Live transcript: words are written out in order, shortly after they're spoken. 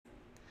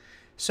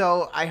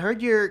So I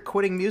heard you're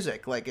quitting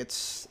music. Like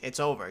it's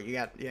over. You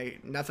got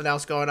nothing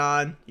else going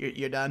on.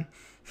 You're done.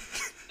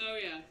 Oh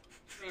yeah,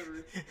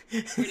 forever.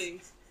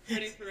 Quitting.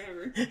 Quitting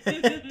forever.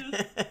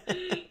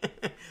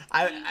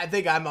 I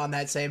think I'm on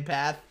that same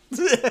path.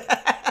 The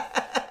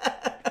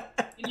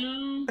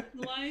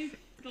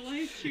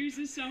life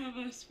chooses some of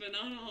us, but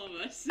not all of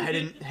us. I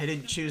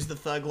didn't choose the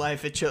thug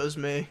life. It chose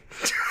me.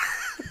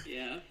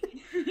 Yeah.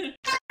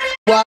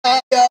 Why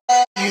are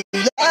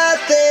you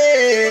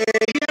laughing?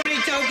 How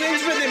many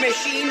tokens for the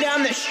machine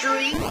down the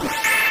street?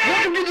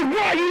 Welcome to the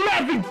Why You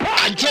Laughing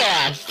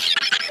podcast.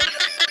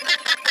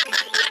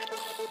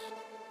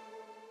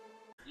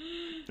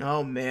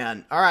 Oh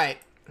man! All right,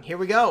 here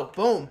we go.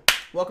 Boom.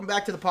 Welcome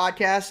back to the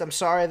podcast. I'm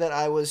sorry that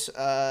I was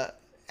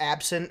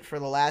absent for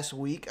the last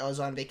week. I was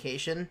on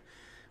vacation.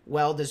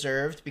 Well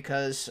deserved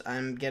because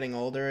I'm getting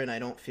older and I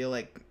don't feel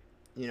like,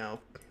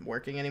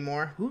 working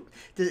anymore.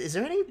 Is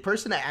there any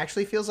person that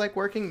actually feels like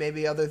working?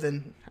 Maybe other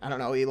than, I don't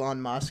know,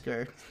 Elon Musk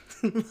or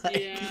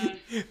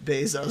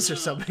Bezos or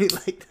somebody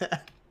like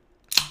that.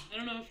 I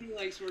don't know if he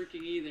likes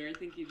working either. I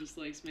think he just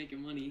likes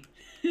making money.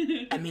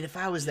 I mean, if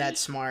I was that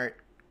smart,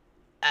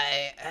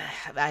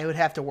 I would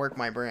have to work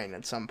my brain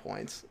at some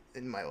points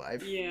in my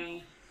life. Yeah.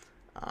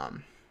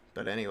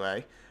 But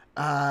anyway,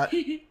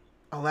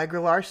 Allegra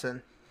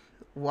Larson,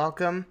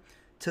 welcome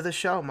to the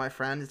show, my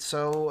friend. It's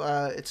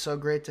so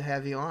great to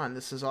have you on.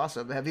 This is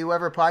awesome. Have you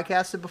ever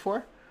podcasted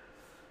before?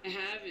 I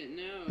haven't,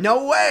 no.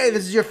 No way!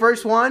 This is your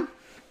first one?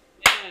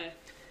 Yeah.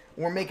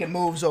 We're making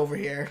moves over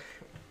here.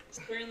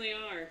 Certainly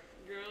are.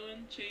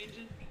 Growing,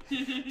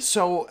 changing.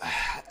 So,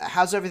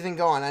 how's everything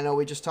going? I know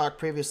we just talked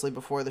previously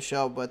before the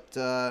show, but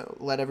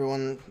let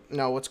everyone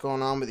know what's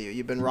going on with you.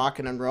 You've been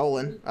rocking and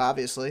rolling,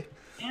 obviously.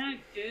 Yeah,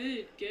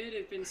 good.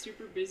 I've been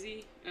super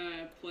busy,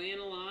 playing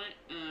a lot.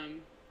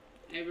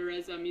 I have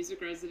a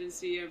music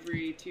residency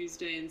every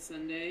Tuesday and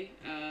Sunday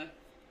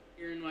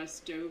here in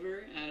West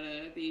Dover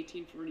at the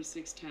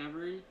 1846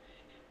 Tavern.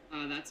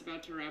 That's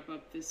about to wrap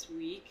up this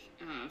week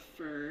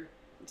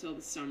until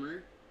the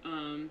summer.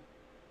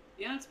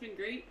 Yeah, it's been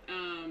great.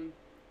 I'm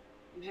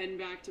heading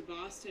back to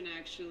Boston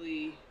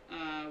actually,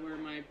 where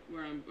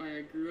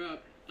I grew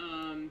up.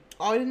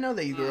 I didn't know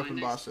that you grew up in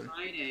next Boston.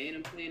 Friday, and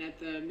I'm playing at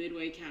the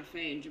Midway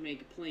Cafe in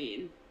Jamaica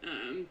Plain.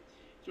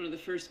 It's one of the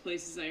first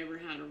places I ever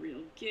had a real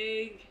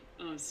gig.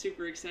 I'm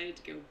super excited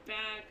to go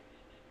back.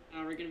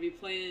 We're going to be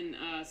playing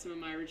some of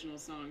my original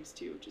songs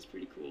too, which is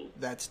pretty cool.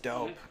 That's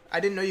dope. I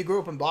didn't know you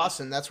grew up in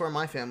Boston. That's where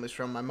my family's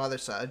from, my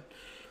mother's side.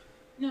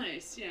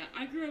 Nice, yeah.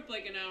 I grew up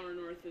like an hour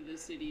north of the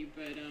city,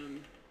 but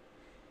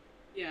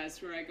yeah,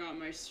 it's where I got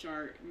my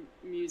start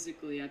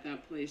musically at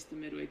that place, the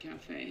Midway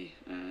Cafe.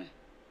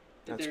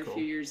 That's there cool. A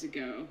few years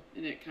ago,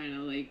 and it kind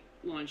of like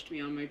launched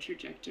me on my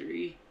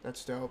trajectory.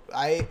 That's dope.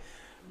 I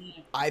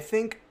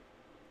think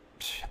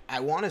I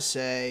want to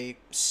say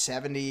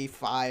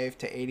 75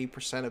 to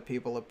 80% of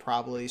people have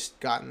probably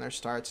gotten their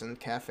starts in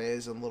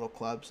cafes and little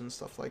clubs and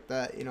stuff like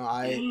that.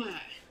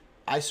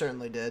 I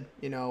certainly did.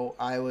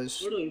 I was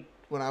Totally.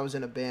 When I was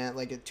in a band,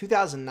 like in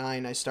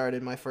 2009, I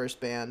started my first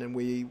band, and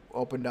we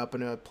opened up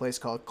in a place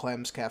called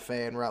Clem's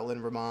Cafe in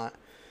Rutland, Vermont.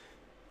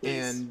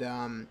 Nice.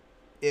 And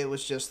it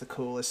was just the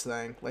coolest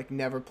thing. Like,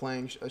 never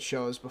playing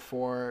shows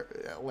before,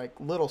 like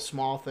little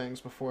small things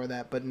before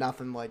that, but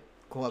nothing like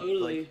club,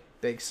 Totally. like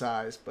big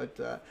size.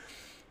 But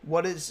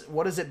what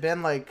has it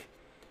been like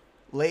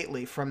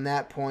lately from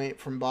that point,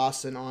 from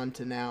Boston on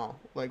to now?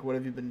 Like, what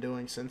have you been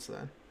doing since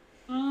then?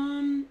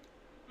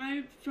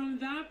 From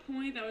that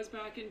point, that was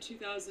back in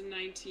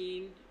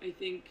 2019, I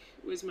think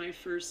was my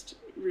first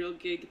real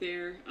gig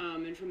there.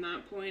 And from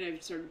that point,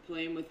 I've started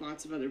playing with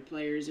lots of other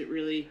players. It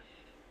really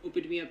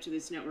opened me up to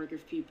this network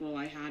of people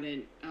I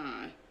hadn't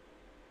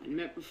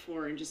met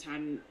before and just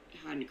hadn't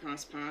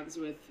crossed paths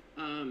with.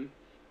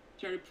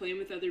 Started playing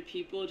with other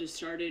people, just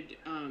started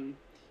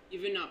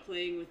even not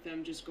playing with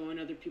them, just going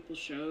to other people's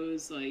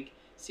shows, like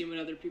seeing what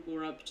other people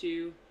were up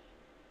to.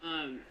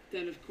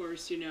 Then, of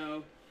course,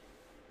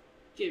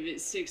 give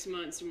it 6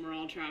 months and we're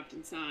all trapped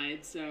inside,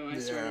 so I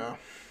started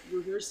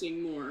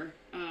rehearsing more.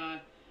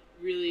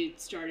 Really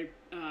started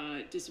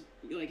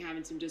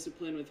having some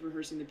discipline with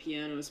rehearsing the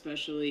piano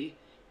especially.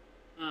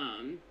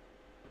 And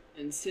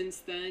since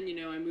then,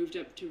 I moved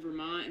up to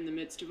Vermont in the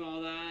midst of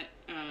all that,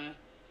 and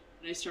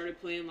I started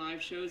playing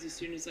live shows as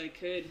soon as I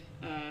could,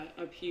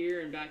 up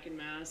here and back in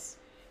Mass.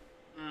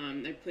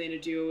 I play in a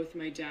duo with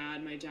my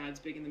dad. My dad's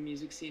big in the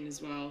music scene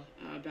as well,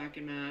 back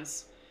in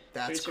Mass.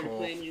 That's so I started cool.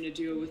 playing in a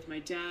duo with my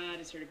dad.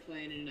 I started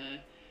playing in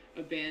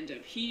a band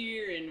up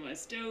here in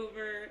West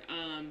Dover.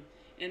 And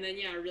then,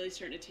 I really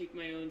started to take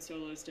my own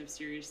solo stuff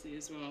seriously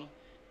as well.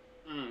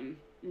 And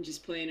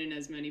just playing in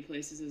as many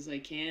places as I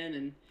can.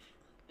 And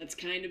that's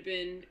kind of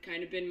been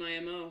my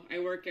MO. I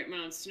work at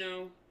Mount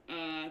Snow,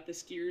 the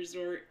ski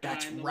resort.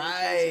 That's in the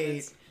right.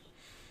 winters, so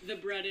that's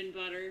the bread and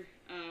butter.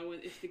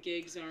 If the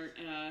gigs aren't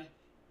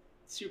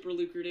super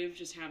lucrative,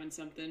 just having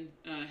some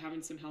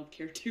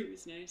healthcare too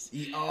is nice.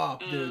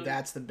 Dude,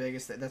 that's the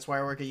biggest thing. That's why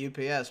I work at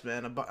UPS,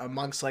 man.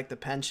 Amongst like the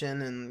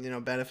pension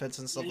and benefits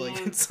and stuff,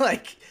 like it's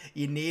like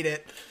you need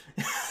it.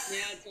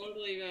 Yeah,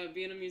 totally.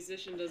 Being a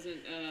musician doesn't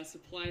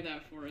supply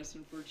that for us,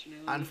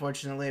 unfortunately.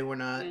 Unfortunately,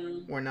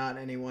 Um, we're not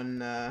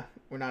anyone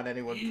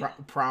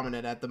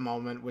prominent at the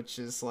moment, which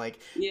is like,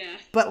 yeah.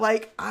 but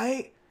like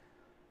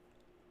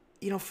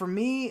for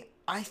me,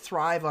 I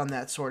thrive on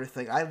that sort of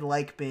thing. I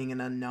like being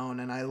an unknown,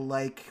 and I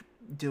like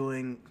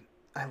doing.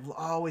 I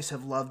always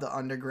have loved the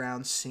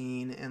underground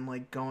scene and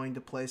like going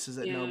to places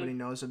that Yeah. nobody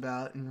knows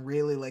about and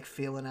really like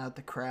feeling out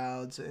the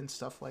crowds and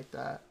stuff like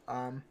that.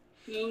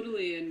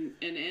 Totally, and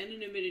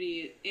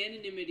anonymity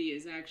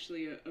is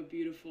actually a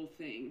beautiful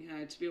thing.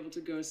 To be able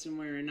to go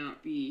somewhere and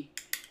not be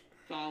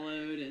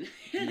followed, and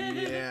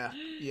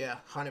Yeah,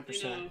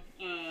 100%.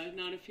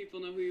 not if people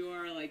know who you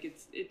are. Like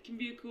it can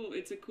be a cool.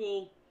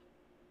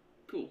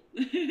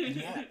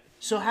 Yeah.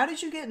 So how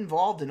did you get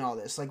involved in all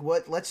this? Like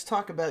let's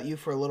talk about you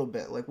for a little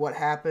bit. Like what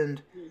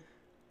happened?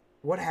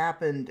 What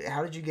happened?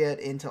 How did you get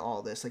into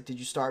all this? Like did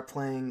you start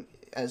playing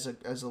as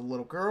a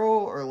little girl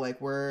or like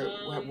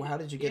how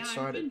did you get Yeah,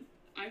 started?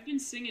 I've been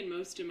singing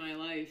most of my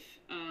life.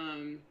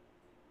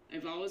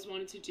 I've always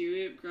wanted to do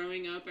it.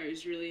 Growing up, I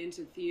was really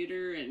into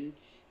theater and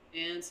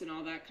dance and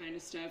all that kind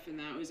of stuff, and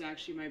that was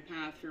actually my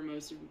path for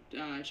most of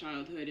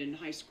childhood and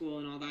high school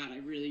and all that. I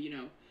really,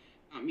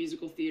 thought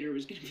musical theater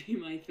was going to be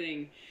my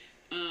thing.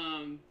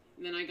 And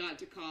then I got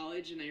to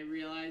college and I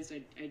realized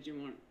I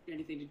didn't want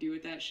anything to do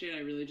with that shit. I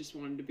really just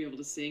wanted to be able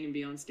to sing and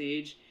be on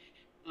stage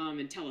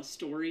and tell a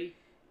story.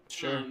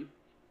 Sure.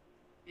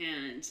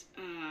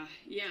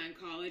 Yeah, in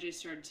college I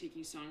started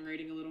taking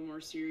songwriting a little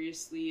more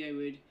seriously. I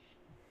would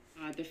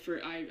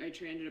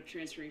ended up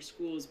transferring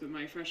schools, but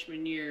my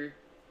freshman year,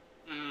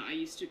 I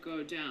used to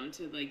go down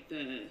to like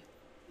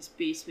this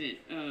basement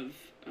of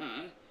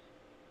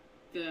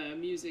the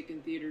music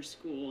and theater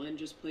school and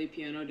just play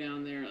piano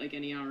down there like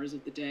any hours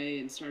of the day,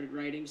 and started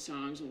writing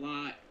songs a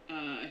lot.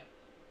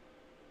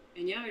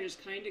 And yeah, I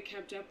just kind of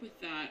kept up with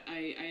that.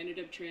 I ended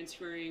up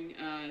transferring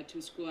to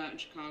a school out in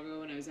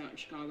Chicago, and I was out in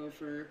Chicago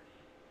for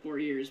 4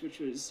 years, which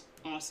was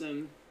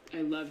awesome.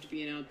 I loved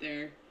being out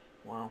there.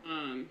 Wow.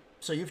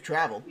 So you've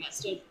traveled.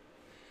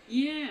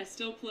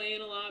 Still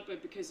playing a lot,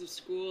 but because of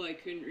school, I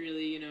couldn't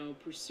really,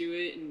 pursue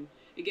it. And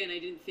again, I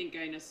didn't think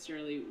I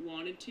necessarily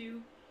wanted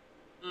to.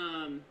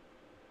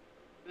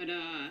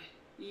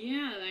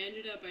 Yeah, I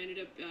ended up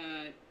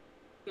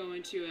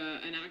going to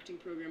an acting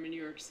program in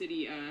New York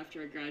City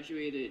after I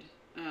graduated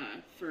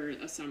for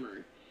a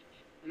summer,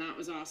 and that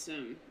was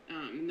awesome.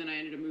 And then I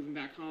ended up moving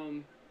back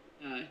home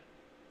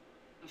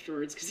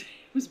afterwards because I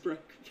was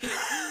broke.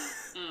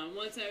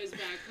 Once I was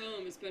back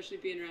home, especially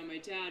being around my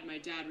dad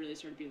really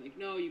started being like,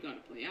 no, you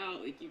gotta play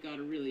out, like you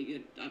gotta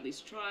really at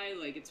least try,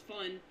 like it's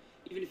fun,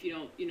 even if you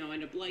don't,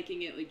 end up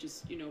liking it, like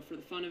just, for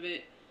the fun of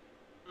it.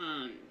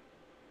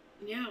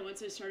 Yeah,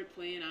 once I started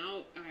playing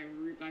out,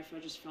 I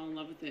just fell in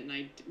love with it, and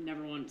I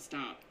never wanted to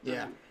stop.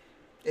 Yeah,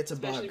 it's a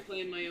especially bug.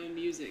 playing my own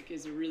music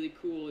is a really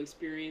cool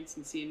experience,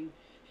 and seeing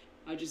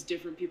how just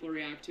different people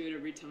react to it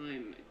every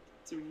time.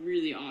 It's a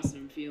really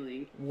awesome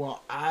feeling.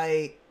 Well,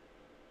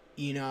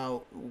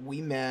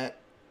 we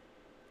met,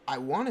 I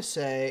want to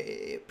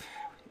say,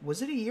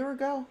 was it a year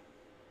ago?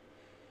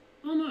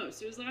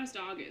 Almost. It was last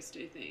August,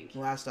 I think.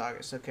 Last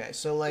August. Okay.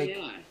 So like,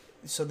 Yeah.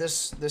 so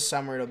this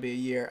summer it'll be a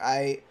year.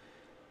 I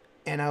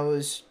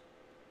was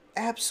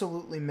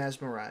absolutely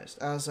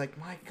mesmerized. I was like,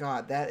 my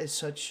God, that is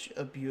such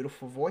a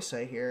beautiful voice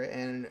I hear,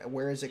 and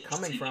where is it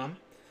coming from?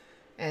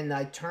 And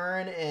I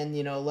turn and,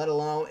 let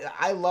alone,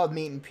 I love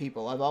meeting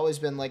people. I've always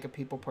been like a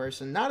people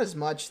person. Not as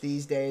much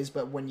these days,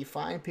 but when you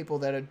find people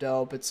that are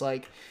dope, it's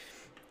like,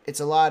 it's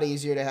a lot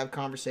easier to have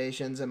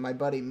conversations. And my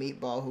buddy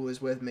Meatball, who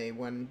was with me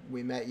when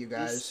we met you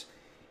guys,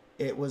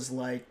 it was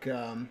like,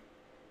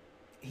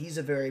 he's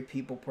a very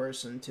people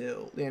person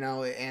too,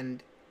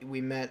 and we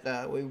met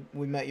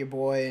we met your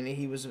boy, and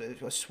he was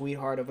a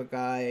sweetheart of a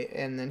guy,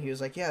 and then he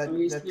was like, yeah, He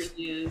really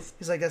is.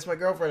 he's like, that's my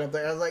girlfriend up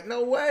there. I was like,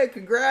 no way,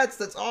 congrats,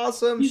 that's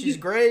awesome, she's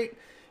great.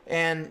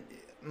 And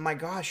my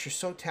gosh, you're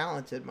so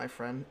talented, my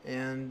friend.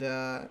 And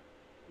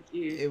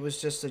it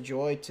was just a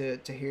joy to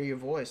hear your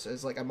voice.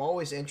 It's like, I'm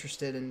always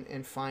interested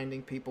in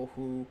finding people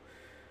who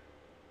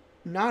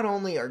not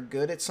only are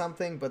good at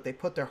something, but they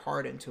put their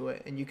heart into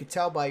it, and you could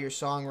tell by your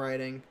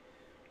songwriting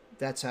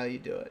that's how you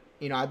do it.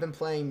 I've been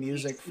playing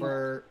music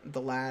for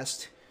the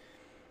last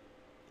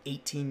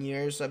 18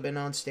 years. I've been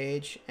on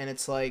stage, and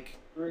it's like,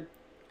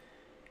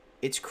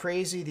 it's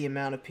crazy the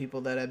amount of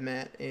people that I've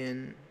met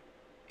in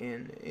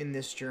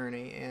this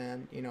journey,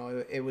 and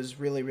it was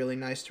really, really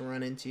nice to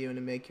run into you and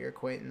to make your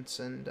acquaintance,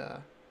 and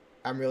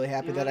I'm really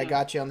happy that I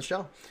got you on the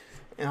show.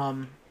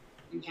 I'm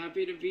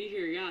happy to be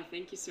here. Yeah,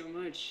 thank you so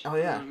much. Oh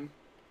yeah.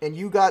 And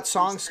you got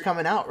songs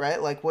coming out,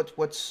 right? Like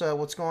what's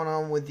going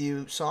on with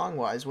you song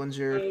wise? When's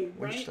your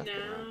stuff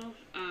coming out?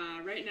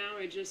 Right now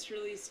I just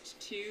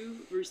released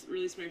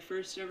released my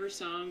first ever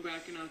song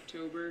back in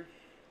October.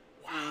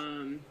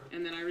 Wow.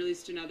 And then I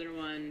released another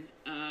one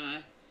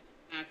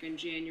back in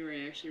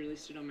January. I actually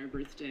released it on my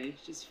birthday.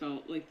 It just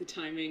felt like the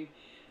timing.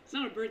 It's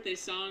not a birthday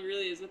song,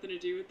 really. It has nothing to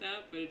do with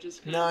that, but it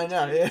just kind of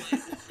yeah.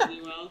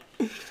 really well.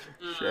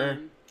 Sure.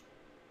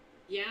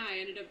 Yeah, I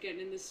ended up getting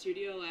in the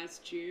studio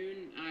last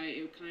June.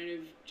 It kind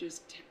of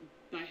just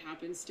by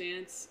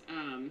happenstance.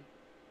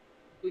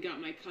 We got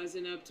my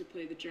cousin up to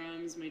play the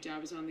drums. My dad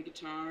was on the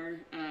guitar.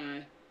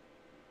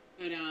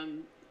 But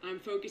I'm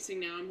focusing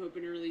now. I'm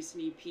hoping to release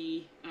an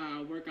EP,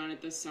 work on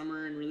it this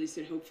summer, and release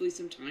it hopefully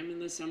sometime in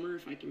the summer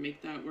if I can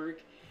make that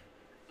work.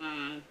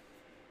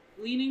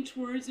 Leaning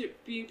towards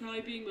it being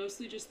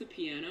mostly just the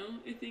piano,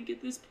 I think,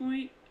 at this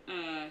point.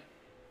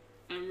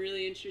 I'm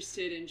really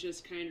interested in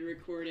just kind of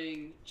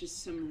recording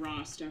just some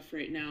raw stuff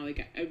right now.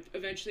 Like,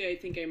 eventually, I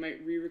think I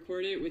might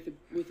re-record it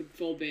with a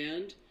full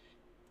band.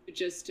 But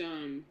just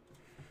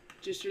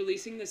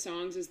releasing the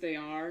songs as they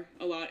are.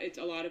 It's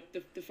a lot of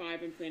the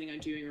five I'm planning on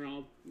doing are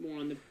all more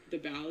on the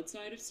ballad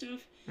side of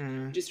stuff.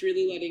 Mm. Just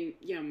really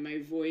letting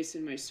my voice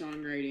and my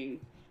songwriting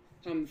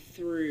come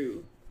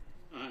through,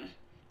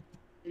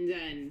 and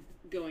then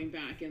going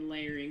back and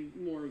layering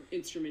more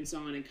instruments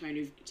on and kind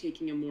of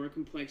taking a more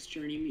complex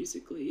journey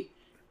musically.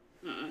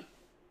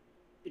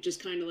 But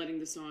just kind of letting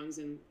the songs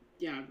and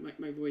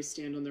my voice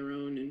stand on their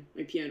own, and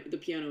the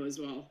piano as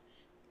well.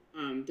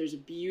 There's a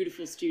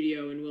beautiful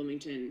studio in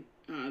Wilmington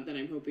that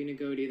I'm hoping to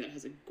go to that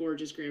has a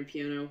gorgeous grand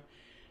piano.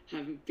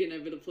 Haven't been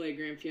able to play a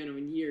grand piano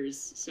in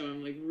years, so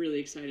I'm like really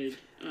excited,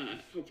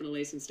 hoping to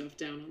lay some stuff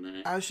down on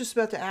that. I was just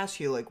about to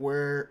ask you, like,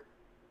 where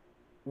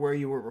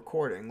you were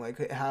recording.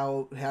 Like,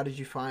 how did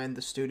you find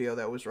the studio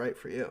that was right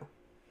for you?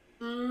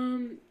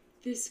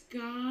 This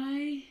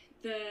guy,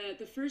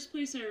 the first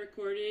place I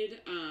recorded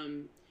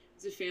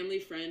was a family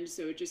friend,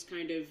 so it just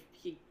kind of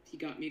he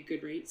got me a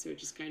good rate, so it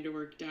just kind of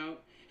worked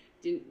out.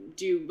 I didn't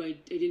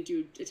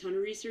do a ton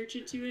of research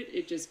into it.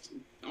 It just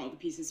all the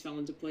pieces fell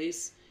into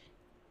place.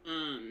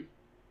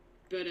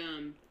 But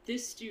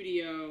this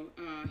studio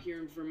here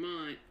in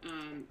Vermont,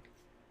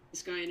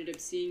 this guy ended up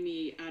seeing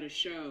me at a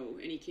show,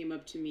 and he came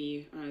up to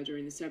me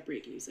during the set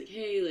break, and he's like,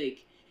 "Hey,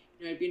 like,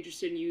 I'd be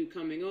interested in you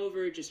coming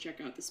over, just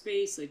check out the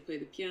space, like, play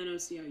the piano,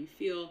 see how you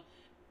feel."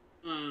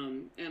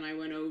 And I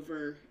went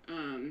over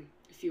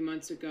a few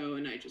months ago,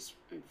 and I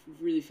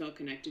really felt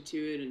connected to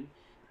it, and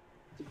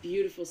it's a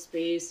beautiful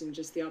space, and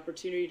just the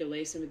opportunity to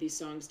lay some of these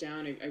songs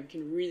down. I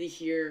can really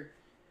hear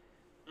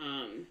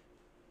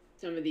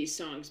some of these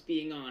songs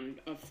being on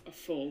a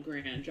full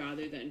grand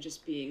rather than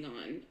just being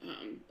on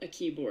a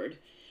keyboard.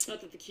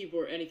 Not that the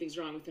keyboard, anything's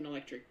wrong with an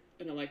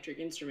electric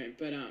instrument,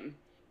 but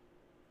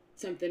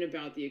something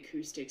about the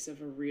acoustics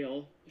of a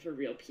real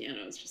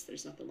piano. It's just,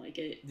 there's nothing like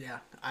it. Yeah,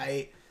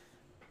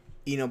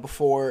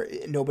 before,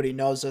 nobody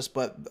knows this,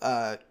 but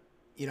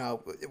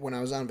when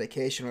I was on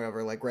vacation or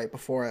whatever, like right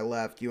before I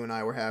left, you and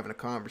I were having a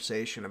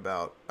conversation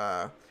about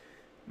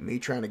me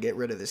trying to get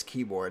rid of this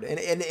keyboard, and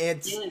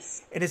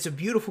it's a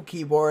beautiful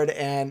keyboard,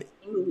 and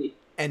Totally.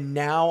 and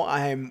now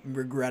I'm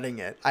regretting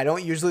it. I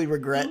don't usually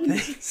regret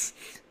things.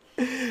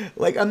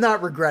 Like, I'm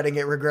not regretting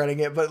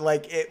it, but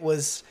like it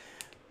was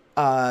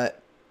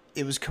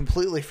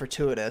completely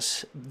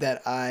fortuitous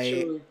that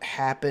I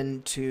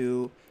happened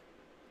to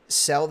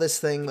sell this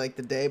thing like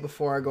the day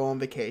before I go on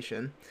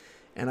vacation,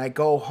 and I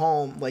go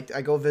home, like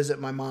I go visit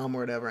my mom or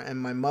whatever, and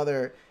my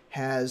mother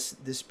has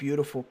this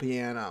beautiful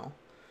piano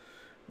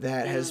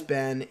that has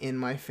been in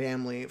my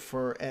family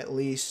for at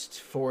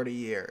least 40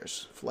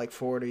 years, like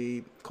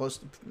 40, close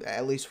to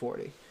at least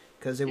 40,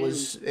 because it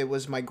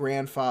was my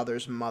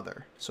grandfather's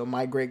mother. So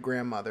my great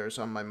grandmother's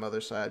on my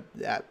mother's side,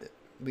 that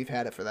we've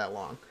had it for that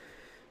long.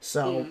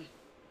 So,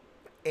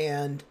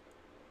 and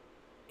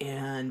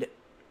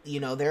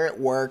they're at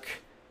work,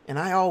 and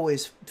I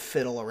always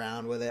fiddle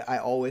around with it. I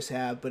always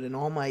have, but in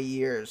all my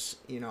years,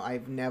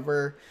 I've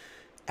never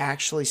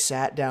actually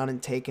sat down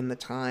and taken the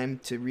time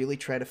to really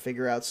try to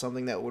figure out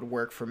something that would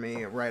work for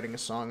me writing a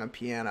song on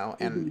piano.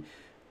 And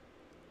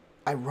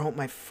I wrote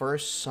my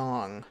first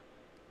song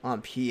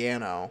on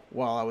piano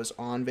while I was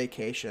on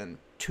vacation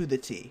to the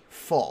T,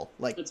 full,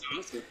 like, That's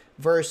awesome.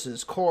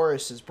 Verses,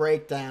 choruses,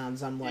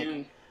 breakdowns. I'm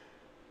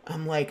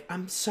like,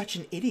 I'm such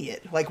an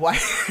idiot. Like, why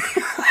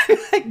did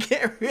I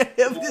get rid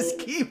of this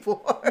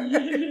keyboard?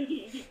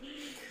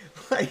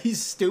 Like, you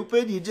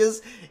stupid. You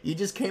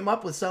just came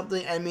up with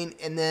something. I mean,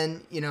 and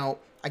then,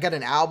 I got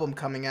an album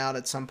coming out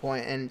at some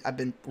point, and I've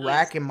been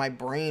racking my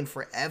brain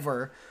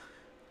forever.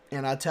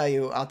 And I'll tell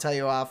you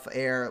off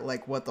air,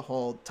 like, what the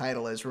whole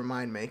title is.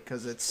 Remind me,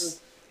 because it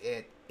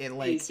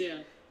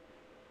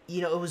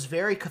was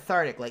very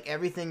cathartic. Like,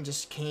 everything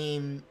just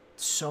came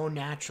so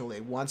naturally.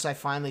 Once I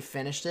finally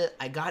finished it,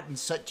 I got in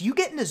such... Do you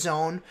get in a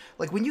zone?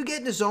 Like, when you get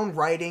in a zone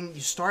writing,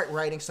 you start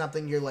writing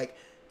something, you're like,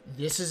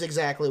 this is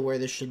exactly where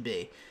this should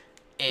be.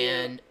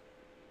 And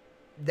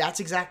that's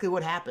exactly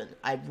what happened.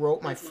 I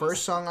wrote my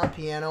first song on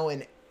piano,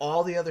 and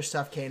all the other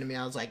stuff came to me.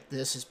 I was like,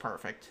 this is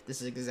perfect.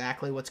 This is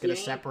exactly what's going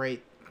to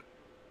separate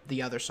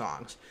the other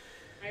songs.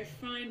 I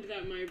find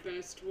that my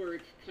best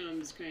work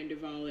comes kind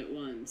of all at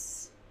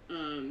once.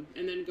 And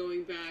then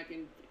going back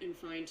and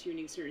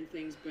fine-tuning certain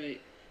things. But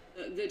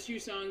the two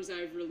songs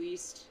I've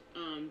released,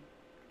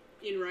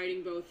 in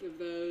writing both of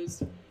those,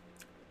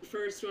 the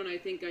first one, I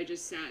think I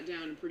just sat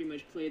down and pretty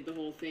much played the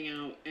whole thing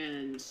out,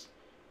 and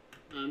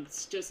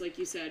It's just like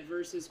you said,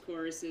 verses,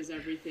 choruses,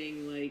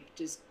 everything like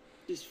just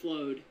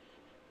flowed.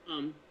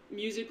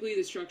 Musically,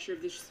 the structure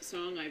of this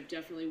song I've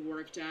definitely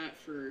worked at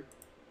for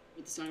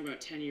with the song about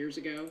 10 years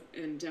ago,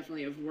 and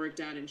definitely have worked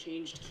at and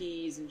changed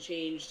keys and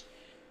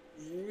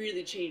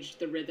really changed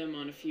the rhythm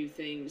on a few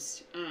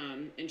things,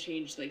 and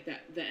changed like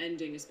the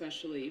ending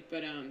especially.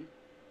 But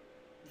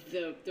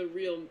the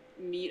real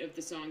meat of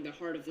the song, the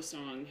heart of the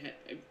song,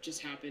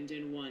 just happened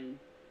in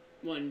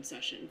one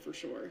session for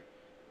sure.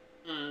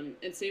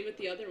 And same with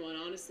the other one.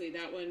 Honestly,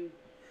 that one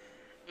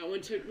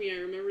took me. I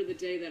remember the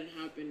day that it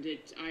happened.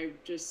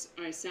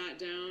 I sat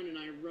down and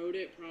I wrote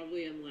it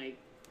probably in like,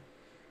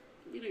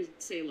 I'm gonna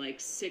say like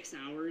 6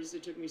 hours.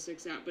 It took me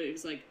 6 hours, but it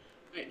was like,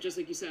 just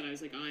like you said, I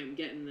was like, I'm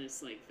getting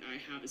this. Like, I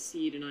have a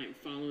seed and I'm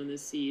following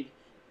this seed.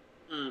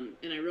 And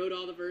I wrote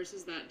all the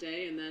verses that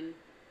day, and then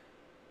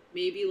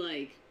maybe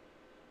like,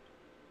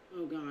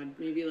 oh God,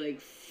 maybe like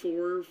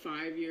 4 or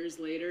 5 years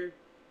later,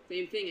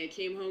 same thing. I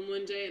came home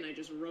one day and I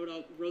just wrote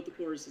the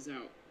choruses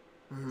out.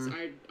 Mm-hmm. So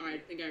I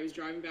think I was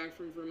driving back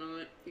from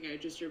Vermont. I think I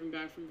had just driven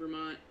back from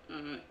Vermont,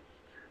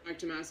 back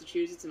to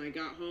Massachusetts, and I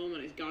got home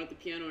and I got at the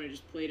piano and I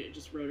just played it,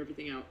 just wrote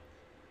everything out.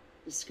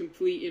 Just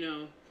complete,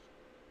 And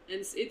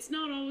it's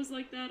not always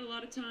like that. A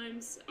lot of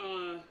times,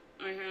 I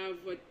have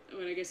what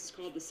I guess is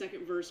called the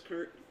second verse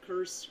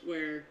curse,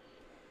 where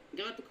I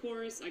got the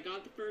chorus, I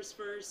got the first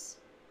verse,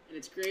 and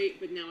it's great,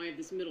 but now I have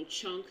this middle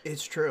chunk.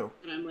 It's true.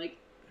 And I'm like,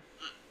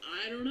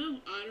 I don't know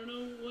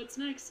what's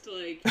next.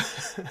 Like,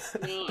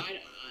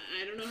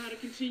 I don't know how to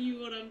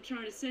continue what I'm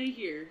trying to say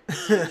here.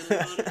 And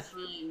a lot of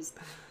times,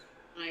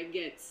 I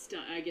get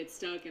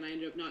stuck, and I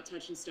end up not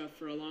touching stuff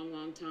for a long,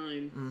 long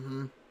time.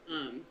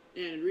 Mm-hmm.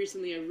 And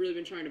recently I've really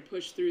been trying to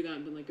push through that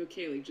and been like,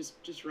 okay, like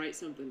just write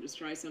something, just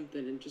try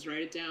something, and just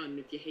write it down. And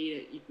if you hate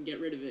it, you can get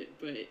rid of it.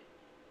 But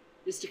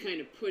just to kind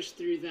of push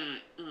through that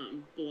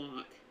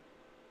block.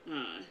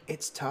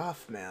 It's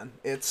tough, man.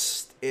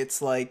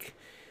 It's like,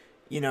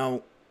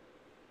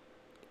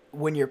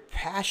 when you're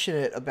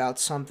passionate about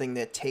something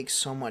that takes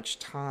so much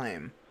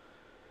time,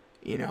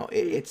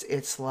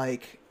 it's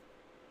like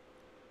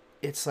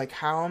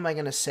how am I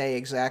going to say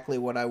exactly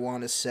what I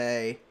want to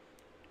say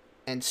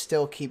and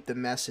still keep the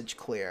message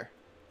clear?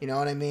 You know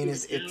what I mean?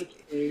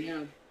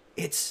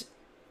 It's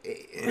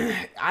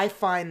I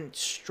find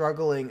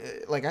struggling,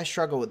 like I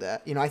struggle with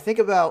that. I think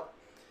about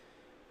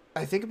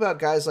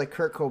guys like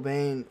Kurt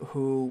Cobain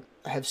who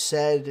have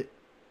said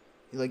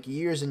like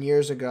years and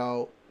years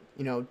ago,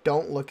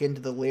 don't look into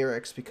the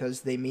lyrics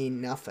because they mean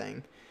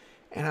nothing.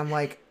 And I'm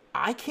like,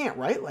 I can't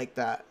write like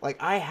that.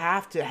 Like, I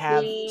have to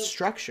have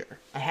structure.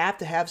 I have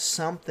to have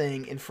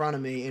something in front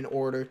of me in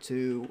order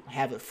to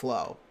have it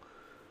flow.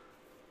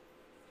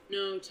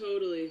 No,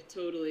 totally.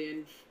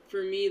 And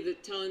for me,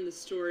 telling the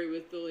story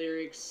with the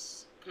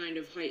lyrics kind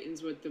of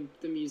heightens what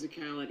the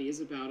musicality is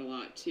about a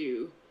lot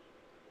too.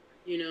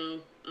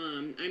 I'm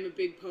a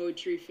big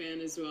poetry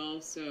fan as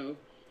well, so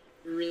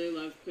I really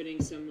love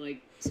putting some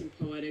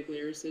poetic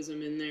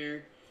lyricism in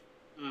there.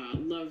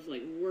 Love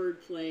like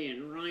wordplay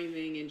and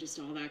rhyming and just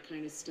all that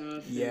kind of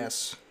stuff.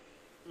 Yes.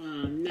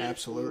 And,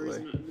 absolutely.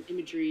 And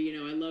imagery,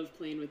 I love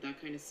playing with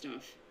that kind of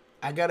stuff.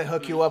 I gotta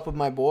hook you up with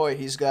my boy.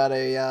 He's got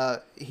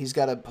a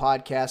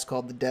podcast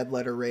called the Dead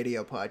Letter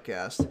Radio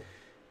Podcast,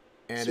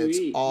 and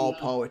Sweet. It's all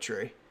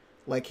poetry.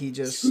 Like he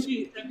just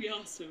Sweet, that'd be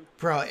awesome,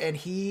 bro. And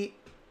he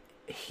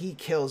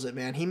kills it,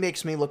 man. He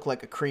makes me look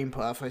like a cream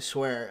puff. I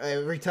swear,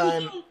 every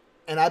time.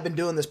 And I've been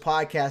doing this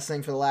podcast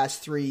thing for the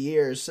last 3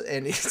 years,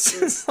 and it's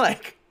just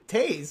like,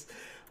 Taze,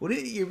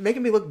 you're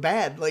making me look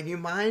bad. Like, you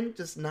mind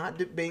just not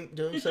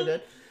doing so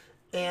good?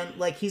 And,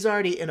 like, he's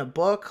already in a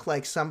book.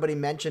 Like, somebody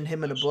mentioned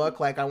him in a book.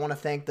 Like, I want to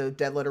thank the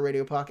Dead Letter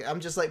Radio Podcast. I'm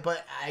just like,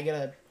 but I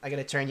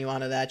gotta turn you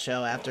on to that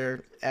show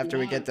after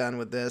we get done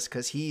with this.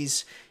 Because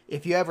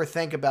if you ever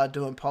think about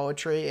doing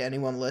poetry,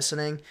 anyone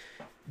listening,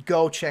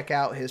 go check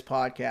out his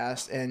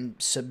podcast and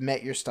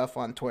submit your stuff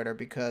on Twitter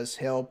because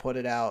he'll put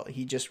it out.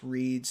 He just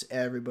reads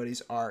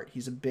everybody's art.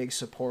 He's a big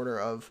supporter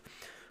of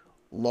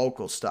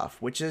local stuff,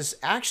 which is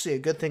actually a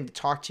good thing to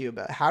talk to you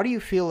about. How do you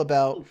feel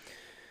about,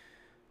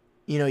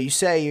 you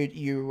say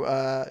you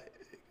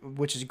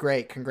which is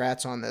great.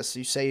 Congrats on this.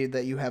 You say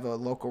that you have a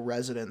local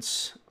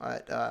residence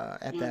at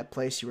that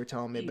place you were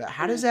telling me about.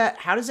 How does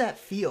that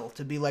feel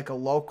to be like a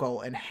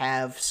local and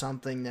have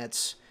something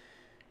that's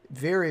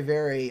very,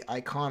 very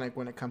iconic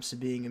when it comes to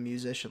being a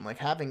musician? Like,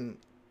 having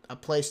a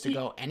place to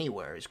go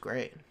anywhere is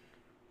great.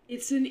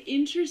 It's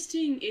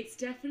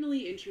definitely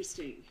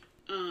interesting.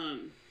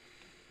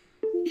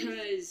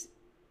 Because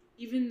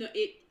even though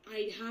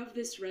I have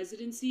this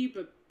residency,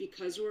 but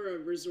because we're a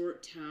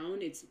resort town,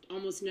 it's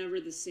almost never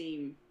the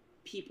same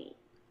people.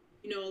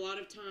 A lot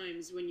of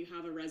times when you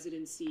have a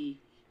residency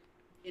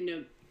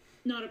in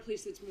not a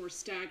place that's more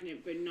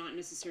stagnant, but not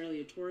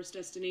necessarily a tourist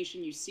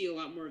destination, you see a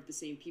lot more of the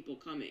same people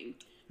coming.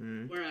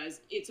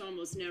 Whereas it's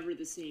almost never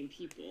the same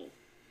people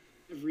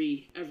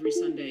every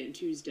Sunday and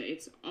Tuesday.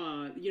 It's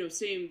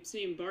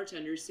same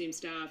bartenders, same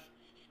staff,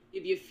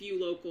 maybe a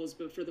few locals,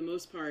 but for the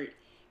most part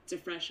it's a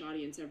fresh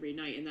audience every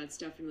night, and that's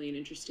definitely an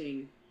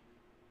interesting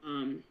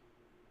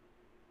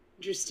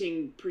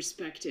interesting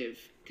perspective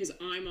because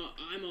I'm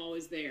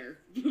always there,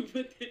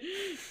 but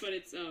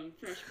it's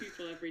fresh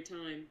people every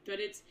time. But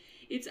it's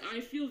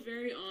I feel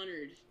very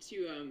honored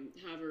to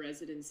have a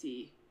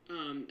residency.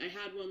 I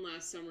had one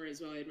last summer as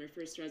well. I had my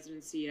first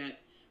residency at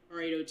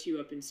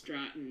R802 up in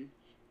Stratton.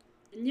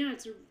 And yeah,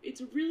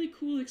 it's a really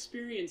cool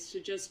experience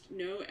to just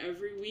know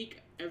every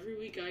week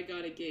I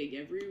got a gig.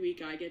 Every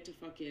week I get to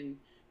fucking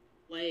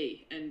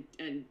play and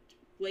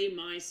play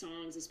my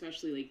songs,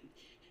 especially like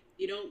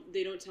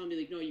they don't tell me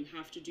like, no, you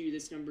have to do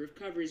this number of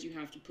covers, you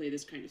have to play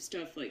this kind of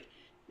stuff. Like,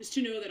 just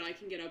to know that I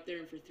can get up there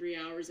and for 3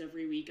 hours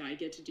every week I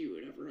get to do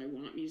whatever I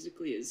want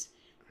musically is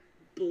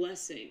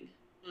blessing.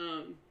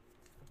 And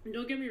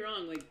don't get me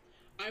wrong, like,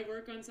 I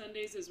work on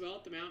Sundays as well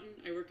at the Mountain.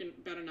 I work in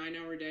about a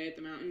 9-hour day at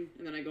the Mountain,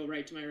 and then I go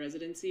right to my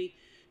residency.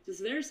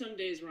 So there are some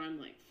days where I'm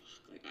like,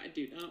 fuck, like, I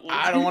do not want to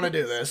I don't want to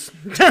do this.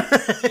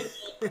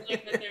 I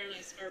get there and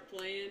I start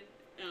playing.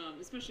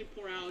 Especially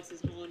poor Alex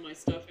is hauling my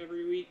stuff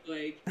every week.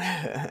 Like,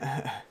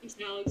 thanks,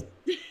 Alex.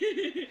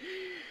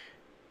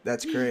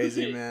 That's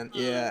crazy, man.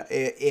 Yeah,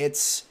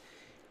 it's...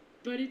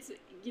 But it's,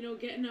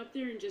 getting up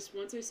there and just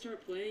once I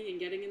start playing and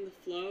getting in the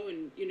flow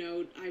and,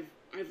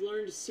 I've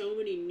learned so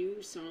many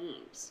new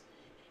songs.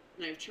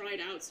 And I've tried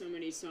out so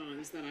many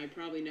songs that I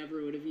probably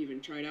never would have even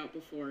tried out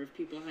before if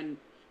people hadn't,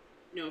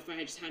 if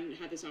I just hadn't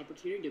had this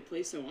opportunity to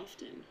play so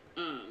often.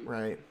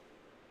 Right.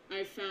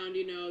 I've found,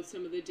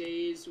 some of the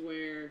days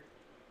where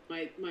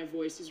my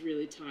voice is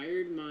really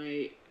tired,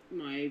 my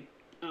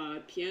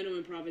piano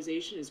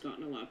improvisation has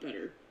gotten a lot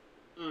better.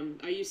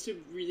 I used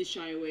to really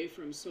shy away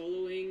from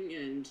soloing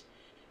and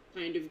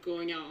kind of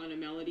going out on a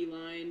melody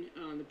line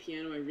on the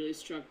piano. I really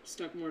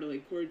stuck more to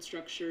like chord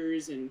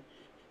structures and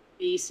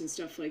bass and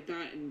stuff like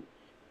that. And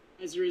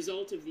as a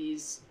result of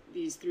these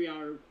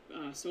 3-hour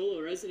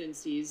solo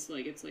residencies,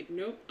 like it's like,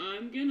 nope,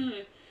 I'm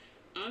gonna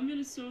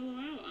solo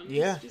out. I'm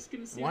just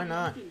gonna see why what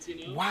not? happens,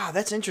 Wow,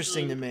 that's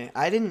interesting to me.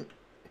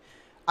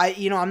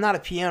 I'm not a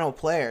piano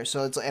player,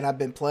 so and I've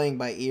been playing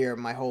by ear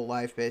my whole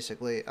life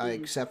basically,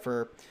 except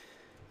for,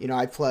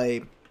 I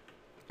play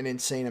an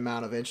insane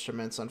amount of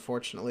instruments,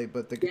 unfortunately,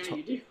 but the guitar.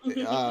 Yeah, you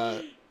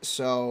do.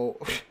 So,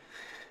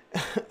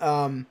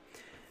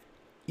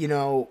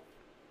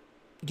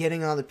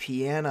 getting on the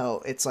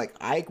piano, it's like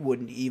I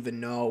wouldn't even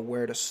know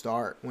where to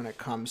start when it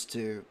comes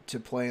to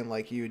playing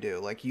like you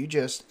do. Like, you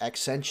just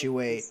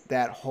accentuate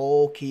that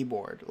whole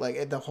keyboard, like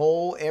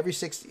every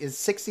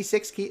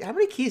 66 keys. How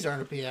many keys are on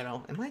a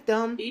piano? Am I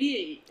dumb?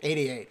 88.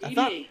 88.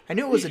 I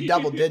knew it was a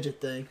double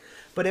digit thing,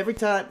 but every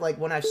time, like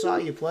when I saw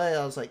you play,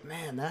 I was like,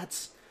 man,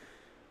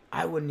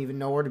 I wouldn't even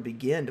know where to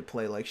begin to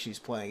play like she's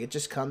playing.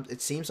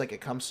 It seems like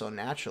it comes so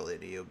naturally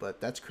to you,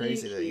 but that's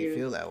crazy that you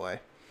feel that way.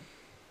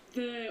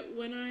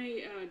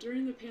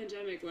 During the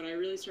pandemic, what I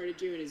really started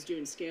doing is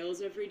doing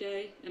scales every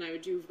day, and I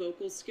would do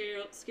vocal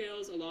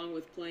scales along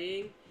with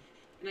playing,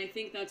 and I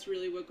think that's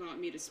really what got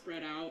me to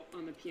spread out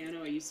on the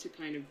piano. I used to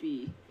kind of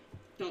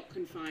felt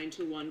confined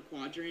to one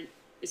quadrant,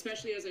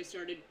 especially as I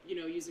started,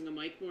 using a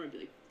mic more. I'd be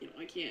like, I'm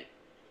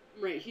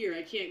right here,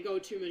 I can't go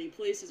too many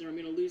places or I'm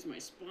going to lose my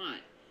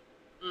spot.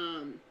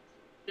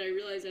 But I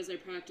realized as I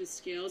practiced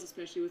scales,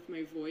 especially with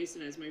my voice,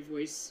 and as my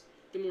voice,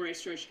 the more I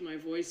stretched my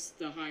voice,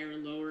 the higher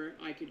and lower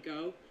I could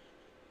go.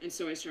 And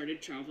so I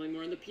started traveling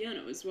more on the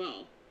piano as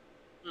well.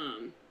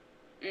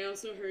 I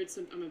also heard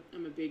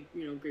I'm a big,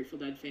 Grateful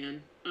Dead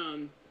fan.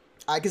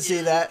 I can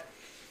see that.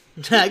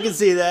 I can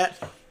see that.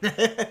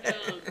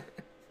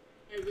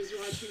 I was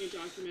watching a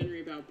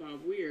documentary about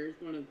Bob Weir,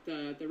 one of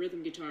the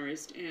rhythm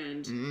guitarist,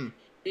 and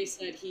they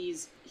said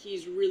he's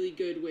really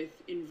good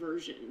with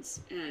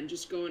inversions and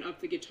just going up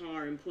the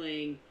guitar and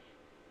playing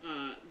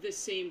the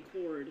same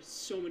chord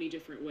so many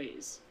different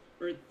ways.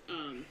 Or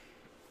and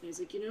I was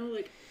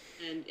like,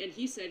 and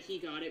he said he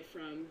got it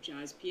from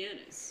jazz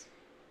pianists.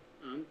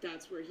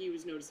 That's where he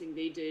was noticing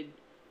they did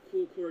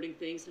cool chording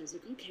things, and I was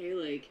like, okay,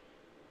 like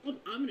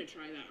I'm gonna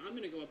try that. I'm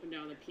gonna go up and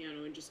down the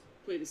piano and just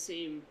play the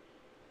same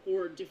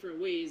chord different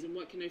ways, and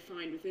what can I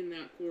find within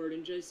that chord,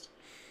 and just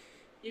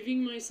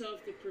giving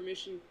myself the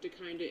permission to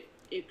kind of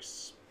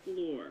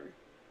explore.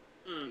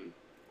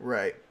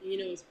 Right.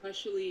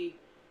 Especially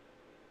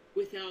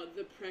without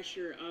the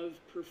pressure of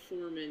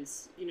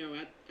performance,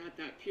 at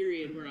that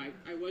period where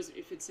I was,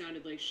 if it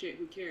sounded like shit,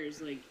 who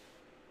cares? Like,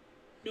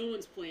 no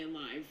one's playing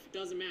live. It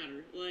doesn't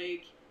matter.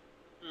 Like,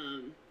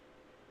 and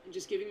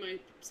just giving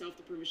myself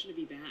the permission to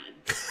be bad.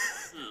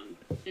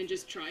 And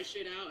just try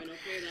shit out, and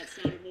okay, that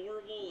sounded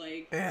horrible.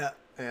 Like, yeah.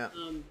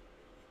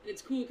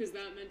 It's cool because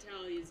that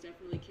mentality is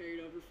definitely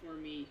carried over for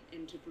me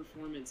into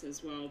performance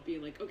as well.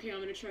 Being like, okay, I'm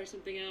gonna try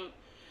something out.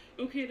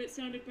 Okay, that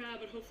sounded bad,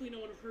 but hopefully no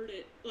one heard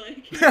it.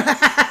 Like,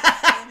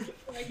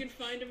 I can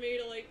find a way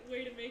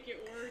to make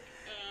it work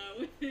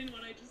within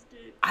what I just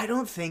did. I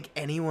don't think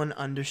anyone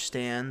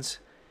understands,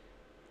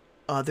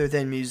 other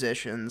than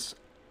musicians,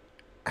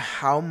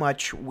 how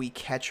much we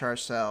catch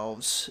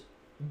ourselves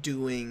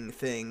doing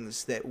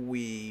things that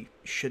we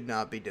should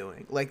not be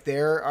doing. Like,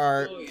 there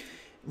are,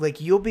 like,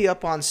 you'll be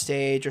up on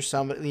stage or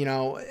something,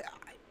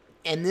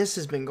 and this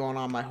has been going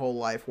on my whole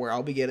life, where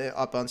I'll be getting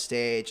up on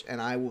stage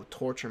and I will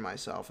torture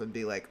myself and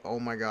be like, oh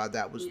my God,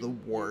 that was the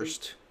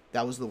worst.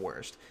 That was the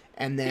worst.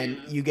 And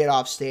then you get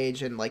off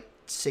stage and like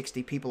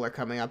 60 people are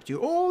coming up to you.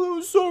 Oh, that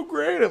was so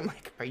great. I'm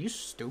like, are you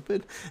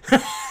stupid?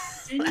 Did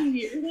you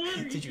hear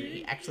that? Did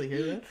you actually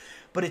hear that?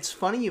 But it's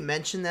funny you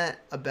mentioned that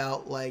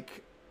about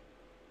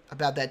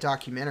that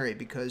documentary,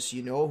 because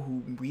you know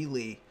who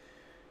really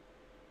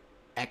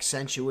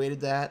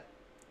accentuated that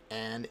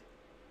and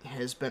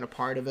has been a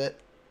part of it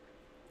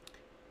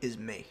is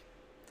me.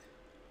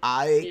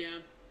 I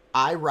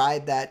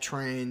ride that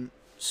train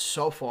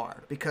so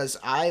far because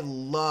I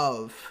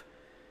love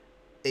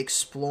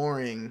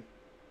exploring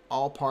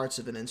all parts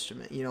of an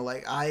instrument. You know,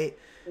 like I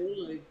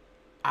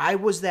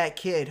was that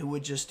kid who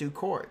would just do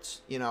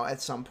chords, you know,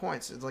 at some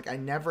points. It's like I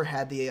never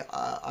had the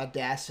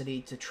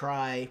audacity to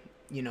try,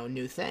 you know,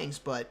 new things,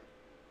 but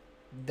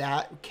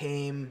that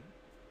came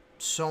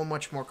so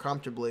much more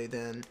comfortably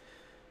than,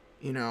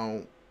 you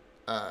know,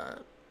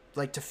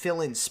 like to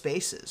fill in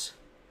spaces,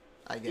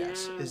 I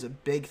guess, is a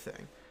big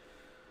thing.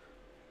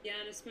 Yeah,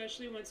 and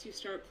especially once you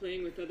start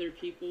playing with other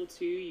people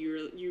too,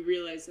 you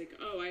realize like,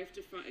 oh, I have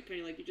to find, kind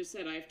of like you just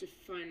said, I have to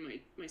find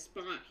my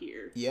spot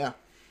here. Yeah.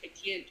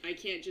 I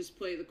can't just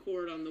play the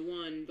chord on the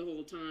one the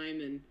whole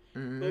time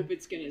and hope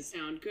it's gonna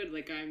sound good.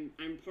 Like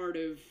I'm part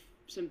of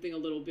something a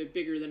little bit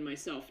bigger than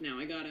myself now.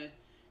 I gotta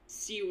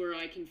see where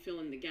I can fill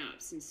in the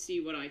gaps and see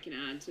what I can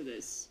add to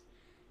this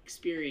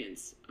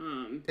experience.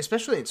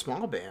 Especially in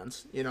small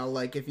bands, you know,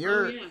 like if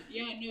you're no,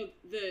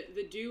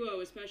 the duo,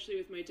 especially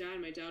with my dad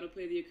will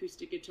play the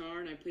acoustic guitar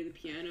and I play the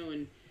piano,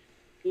 and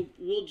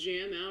we'll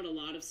jam out a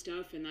lot of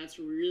stuff, and that's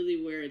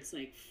really where it's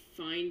like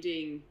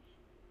finding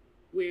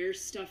where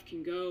stuff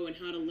can go and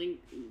how to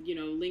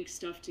link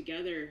stuff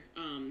together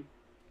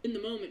in the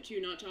moment too,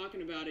 not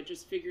talking about it,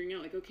 just figuring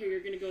out like, okay,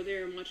 you're gonna go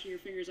there, I'm watching your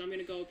fingers, I'm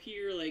gonna go up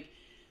here, like,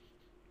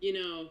 you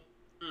know,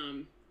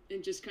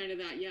 and just kind of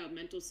that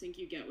mental sync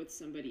you get with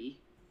somebody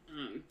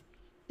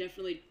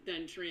definitely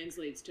then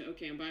translates to,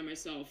 okay, I'm by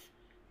myself.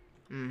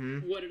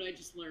 What did I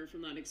just learn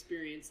from that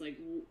experience? Like,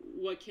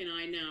 what can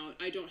I now?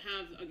 I don't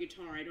have a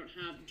guitar, I don't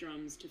have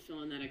drums to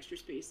fill in that extra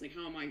space. Like,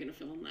 how am I going to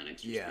fill in that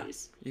extra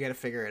space? You got to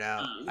figure it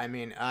out. I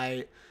mean,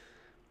 I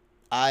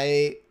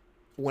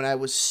when I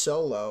was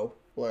solo,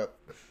 well,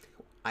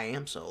 I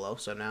am solo,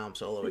 so now I'm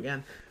solo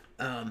again.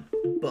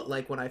 But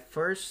like when I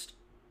first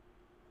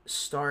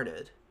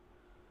started,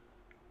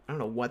 I don't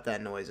know what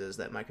that noise is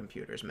that my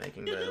computer's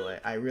making, by the way.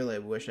 I really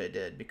wish I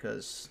did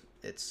because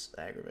it's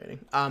aggravating.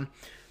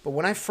 But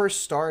when I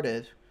first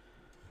started,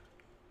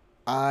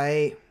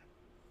 it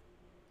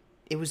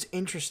was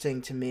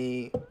interesting to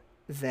me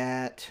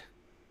that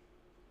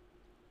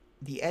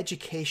the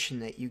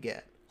education that you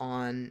get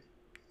on,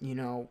 you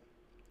know,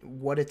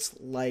 what it's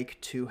like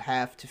to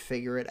have to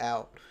figure it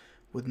out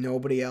with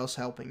nobody else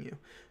helping you,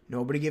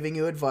 nobody giving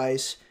you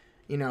advice.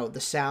 You know, the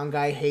sound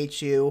guy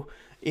hates you.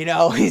 You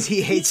know,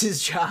 he hates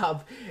his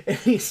job, and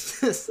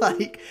he's just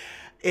like,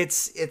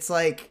 it's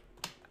like,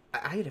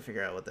 I gotta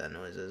figure out what that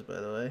noise is, by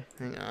the way.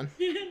 Hang on.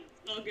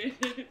 All good.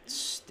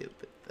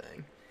 Stupid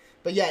thing.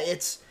 But yeah,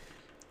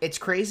 it's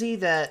crazy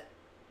that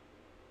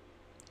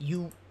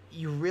you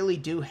really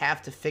do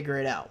have to figure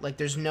it out. Like,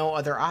 there's no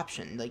other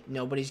option. Like,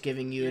 nobody's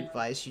giving you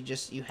advice.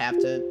 You have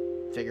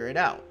to figure it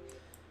out.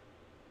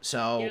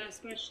 So. Yeah,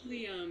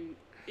 especially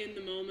in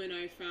the moment,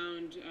 I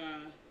found.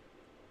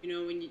 You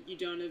know, when you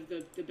don't have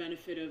the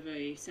benefit of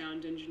a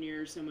sound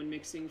engineer or someone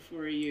mixing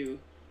for you,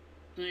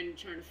 kind of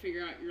trying to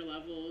figure out your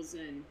levels,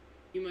 and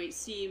it might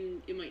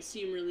seem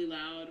really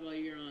loud while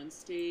you're on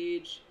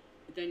stage,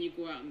 but then you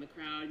go out in the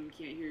crowd and you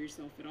can't hear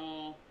yourself at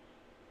all.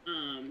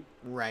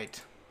 Right.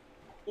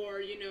 Or,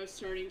 you know,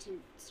 starting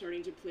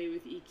to play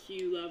with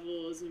EQ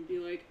levels and be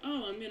like,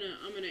 oh, I'm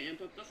gonna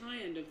amp up the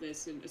high end of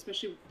this, and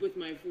especially with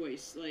my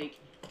voice, like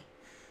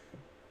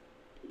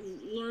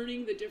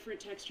learning the different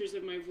textures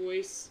of my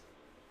voice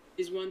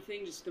is one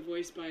thing, just the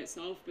voice by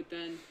itself, but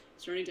then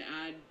starting to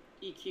add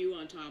EQ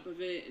on top of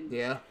it, and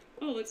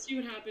let's see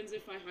what happens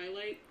if I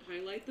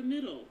highlight the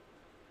middle.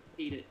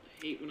 Hate it.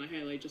 I hate when I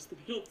highlight just the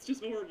middle. It's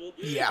just horrible.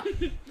 Yeah,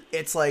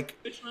 it's like.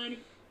 But trying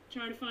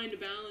to find a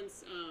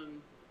balance,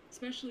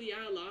 especially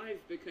live,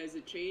 because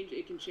it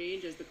can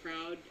change as the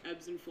crowd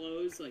ebbs and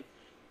flows. Like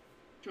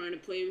trying to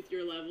play with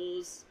your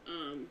levels.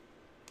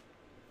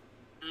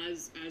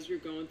 As you're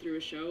going through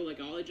a show, like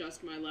I'll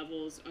adjust my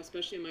levels,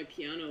 especially in my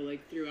piano,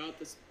 like throughout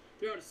a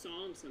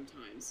song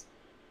sometimes,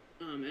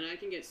 and I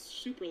can get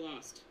super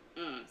lost.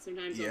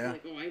 Sometimes I'll be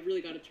like, oh, I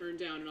really got to turn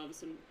down, and all of a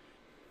sudden,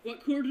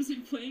 what chord was I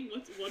playing?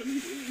 What am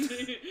I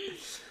doing?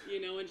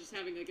 You know, and just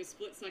having like a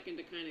split second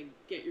to kind of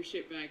get your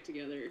shit back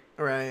together.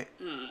 Right.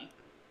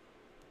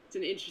 It's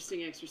an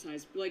interesting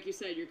exercise. But like you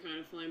said, you're kind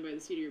of flying by the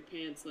seat of your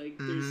pants. Like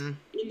there's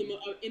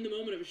in the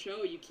moment of a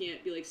show, you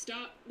can't be like,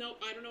 stop.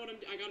 Nope, I don't know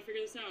I gotta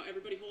figure this out.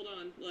 Everybody, hold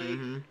on.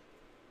 Like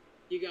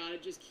you gotta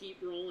just keep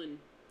rolling.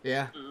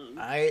 Yeah.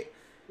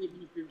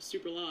 Even if you're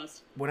super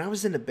lost. When I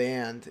was in a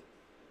band,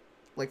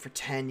 like for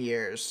 10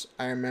 years,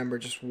 I remember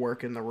just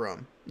working the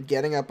room,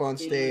 getting up on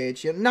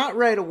stage, not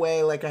right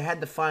away. Like I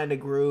had to find a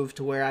groove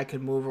to where I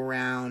could move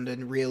around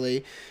and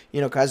really,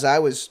 cause I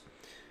was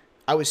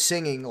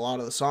singing a lot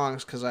of the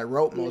songs cause I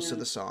wrote most of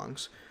the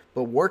songs,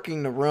 but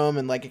working the room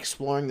and like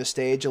exploring the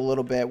stage a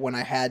little bit when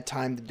I had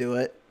time to do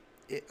it,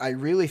 I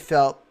really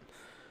felt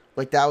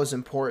like that was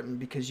important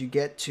because you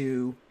get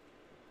to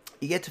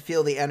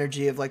feel the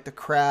energy of like the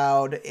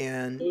crowd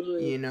and,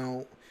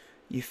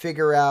 you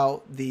figure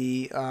out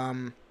the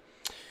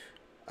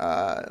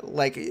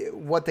like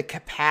what the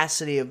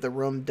capacity of the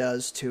room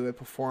does to a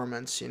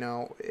performance.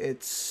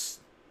 It's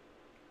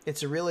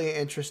a really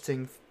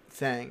interesting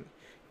thing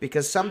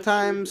because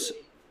sometimes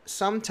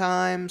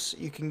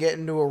you can get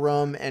into a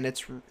room and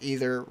it's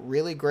either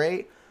really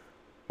great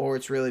or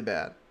it's really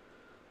bad.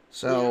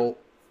 So,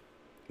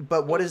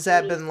 but what has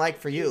that been like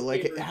for you?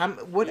 Like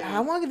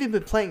how long have you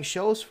been playing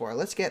shows for?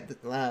 Let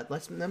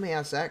me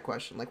ask that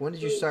question. Like when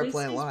did you start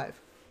playing live?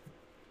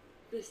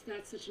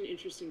 That's such an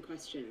interesting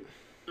question.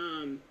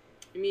 I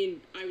mean,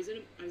 I was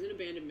in a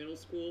band in middle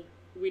school.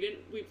 We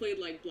played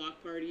like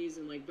block parties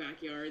and like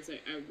backyards. I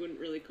wouldn't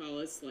really call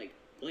us like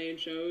playing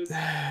shows.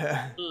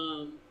 And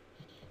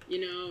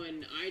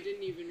I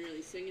didn't even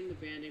really sing in the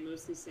band. I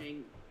mostly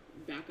sang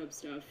backup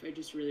stuff. I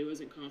just really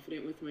wasn't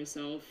confident with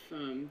myself.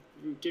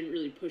 Didn't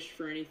really push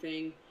for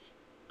anything.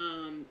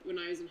 When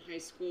I was in high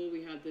school,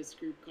 we had this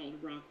group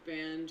called Rock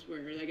Band,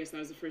 where I guess that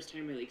was the first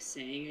time I like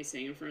sang. I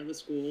sang in front of the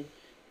school.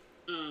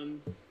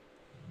 And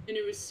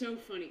it was so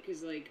funny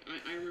because, like,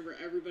 I remember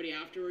everybody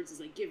afterwards is,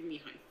 like, giving me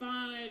high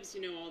fives,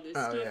 all this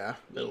stuff. Oh, yeah.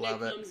 They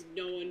love it.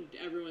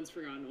 Everyone's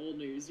forgotten old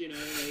news,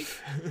 like,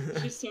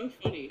 it's just so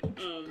funny.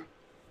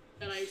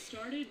 And I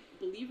started,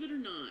 believe it or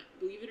not,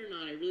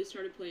 I really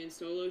started playing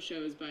solo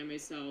shows by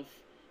myself.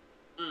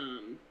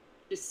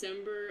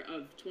 December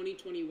of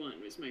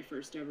 2021 was my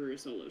first ever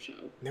solo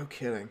show. No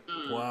kidding.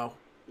 Wow.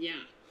 Yeah.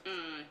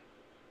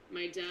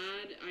 My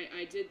dad,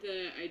 I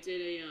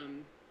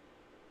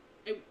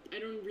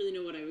don't really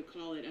know what I would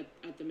call it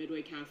at the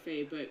Midway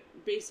Cafe, but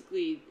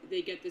basically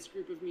they get this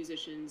group of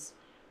musicians.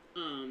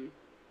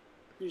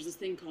 There's this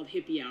thing called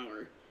Hippie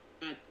Hour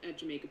at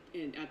Jamaica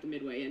at the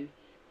Midway, and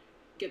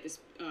get this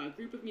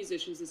group of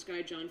musicians. This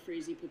guy John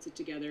Frazee puts it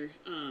together,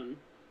 and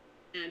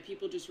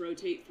people just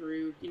rotate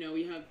through.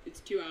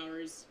 It's 2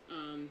 hours,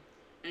 and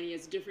he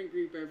has a different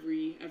group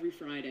every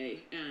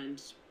Friday,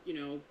 and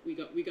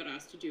we got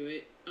asked to do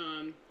it,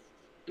 and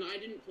I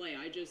didn't play.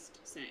 I just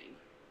sang.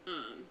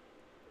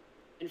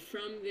 And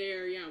from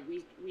there,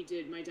 we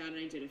did. My dad and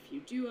I did a few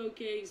duo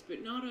gigs,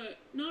 but not a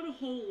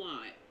whole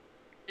lot.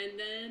 And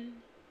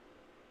then,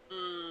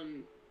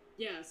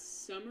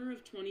 summer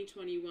of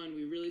 2021,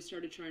 we really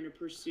started trying to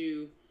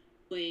pursue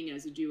playing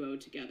as a duo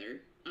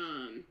together.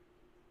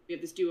 We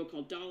have this duo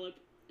called Dollop.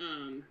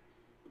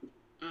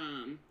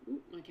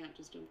 My cat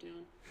just jumped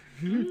down.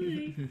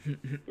 Hi.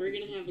 We're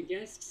gonna have a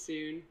guest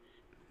soon.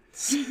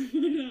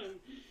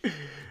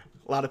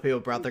 A lot of people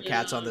brought their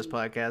cats on this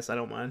podcast. I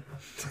don't mind.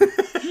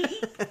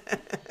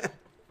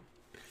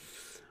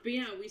 But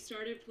yeah, we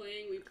started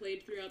playing. We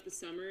played throughout the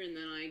summer, and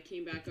then I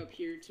came back up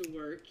here to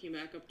work. Came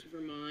back up to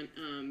Vermont,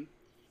 and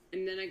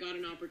then I got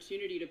an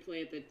opportunity to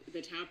play at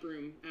the tap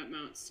room at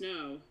Mount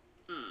Snow.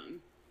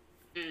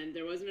 And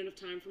there wasn't enough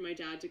time for my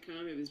dad to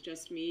come. It was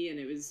just me, and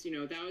it was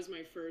that was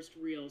my first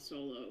real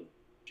solo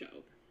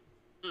show.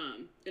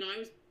 And I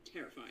was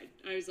terrified.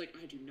 I was like,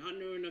 I do not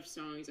know enough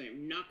songs. I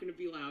am not going to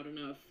be loud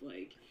enough.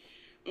 Like,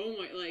 oh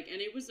my, like,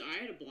 and it was, I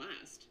had a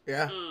blast.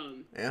 Yeah.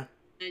 Yeah.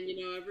 And,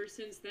 ever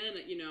since then,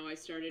 I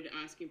started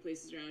asking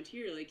places around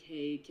here, like,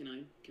 hey, can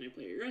I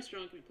play at your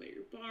restaurant? Can I play at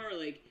your bar?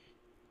 Like,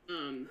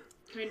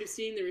 kind of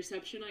seeing the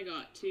reception I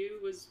got too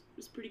was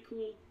pretty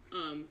cool.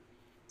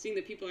 Seeing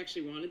that people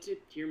actually wanted to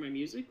hear my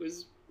music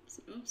was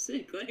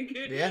sick. Like,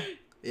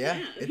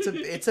 yeah.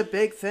 It's a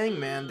big thing,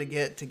 man, to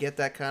get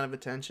that kind of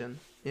attention.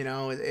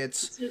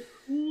 It's a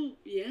cool,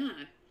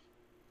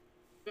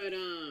 But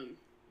then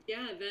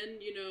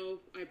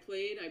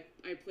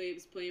I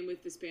was playing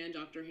with this band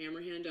Dr.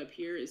 Hammerhand up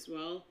here as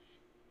well.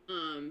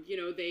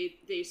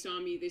 They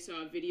saw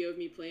a video of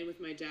me playing with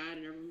my dad,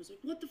 and everyone was like,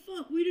 "What the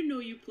fuck? We didn't know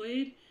you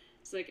played."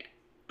 It's like,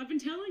 I've been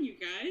telling you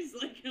guys,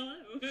 like,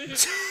 hello.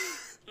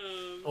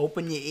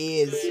 Open your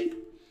ears.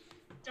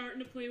 Starting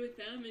to play with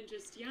them, and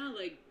just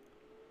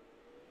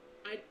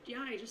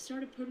I just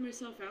started putting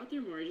myself out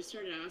there more. I just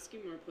started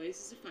asking more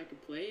places if I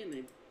could play, and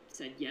they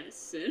said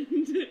yes,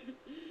 and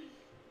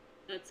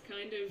that's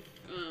kind of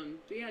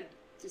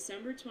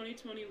December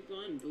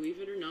 2021, believe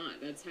it or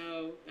not.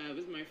 That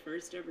was my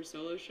first ever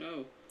solo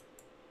show.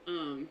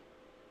 And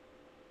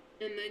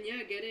then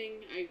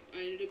I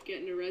ended up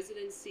getting a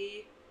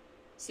residency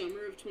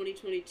summer of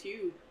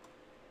 2022.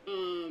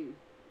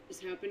 This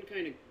happened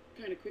kind of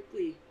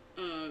quickly.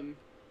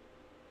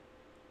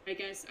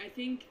 I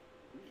think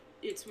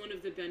it's one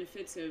of the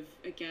benefits of,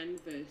 again,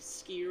 the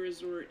ski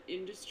resort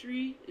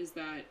industry is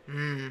that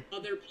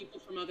other people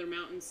from other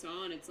mountains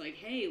saw, and it's like,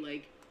 hey,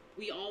 like,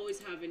 we always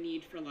have a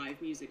need for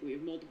live music. We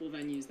have multiple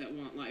venues that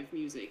want live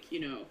music,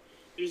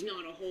 there's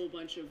not a whole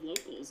bunch of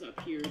locals up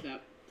here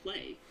that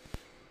play.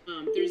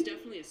 There's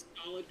definitely a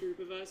solid group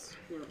of us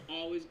who are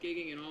always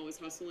gigging and always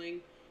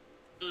hustling,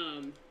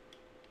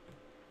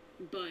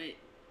 but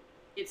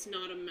it's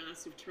not a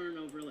massive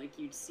turnover like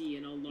you'd see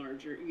in a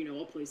larger,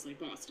 a place like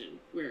Boston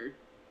where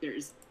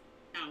there's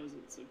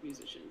thousands of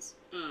musicians.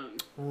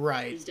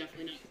 Right. There's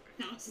definitely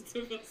not thousands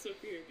of us up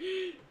here.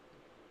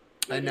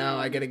 I know.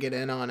 I gotta get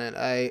in on it.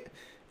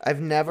 I've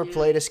never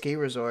played a ski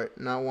resort,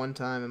 not one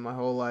time in my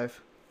whole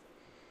life.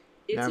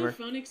 It's Never. a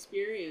fun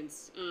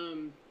experience.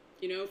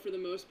 For the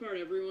most part,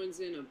 everyone's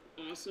in an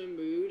awesome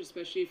mood,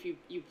 especially if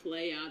you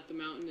play at the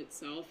mountain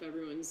itself.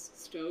 Everyone's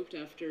stoked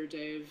after a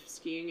day of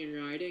skiing and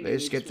riding. They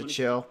just get to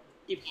chill.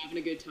 Keep having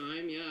a good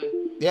time, yeah.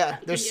 Yeah,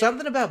 there's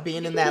something about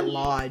being in that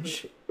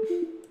lodge.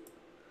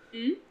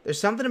 There's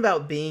something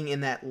about being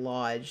in that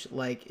lodge,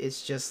 like,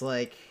 it's just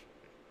a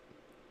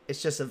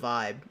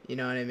vibe, you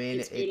know what I mean?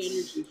 It's good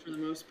energy for the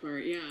most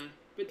part, yeah.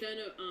 But then,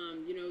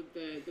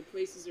 the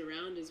places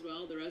around as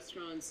well, the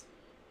restaurants,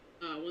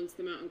 once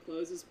the mountain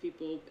closes,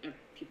 people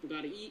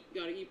gotta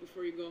eat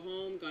before you go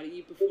home, gotta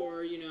eat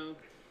before,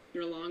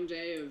 your long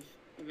day of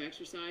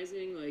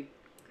exercising, like,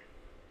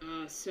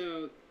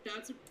 so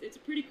it's a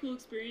pretty cool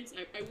experience.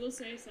 I will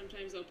say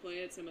sometimes I'll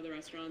play at some of the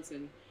restaurants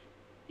and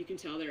you can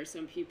tell there are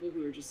some people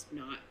who are just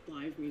not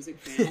live music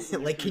fans.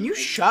 Like, can you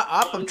shut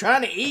up? I'm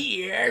trying to eat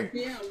here.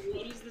 Yeah,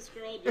 what is this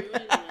girl doing?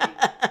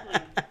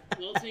 Like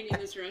melting in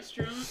this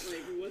restaurant?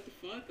 Like, what the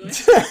fuck?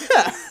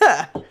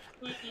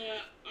 Like,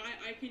 but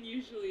I can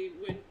usually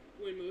win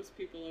most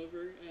people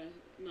over.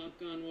 Knock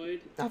on wood.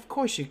 Of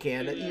course you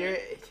can.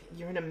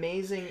 You're an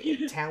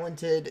amazing,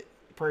 talented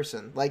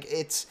person. Like,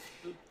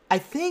 I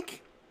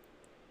think.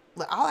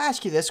 I'll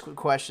ask you this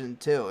question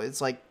too.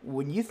 It's like,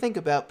 when you think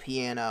about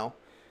piano,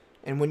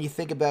 and when you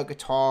think about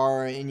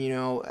guitar, and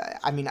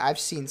I mean, I've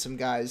seen some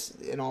guys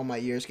in all my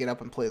years get up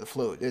and play the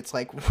flute. It's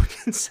like,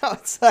 so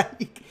it's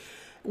like,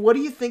 what do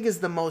you think is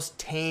the most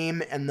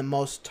tame and the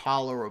most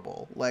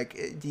tolerable?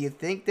 Like, do you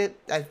think that,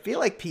 I feel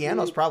like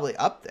piano's probably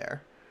up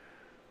there.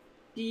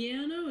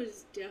 Piano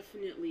is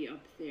definitely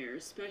up there,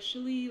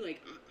 especially,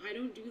 like, I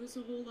don't do this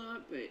a whole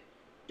lot, but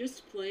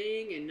just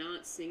playing and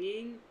not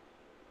singing,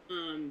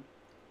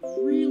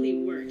 really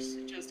works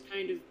to just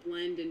kind of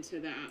blend into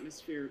the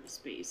atmosphere of the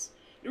space.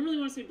 I don't really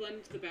want to say blend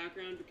into the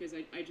background because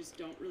I just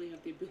don't really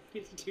have the ability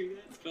to do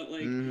that, but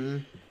like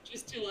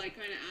just to like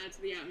kind of add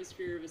to the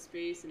atmosphere of a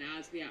space and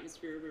add to the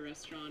atmosphere of a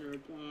restaurant or a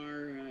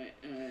bar,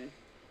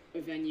 a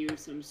venue of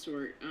some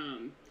sort.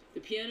 The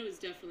piano is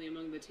definitely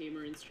among the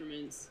tamer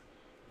instruments.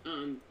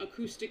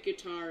 Acoustic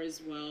guitar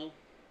as well.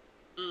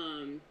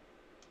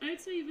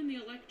 I'd say even the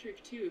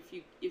electric too.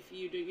 If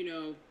you do,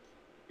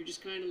 you're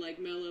just kind of like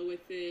mellow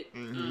with it.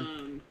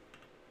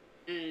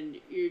 And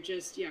you're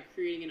just,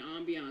 creating an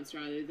ambiance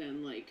rather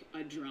than, like,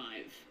 a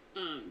drive.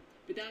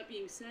 But that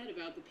being said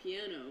about the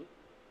piano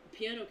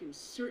can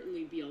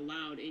certainly be a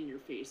loud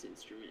in-your-face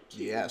instrument,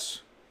 too.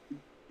 Yes.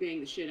 Bang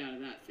the shit out of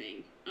that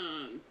thing.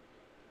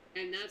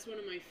 And that's one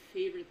of my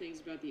favorite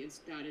things about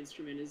that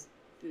instrument is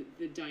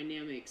the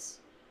dynamics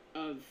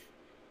of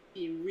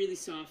being really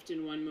soft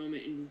in one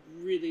moment and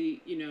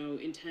really,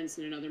 intense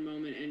in another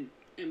moment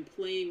and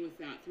playing with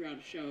that throughout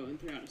a show and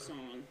throughout a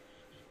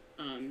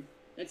song.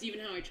 That's even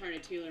how I try to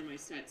tailor my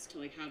sets to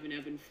like have an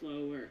ebb and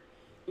flow where,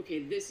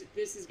 okay, this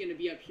is going to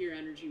be up here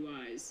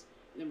energy-wise,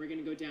 and then we're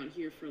going to go down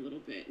here for a little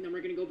bit, and then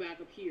we're going to go back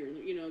up here,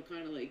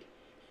 kind of like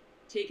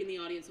taking the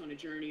audience on a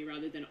journey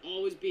rather than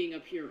always being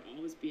up here,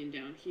 always being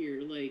down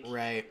here, like...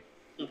 Right.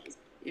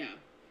 Yeah.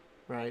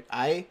 Right.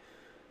 I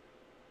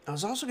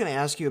was also going to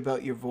ask you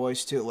about your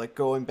voice, too, like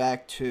going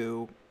back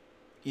to,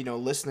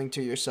 listening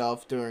to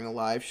yourself during a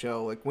live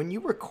show, like when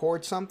you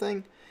record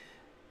something...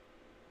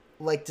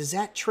 Like, does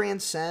that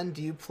transcend?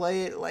 Do you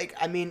play it? Like,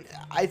 I mean,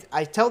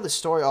 I tell this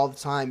story all the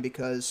time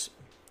because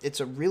it's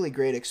a really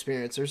great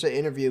experience. There's an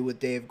interview with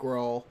Dave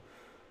Grohl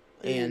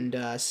and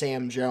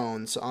Sam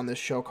Jones on this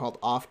show called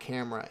Off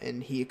Camera,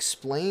 and he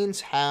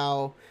explains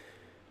how,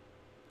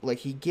 like,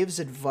 he gives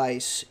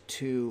advice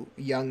to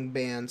young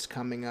bands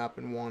coming up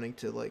and wanting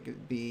to,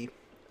 like, be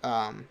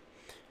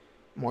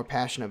more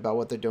passionate about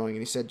what they're doing. And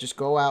he said, just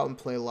go out and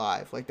play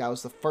live. Like, that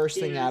was the first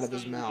thing out of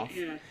his mouth.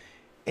 Yeah.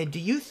 And do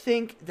you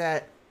think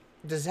that...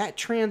 Does that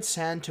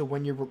transcend to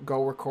when you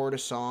go record a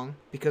song?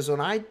 Because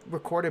when I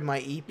recorded my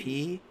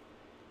EP,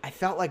 I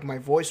felt like my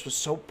voice was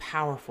so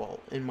powerful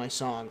in my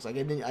songs. Like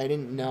I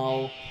didn't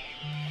know.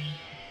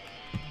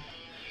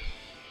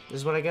 This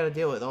is what I got to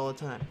deal with all the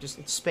time. Just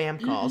spam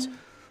calls.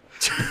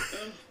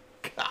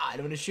 God,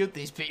 I'm gonna shoot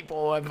these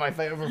people if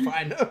I ever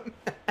find them.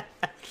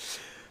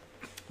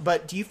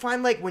 But do you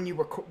find like when you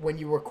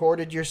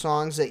recorded your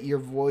songs that your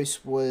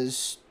voice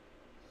was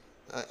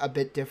a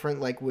bit different?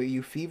 Like, were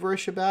you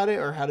feverish about it,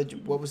 or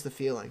what was the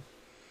feeling?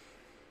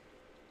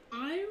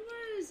 I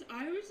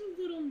was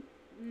a little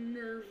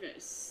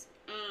nervous,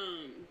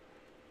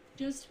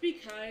 just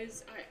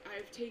because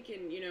I've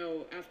taken,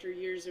 after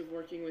years of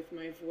working with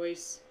my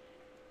voice,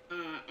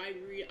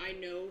 I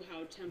know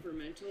how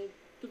temperamental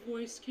the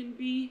voice can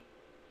be,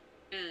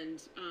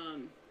 and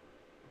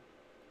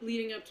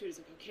leading up to it, it's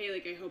like, okay,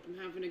 like I hope I'm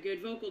having a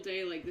good vocal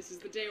day. Like this is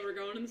the day we're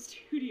going in the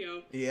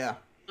studio. Yeah.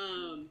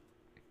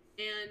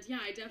 And yeah,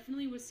 I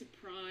definitely was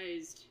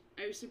surprised.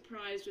 I was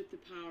surprised with the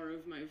power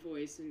of my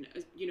voice, and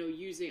you know,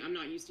 I'm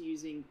not used to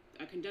using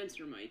a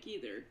condenser mic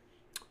either.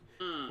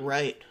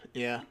 Right.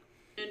 Yeah.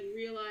 And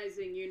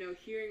realizing, you know,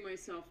 hearing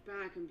myself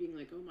back and being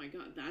like, oh my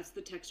god, that's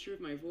the texture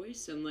of my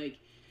voice, and like,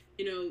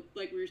 you know,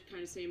 like we were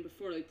kind of saying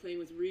before, like playing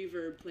with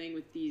reverb, playing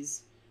with the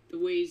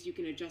ways you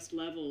can adjust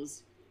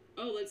levels.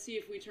 Oh, let's see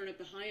if we turn up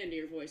the high end of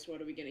your voice,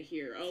 what are we gonna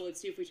hear? Oh,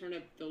 let's see if we turn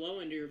up the low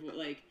end of your voice,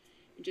 like.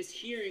 Just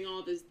hearing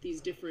all these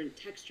different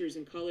textures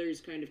and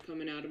colors kind of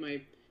coming out of my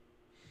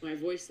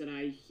voice that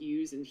I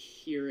use and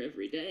hear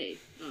every day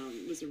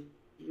was a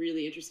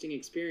really interesting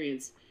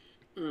experience.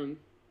 What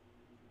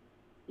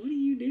are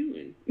you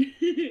doing?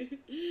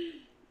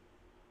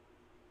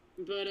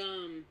 But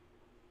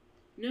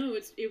no,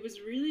 it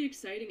was really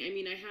exciting. I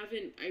mean, I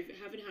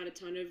haven't had a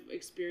ton of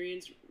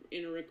experience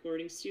in a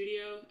recording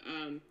studio.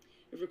 I've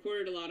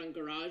recorded a lot on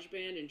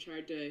GarageBand and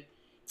tried to,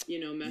 you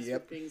know, mess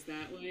with things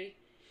that way.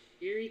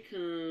 Here he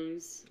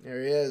comes.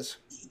 There he is.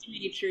 This is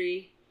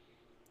Dimitri.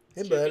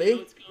 Hey, buddy.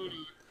 What's going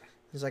on?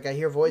 He's like, I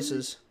hear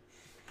voices.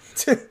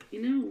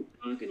 You know,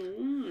 we're talking a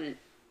lot.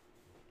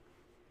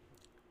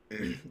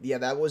 Yeah,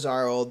 that was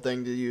our old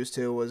thing to use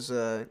too. Was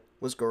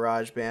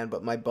GarageBand,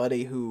 but my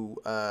buddy who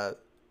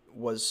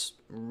was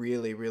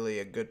really, really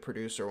a good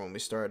producer when we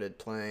started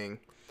playing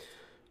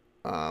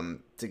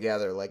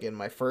together, like in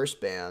my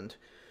first band,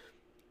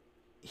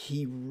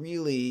 he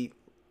really.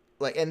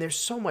 Like, and there's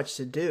so much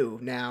to do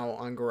now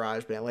on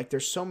GarageBand. Like,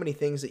 there's so many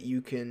things that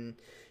you can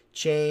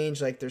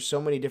change. Like, there's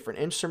so many different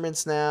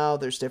instruments now.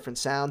 There's different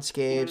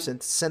soundscapes and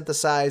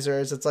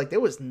synthesizers. It's like there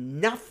was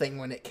nothing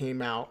when it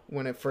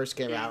first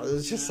came out. It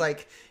was just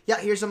like, yeah,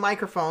 here's a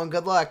microphone.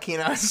 Good luck, you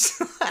know.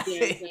 Like,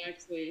 yeah,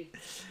 exactly.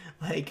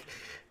 Like,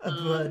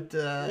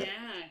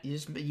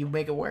 you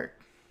make it work.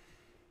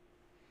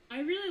 I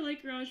really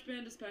like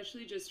GarageBand,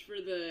 especially just for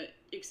the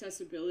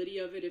accessibility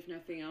of it, if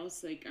nothing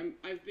else. Like,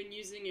 I've been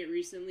using it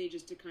recently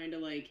just to kind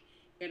of, like,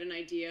 get an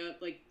idea,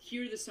 like,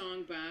 hear the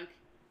song back,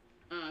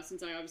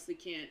 since I obviously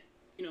can't,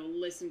 you know,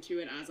 listen to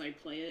it as I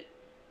play it.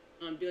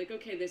 Be like,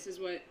 okay, this is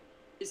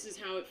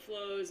how it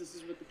flows, this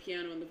is what the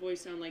piano and the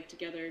voice sound like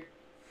together,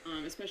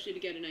 especially to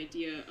get an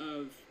idea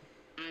of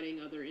adding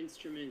other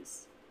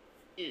instruments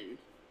in.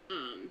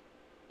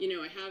 You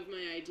know, I have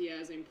my idea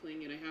as I'm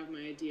playing it. I have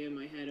my idea in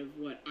my head of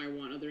what I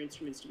want other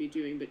instruments to be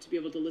doing, but to be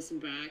able to listen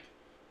back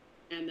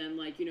and then,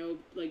 like, you know,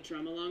 like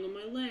drum along on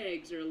my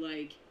legs or,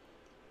 like,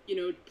 you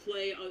know,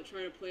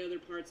 try to play other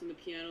parts on the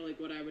piano, like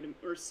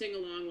or sing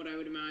along what I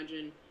would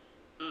imagine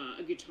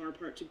a guitar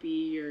part to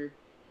be, or,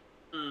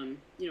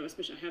 you know,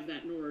 especially I have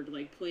that Nord,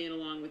 like playing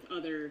along with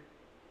other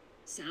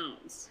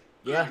sounds.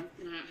 Yeah.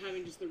 And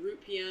having just the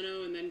root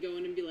piano and then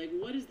going and be like,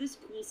 what does this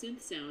cool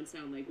synth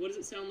sound like? What does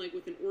it sound like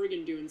with an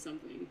organ doing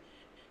something?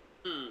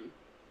 And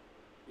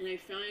I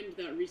find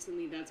that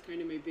recently that's kind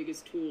of my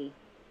biggest tool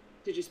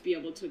to just be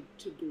able to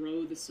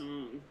grow the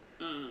song,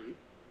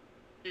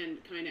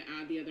 and kind of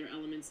add the other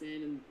elements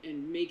in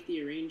and make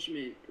the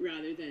arrangement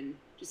rather than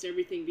just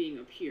everything being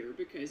up here,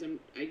 because I'm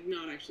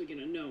not actually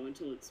going to know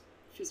until it's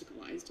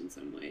physicalized in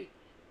some way.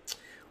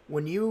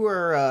 When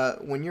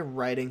you're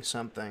writing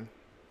something,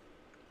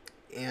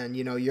 and,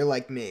 you know, you're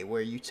like me,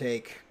 where you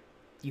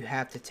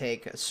have to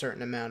take a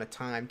certain amount of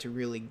time to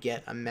really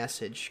get a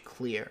message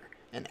clear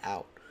and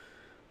out.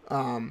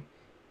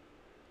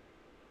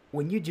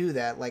 When you do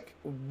that, like,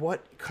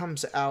 what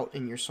comes out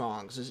in your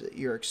songs? Is it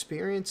your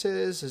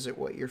experiences? Is it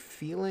what you're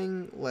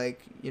feeling?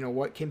 Like, you know,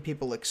 what can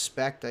people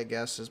expect, I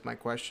guess, is my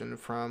question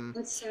from...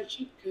 That's such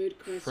a good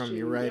question. From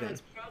your writing. Yeah,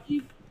 it's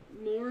probably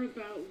more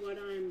about what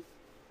I'm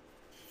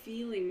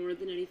feeling more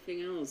than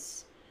anything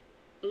else.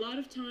 A lot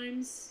of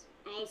times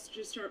I'll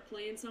just start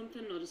playing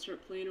something and I'll just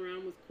start playing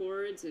around with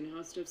chords and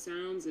how stuff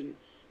sounds, and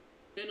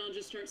then I'll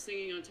just start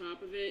singing on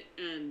top of it.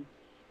 And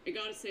I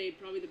gotta say,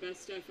 probably the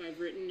best stuff I've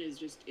written is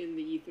just in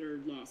the ether,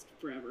 lost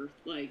forever.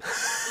 Like,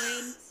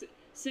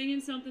 singing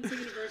something,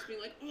 singing a verse,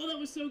 being like, oh, that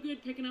was so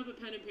good, picking up a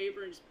pen and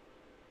paper and just,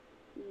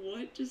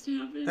 what just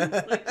happened?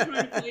 Like,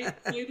 trying to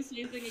play the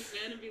same thing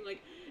again and being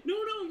like, no,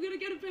 I'm gonna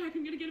get it back,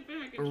 And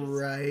just,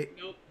 right.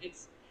 Nope,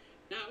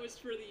 that was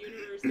for the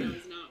universe, that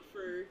was not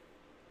for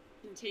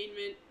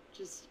containment.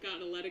 Just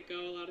gotta let it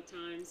go a lot of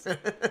times.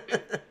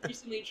 I've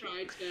recently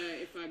tried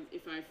to,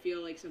 if I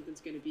feel like something's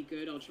gonna be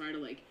good, I'll try to,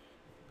 like,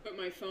 put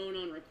my phone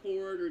on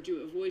record or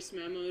do a voice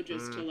memo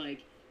just to,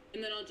 like,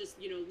 and then I'll just,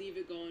 you know, leave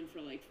it going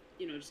for, like,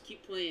 you know, just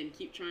keep playing,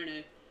 keep trying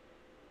to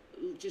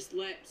just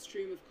let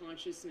stream of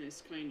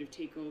consciousness kind of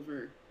take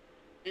over,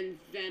 and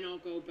then I'll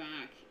go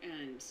back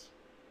and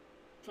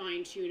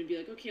fine tune and be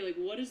like, okay, like,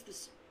 what is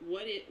this,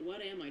 what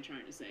am I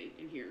trying to say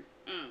in here?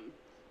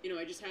 You know,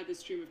 I just had this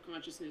stream of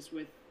consciousness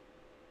with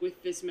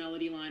this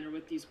melody line or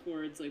with these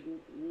chords, like,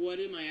 what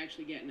am I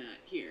actually getting at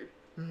here?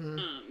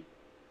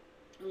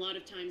 A lot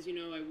of times, you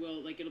know, I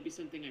will, like, it'll be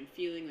something I'm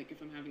feeling, like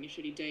if I'm having a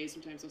shitty day,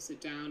 sometimes I'll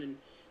sit down and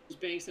just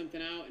bang something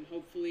out, and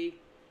hopefully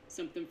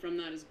something from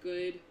that is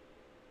good.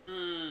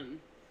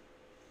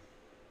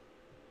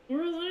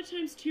 Or a lot of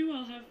times too,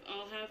 I'll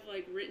have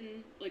like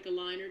written like a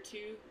line or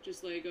two,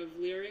 just like of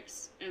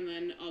lyrics, and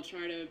then I'll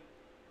try to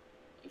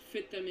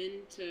fit them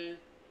into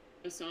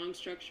a song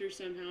structure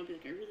somehow. Be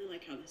like, I really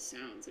like how this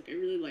sounds. Like, I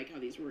really like how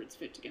these words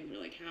fit together.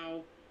 Like,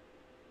 how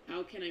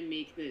can I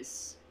make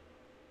this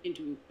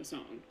into a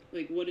song?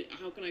 Like,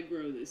 how can I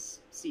grow this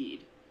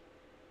seed?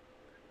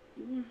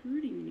 You are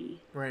hurting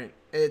me. Right.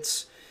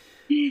 It's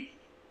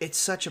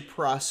such a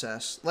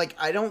process. Like,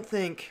 I don't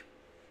think,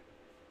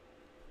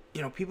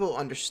 people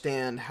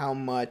understand how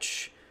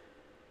much,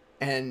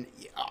 and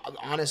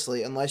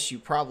honestly, unless you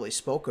probably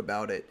spoke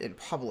about it in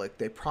public,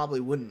 they probably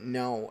wouldn't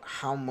know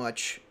how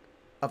much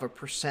of a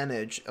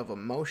percentage of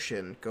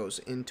emotion goes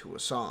into a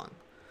song.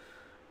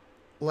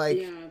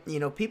 Like,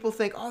 people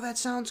think, oh, that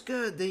sounds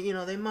good.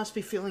 They must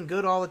be feeling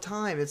good all the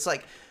time. It's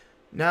like,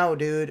 no,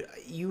 dude,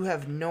 you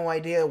have no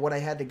idea what I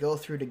had to go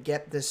through to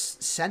get this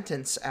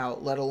sentence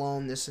out, let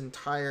alone this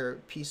entire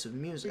piece of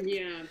music.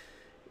 Yeah.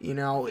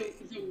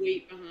 The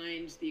weight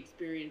behind the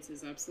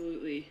experiences,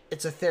 absolutely.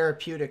 It's a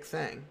therapeutic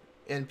thing.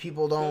 And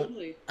people don't,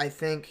 Totally. I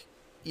think,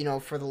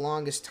 for the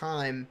longest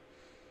time,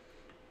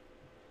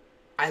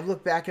 I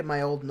look back at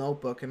my old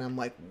notebook and I'm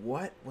like,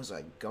 what was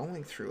I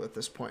going through at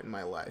this point in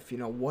my life?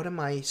 What am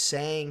I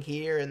saying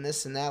here and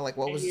this and that? Like,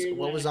 what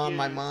was on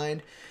my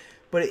mind?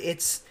 But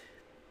it's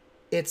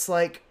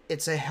like,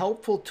 it's a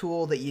helpful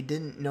tool that you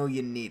didn't know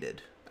you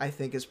needed, I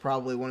think is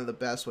probably one of the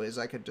best ways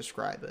I could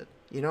describe it.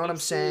 You know what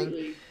Absolutely. I'm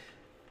saying?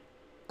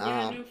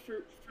 Yeah, no,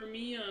 for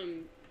me,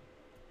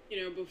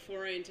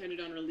 before I intended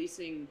on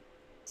releasing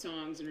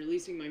songs and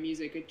releasing my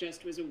music, it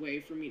just was a way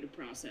for me to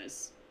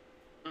process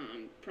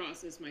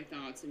my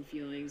thoughts and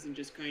feelings, and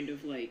just kind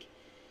of like,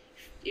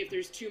 if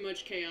there's too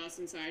much chaos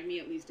inside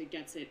me, at least it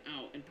gets it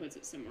out and puts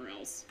it somewhere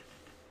else.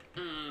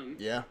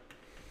 Yeah.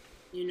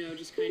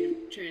 Just kind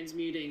of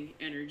transmuting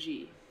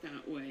energy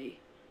that way.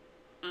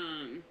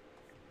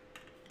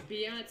 But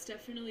yeah, it's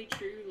definitely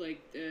true,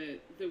 like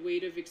the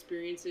weight of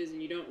experiences,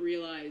 and you don't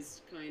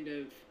realize kind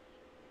of,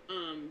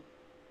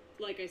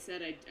 like I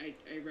said, I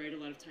write a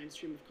lot of times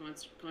stream of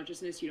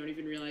consciousness. You don't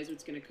even realize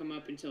what's going to come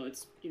up until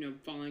it's,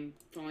 falling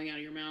out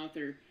of your mouth,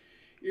 or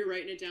you're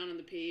writing it down on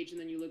the page, and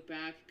then you look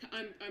back.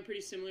 I'm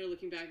pretty similar,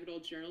 looking back at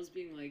old journals,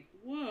 being like,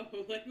 whoa,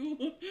 like,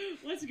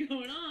 what's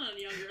going on,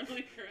 younger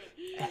Allegra?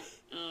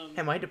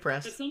 Am I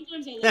depressed? But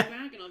sometimes I'll look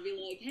back and I'll be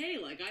like, hey,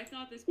 like, I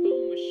thought this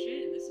poem was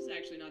shit, and this is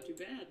actually not too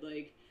bad.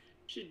 Like,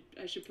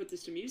 I should put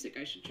this to music.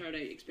 I should try to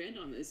expand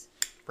on this.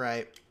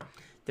 Right.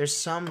 There's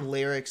some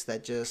lyrics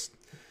that just,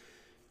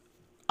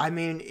 I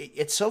mean,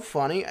 it's so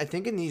funny. I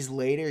think in these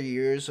later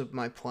years of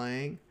my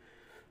playing,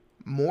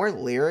 more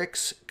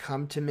lyrics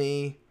come to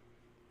me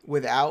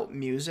without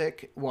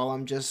music while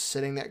I'm just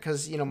sitting there.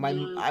 Because,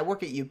 I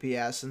work at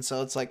UPS, and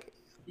so it's like,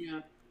 yeah,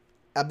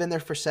 I've been there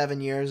for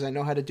 7 years. I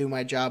know how to do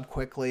my job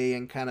quickly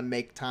and kind of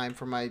make time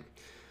for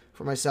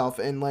myself.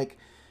 And, like,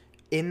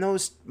 in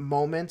those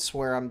moments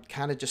where I'm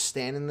kind of just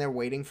standing there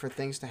waiting for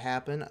things to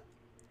happen,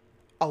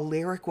 a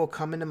lyric will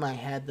come into my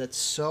head that's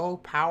so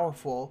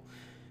powerful,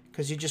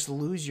 because you just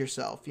lose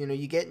yourself.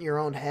 You get in your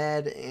own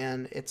head,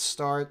 and it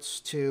starts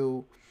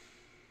to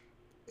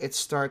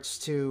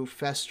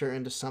fester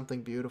into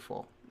something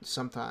beautiful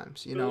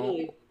sometimes,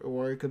 totally.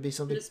 or it could be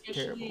something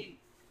terrible.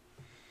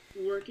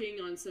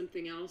 Working on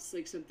something else,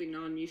 like something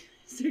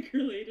non-music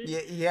related.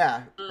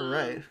 Yeah,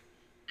 right.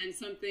 And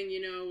something,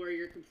 where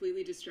you're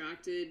completely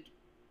distracted.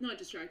 Not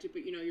distracted,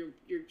 but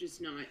you're just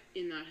not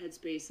in that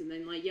headspace, and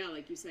then like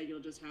you said, you'll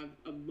just have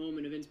a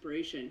moment of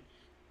inspiration.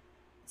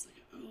 It's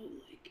like, oh,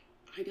 like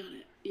I got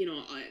it.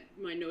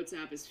 My notes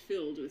app is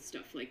filled with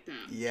stuff like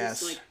that.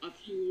 Yes. Just like a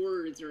few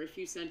words or a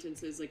few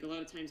sentences. Like a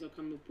lot of times I'll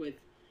come up with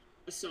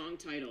a song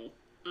title,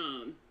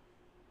 and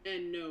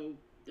I'll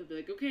be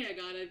like, okay, I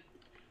got it.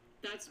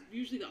 That's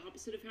usually the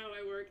opposite of how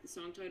I work. The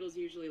song titles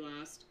usually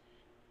last.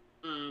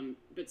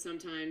 But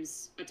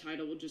sometimes a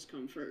title will just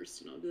come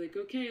first, and I'll be like,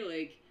 okay,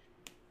 like,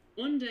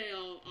 one day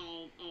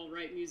I'll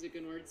write music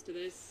and words to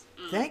this.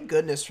 Thank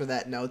goodness for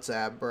that notes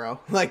app,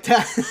 bro. Like,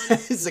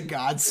 that is a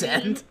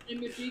godsend.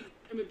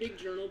 I'm a big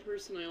journal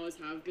person. I always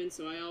have been,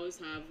 so I always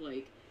have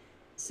like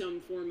some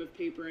form of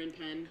paper and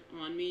pen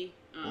on me.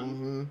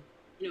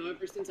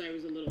 Ever since I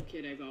was a little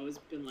kid, I've always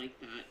been like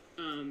that.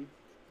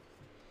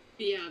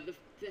 But yeah, the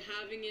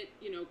having it,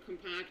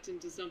 compact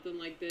into something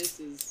like this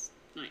is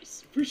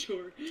nice for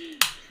sure.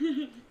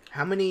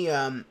 How many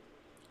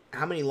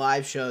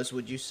live shows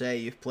would you say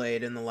you've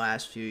played in the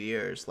last few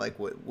years? Like,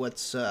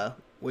 what's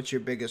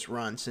your biggest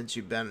run since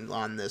you've been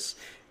on this?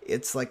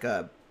 It's like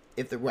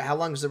how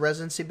long has the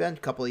residency been? A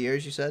couple of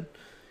years, you said?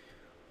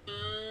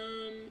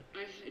 I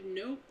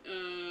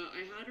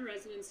had a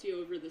residency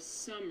over the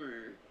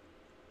summer,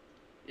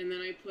 and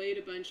then I played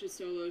a bunch of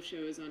solo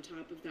shows on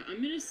top of that.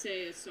 I'm gonna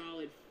say a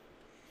solid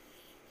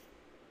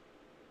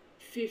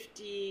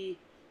 50.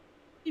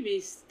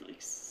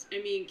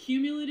 Maybe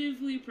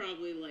cumulatively,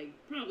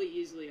 probably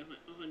easily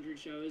 100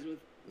 shows with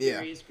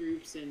various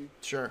groups and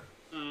sure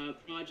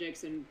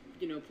projects, and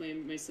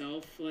playing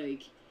myself.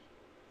 Like,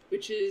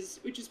 which is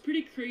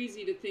pretty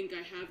crazy to think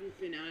I haven't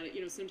been at it.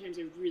 You know, sometimes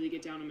I really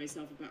get down on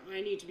myself about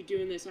I need to be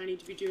doing this, I need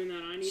to be doing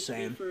that, I need to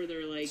be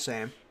further. Like,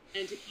 Same.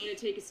 And to kind of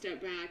take a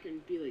step back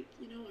and be like,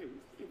 you know, I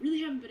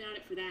really haven't been at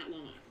it for that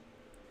long.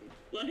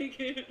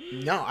 Like,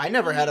 no, I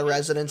never had a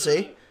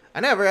residency. I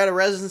never had a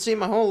residency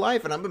my whole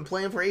life, and I've been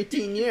playing for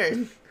 18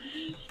 years.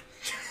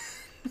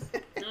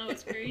 No,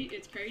 it's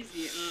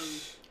crazy.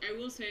 I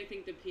will say I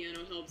think the piano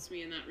helps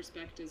me in that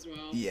respect as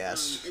well.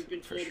 Yes, I've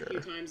been told a few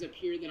times up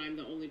here that I'm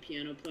the only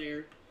piano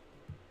player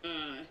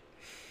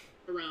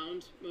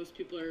around. Most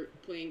people are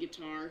playing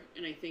guitar,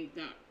 and I think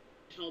that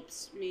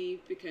helps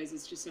me because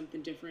it's just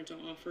something different to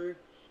offer.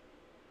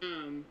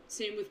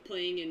 Same with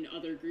playing in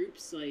other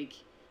groups. Like,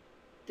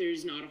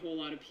 there's not a whole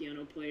lot of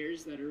piano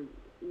players that are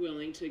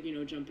willing to, you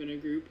know, jump in a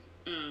group.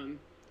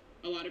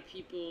 A lot of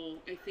people,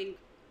 I think,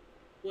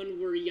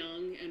 when we're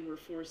young and we're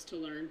forced to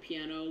learn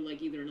piano,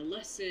 like either in a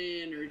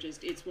lesson or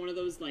just, it's one of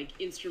those like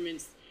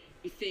instruments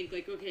you think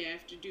like, okay, I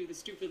have to do the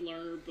stupid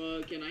learner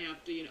book and I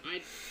have to, you know,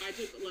 I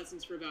took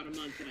lessons for about a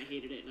month and I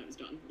hated it and I was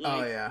done. Like,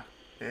 oh yeah.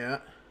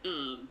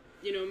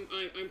 You know,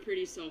 I'm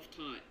pretty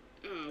self-taught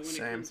when it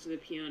comes to the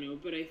piano,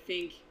 but I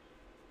think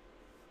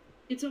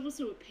it's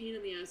also a pain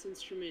in the ass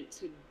instrument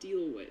to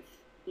deal with.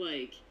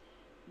 Like,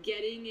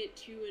 getting it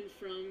to and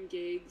from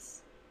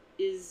gigs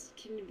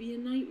can be a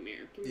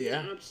nightmare. Can be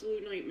an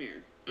absolute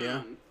nightmare.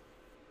 Yeah.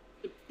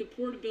 The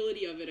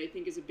portability of it, I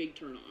think, is a big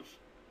turnoff.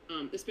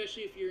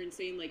 Especially if you're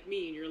insane like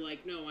me and you're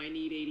like, no, I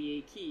need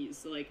 88 keys.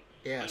 So, like,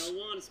 yes. I don't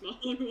want a smaller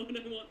one. I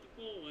want the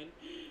full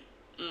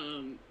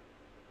one.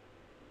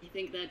 I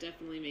think that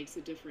definitely makes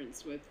a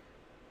difference with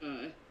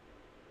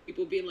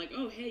people being like,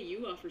 oh, hey,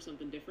 you offer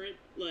something different.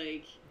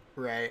 Like,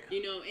 right.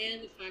 You know,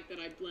 and the fact that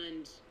I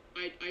blend,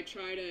 I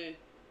try to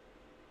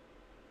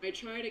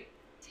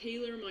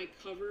tailor my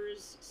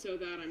covers so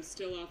that I'm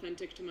still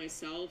authentic to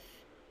myself,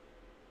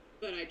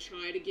 but I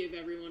try to give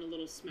everyone a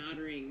little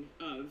smattering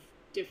of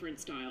different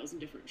styles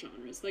and different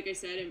genres. Like I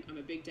said, I'm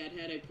a big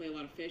Deadhead. I play a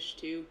lot of Fish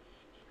too.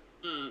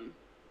 And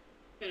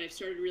I've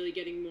started really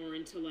getting more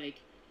into like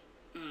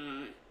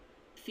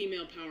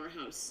female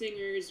powerhouse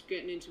singers,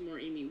 getting into more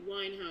Amy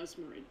Winehouse,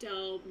 more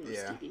Adele, more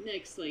Stevie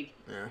Nicks, like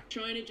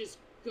trying to just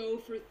go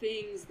for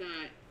things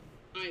that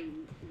I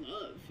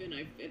love and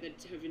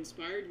that have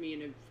inspired me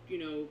and have, you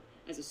know,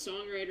 as a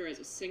songwriter, as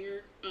a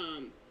singer,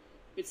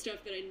 but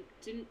stuff that I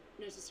didn't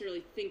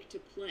necessarily think to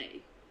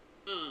play.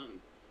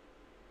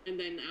 And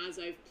then as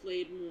I've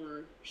played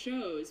more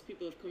shows,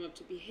 people have come up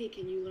to me, hey,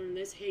 can you learn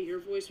this? Hey, your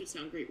voice would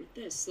sound great with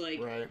this. Like,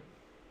 right.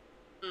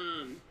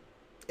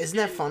 Isn't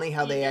that funny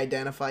how they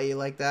identify you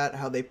like that?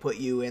 How they put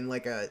you in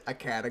like a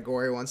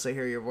category once they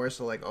hear your voice?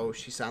 They're like, oh,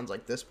 she sounds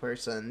like this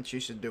person. She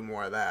should do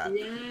more of that.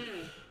 Yeah.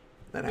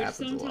 That happens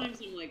a lot.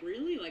 Sometimes I'm like,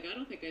 really? Like, I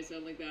don't think I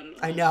sound like that at all.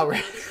 I know,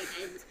 right?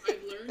 Like,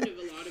 I've learned of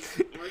a lot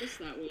of artists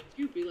that way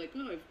too. Be like, oh,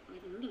 I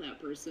haven't heard of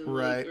that person.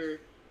 Right. Like, or,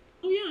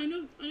 oh yeah, I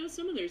know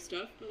some of their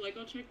stuff, but like,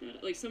 I'll check that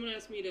out. Like, someone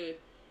asked me to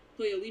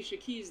play Alicia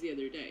Keys the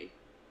other day.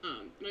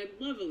 And I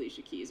love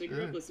Alicia Keys. I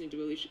grew up listening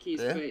to Alicia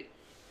Keys, but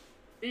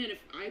man,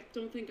 I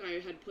don't think I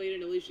had played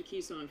an Alicia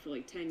Keys song for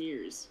like 10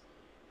 years.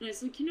 And I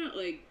was like,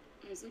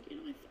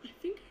 I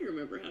think I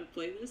remember how to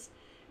play this.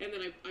 And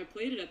then I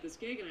played it at this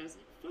gig, and I was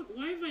like, fuck,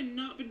 why have I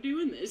not been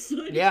doing this?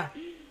 Like, yeah,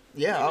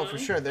 you know? for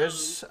sure.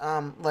 There's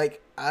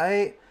like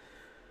I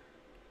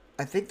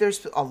think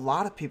there's a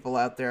lot of people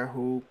out there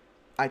who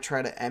I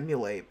try to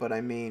emulate, but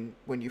I mean,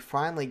 when you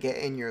finally get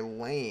in your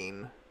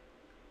lane,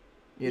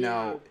 you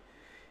know,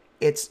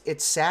 it's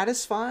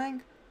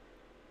satisfying,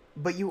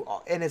 but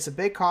and it's a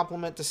big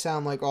compliment to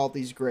sound like all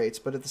these greats,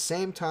 but at the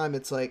same time,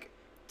 it's like,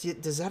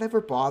 does that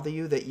ever bother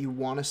you that you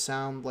want to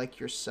sound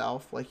like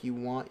yourself? Like you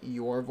want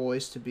your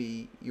voice to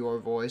be your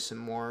voice and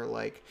more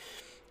like,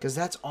 because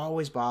that's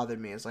always bothered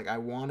me. It's like, I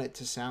want it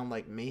to sound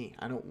like me.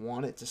 I don't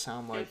want it to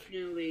sound like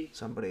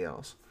somebody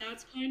else.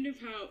 That's kind of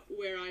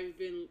where I've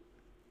been.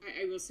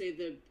 I will say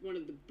one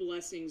of the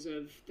blessings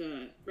of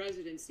the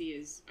residency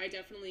is I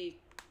definitely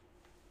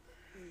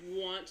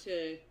want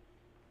to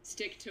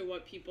stick to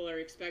what people are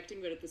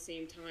expecting, but at the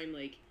same time,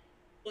 like,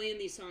 playing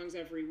these songs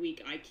every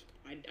week,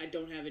 I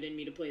don't have it in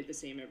me to play it the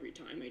same every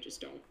time. I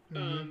just don't.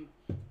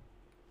 Mm-hmm.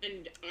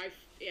 And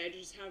I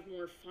just have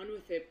more fun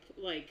with it,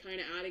 like kind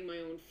of adding my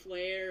own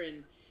flair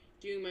and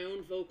doing my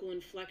own vocal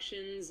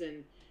inflections,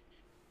 and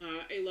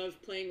I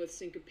love playing with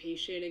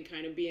syncopation and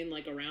kind of being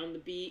like around the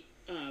beat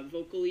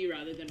vocally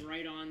rather than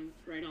right on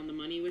the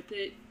money with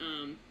it.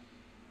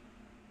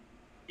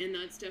 And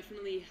that's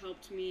definitely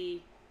helped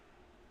me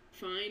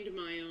find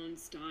my own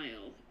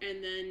style.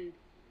 And then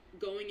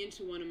going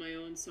into one of my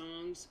own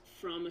songs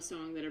from a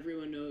song that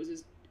everyone knows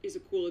is a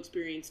cool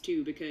experience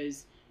too,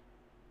 because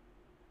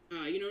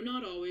you know,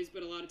 not always,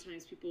 but a lot of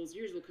times people's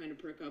ears will kind of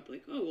perk up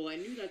like, oh, well, I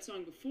knew that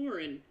song before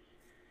and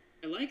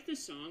I like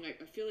this song.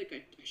 I feel like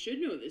I should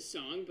know this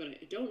song, but I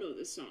don't know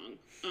this song.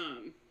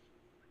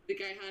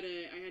 Like I had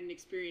an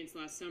experience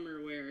last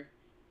summer where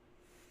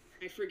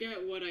I forget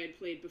what I had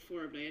played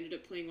before, but I ended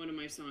up playing one of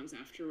my songs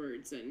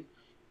afterwards, and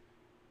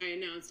I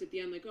announced at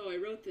the end, like, oh, I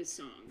wrote this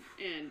song.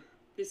 And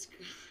this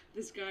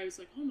this guy was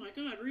like, "Oh my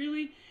God,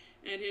 really?"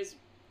 And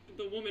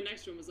the woman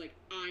next to him was like,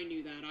 "I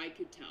knew that. I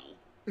could tell."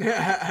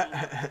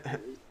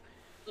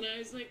 And I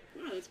was like,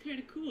 "Wow, that's kind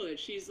of cool." And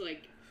she's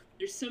like,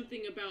 "There's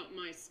something about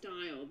my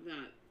style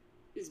that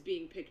is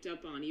being picked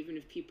up on, even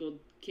if people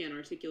can't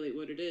articulate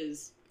what it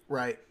is."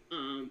 Right.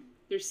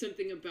 There's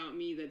something about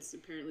me that's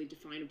apparently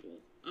definable,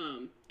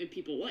 and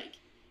people like.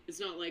 It's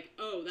not like,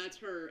 oh, that's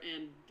her,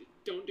 and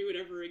don't do it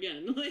ever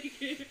again. Like,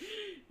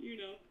 you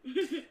know.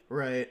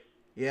 Right.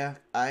 Yeah.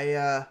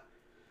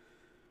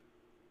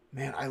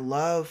 Man, I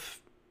love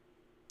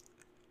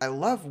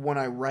when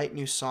I write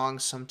new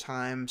songs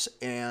sometimes,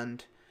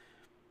 and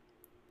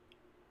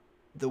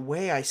the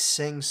way I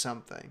sing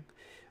something.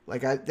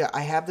 Like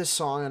I have this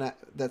song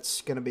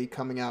that's gonna be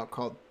coming out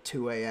called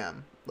 2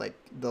 a.m. Like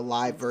the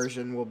live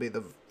version will be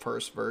the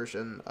first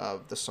version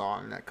of the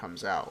song that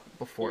comes out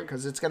before,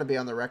 because it's gonna be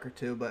on the record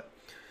too. But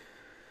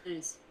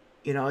Nice.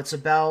 you know, it's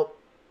about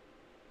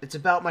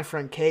my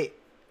friend Kate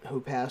who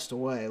passed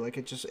away. Like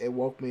it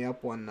woke me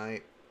up one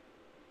night,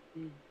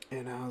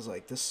 and I was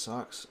like, this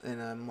sucks.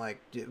 And I'm like,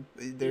 dude,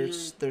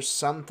 there's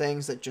some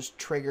things that just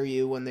trigger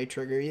you when they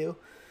trigger you.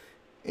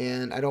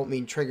 And I don't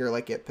mean trigger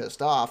like get pissed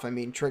off. I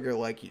mean trigger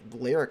like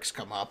lyrics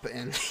come up,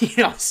 and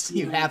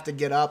you have to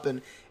get up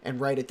and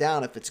write it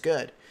down if it's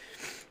good.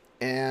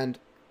 And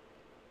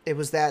it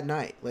was that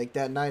night. Like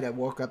that night, I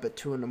woke up at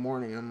 2 a.m.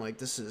 and I'm like,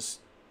 this is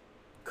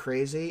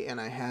crazy, and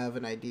I have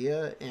an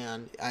idea,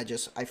 and I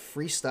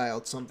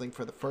freestyled something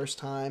for the first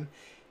time,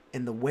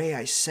 and the way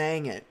I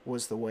sang it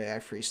was the way I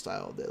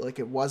freestyled it. Like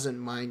it wasn't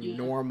my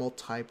normal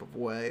type of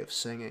way of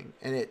singing,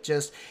 and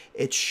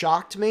it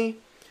shocked me.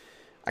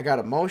 I got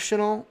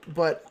emotional,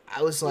 but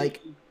I was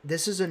like,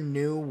 this is a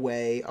new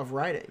way of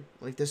writing.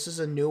 Like, this is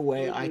a new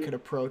way I could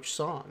approach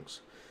songs.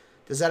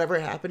 Does that ever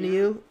happen to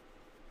you?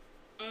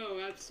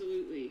 Oh,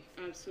 absolutely.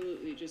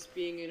 Absolutely. Just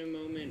being in a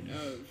moment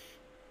of,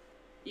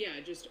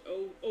 just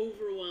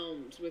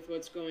overwhelmed with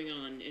what's going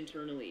on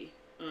internally.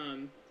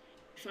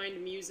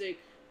 Find music,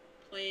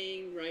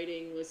 playing,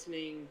 writing,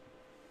 listening,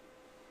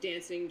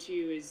 dancing to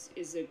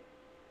is an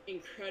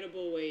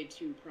incredible way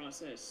to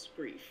process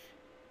grief.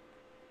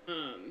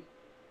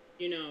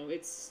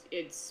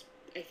 It's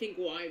I think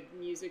why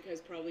music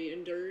has probably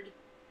endured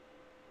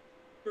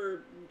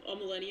for a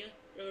millennia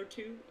or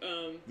two.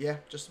 Yeah,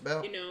 just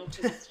about.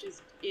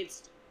 'Cause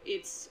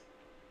it's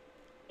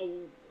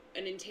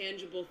an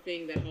intangible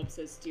thing that helps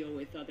us deal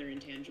with other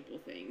intangible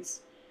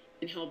things,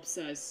 and helps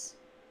us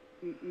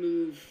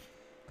move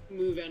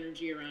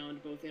energy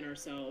around both in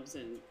ourselves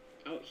and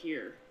out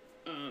here.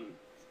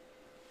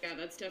 Yeah,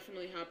 that's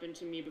definitely happened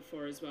to me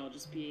before as well.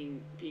 Just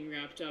being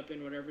wrapped up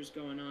in whatever's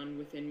going on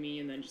within me,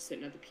 and then just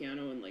sitting at the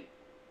piano and like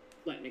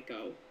letting it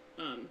go.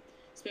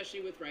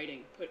 Especially with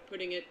writing,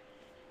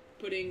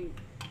 putting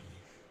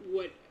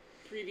what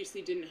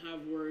previously didn't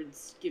have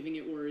words, giving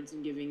it words,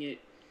 and giving it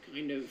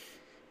kind of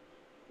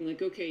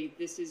like, okay,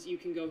 this is, you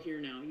can go here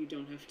now. You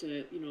don't have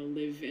to,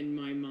 live in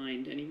my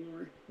mind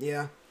anymore.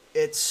 Yeah,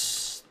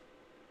 it's,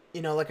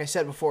 like I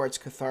said before, it's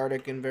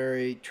cathartic and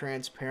very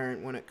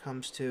transparent when it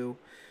comes to,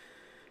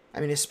 I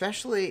mean,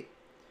 especially,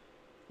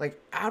 like,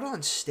 out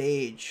on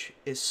stage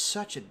is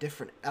such a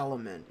different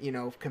element,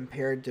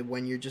 compared to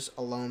when you're just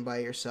alone by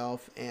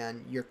yourself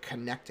and you're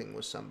connecting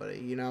with somebody.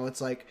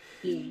 It's like,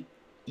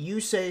 you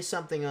say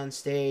something on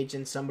stage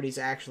and somebody's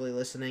actually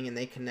listening and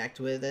they connect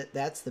with it.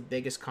 That's the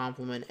biggest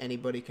compliment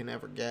anybody can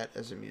ever get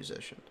as a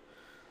musician.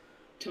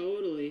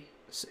 Totally.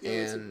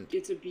 And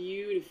it's a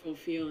beautiful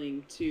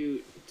feeling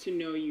to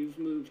know you've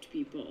moved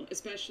people,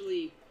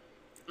 especially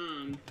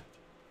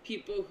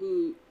people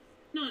who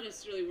not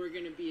necessarily were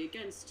going to be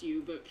against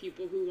you, but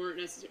people who weren't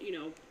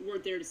necessarily,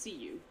 weren't there to see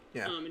you,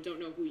 and don't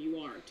know who you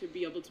are, to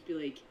be able to be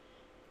like,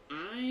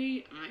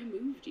 I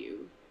moved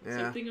you. Yeah.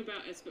 Something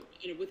about,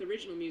 with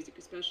original music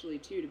especially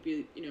too, to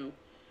be,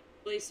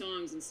 play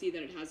songs and see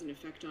that it has an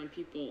effect on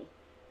people.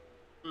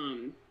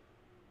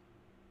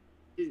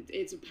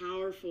 It's a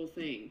powerful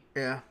thing.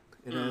 Yeah,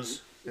 it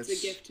is. It's a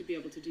gift to be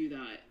able to do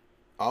that.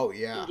 Oh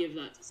yeah. And give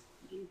that to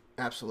somebody.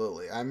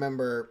 Absolutely. I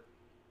remember,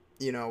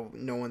 no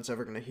one's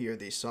ever going to hear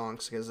these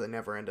songs because they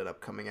never ended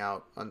up coming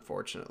out,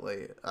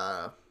 unfortunately,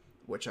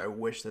 which I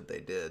wish that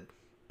they did,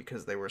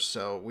 because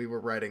we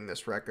were writing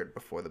this record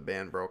before the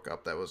band broke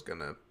up that was going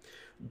to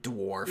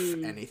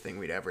dwarf anything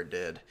we'd ever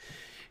did.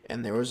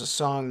 And there was a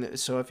song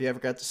so if you ever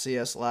got to see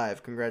us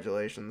live,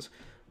 congratulations.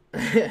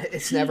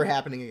 It's never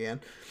happening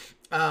again.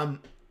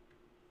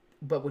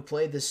 But we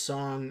played this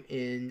song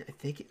in,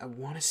 I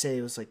want to say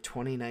it was like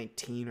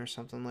 2019 or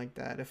something like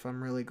that, if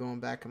I'm really going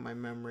back in my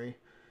memory.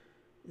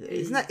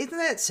 Isn't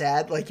that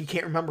sad? Like, you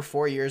can't remember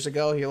 4 years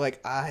ago. You're like,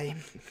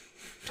 I'm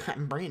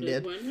brain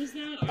dead. When was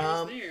that? I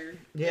was there.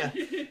 Yeah.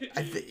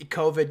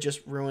 COVID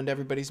just ruined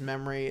everybody's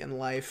memory and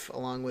life,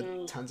 along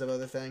with tons of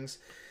other things.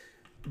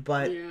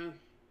 But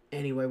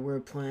anyway, we were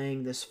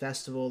playing this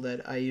festival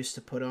that I used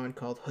to put on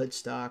called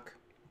Hoodstock.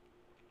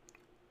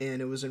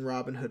 And it was in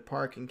Robin Hood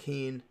Park in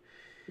Keene.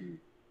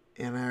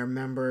 And I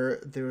remember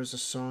there was a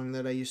song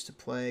that I used to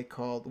play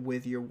called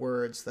With Your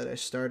Words that I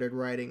started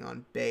writing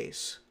on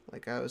bass.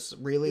 Like I was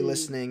really I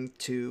was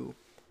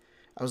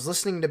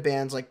listening to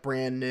bands like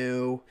Brand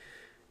New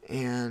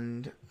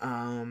and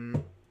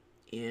Band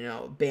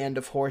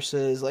of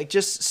Horses, like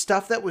just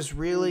stuff that was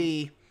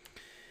really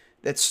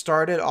that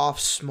started off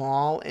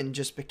small and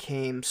just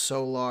became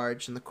so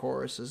large in the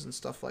choruses and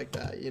stuff like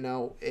that,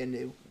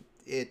 and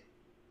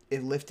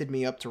it lifted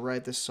me up to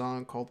write this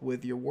song called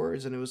With Your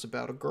Words, and it was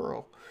about a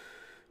girl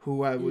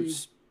who I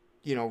was,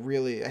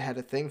 really I had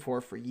a thing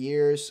for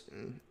years,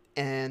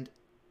 and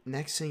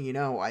next thing you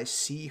know, I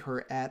see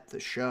her at the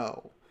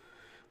show.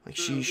 Like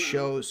she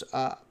shows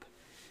up,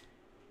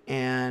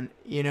 and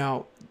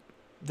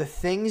the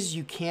things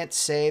you can't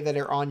say that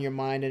are on your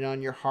mind and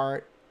on your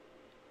heart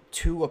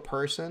to a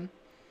person,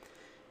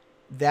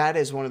 that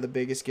is one of the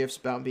biggest gifts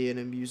about being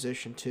a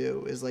musician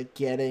too, is like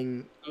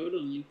getting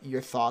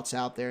your thoughts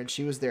out there. And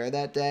she was there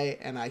that day,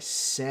 and I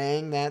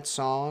sang that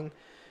song,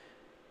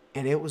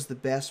 and it was the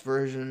best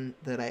version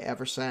that I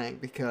ever sang,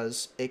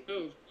 because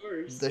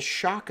the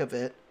shock of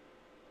it,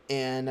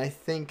 and I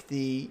think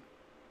the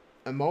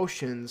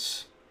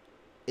emotions,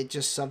 it's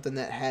just something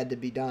that had to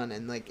be done.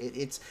 And like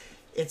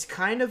it's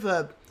kind of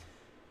an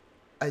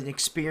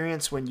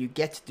experience when you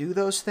get to do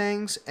those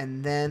things,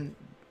 and then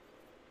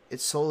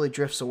it slowly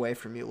drifts away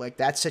from you. Like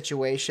that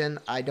situation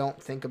I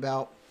don't think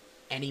about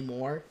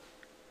anymore.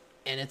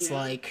 And it's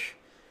like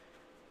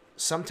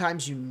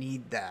sometimes you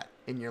need that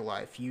in your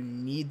life. You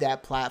need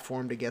that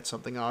platform to get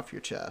something off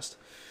your chest.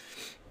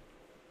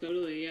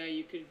 Totally, yeah,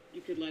 you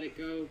could let it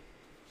go.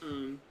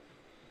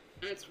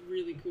 That's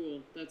really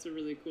cool. That's a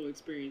really cool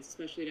experience,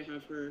 especially to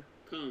have her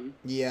come.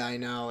 Yeah, I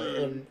know.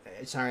 And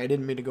sorry, I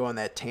didn't mean to go on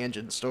that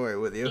tangent story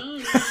with you. No,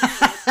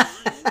 that's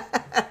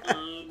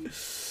fine.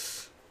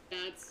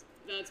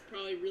 That's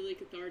probably really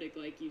cathartic,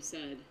 like you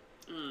said.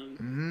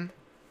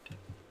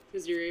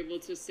 Because you're able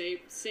to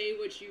say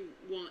what you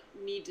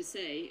need to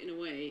say in a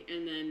way,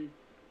 and then,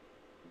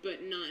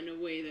 but not in a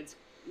way that's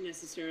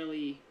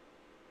necessarily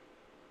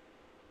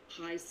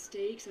high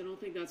stakes. I don't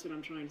think that's what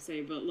I'm trying to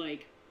say, but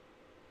like,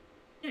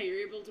 yeah,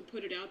 you're able to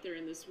put it out there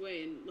in this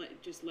way and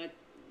let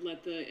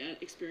the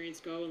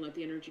experience go and let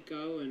the energy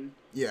go, and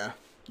yeah,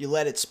 you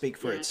let it speak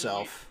for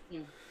itself.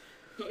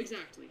 Oh,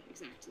 exactly.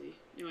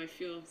 I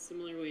feel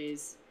similar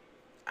ways.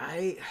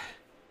 I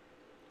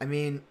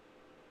mean,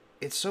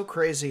 it's so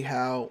crazy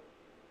how,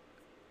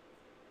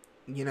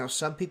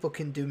 some people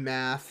can do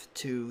math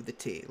to the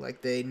T.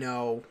 Like they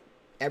know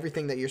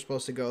everything that you're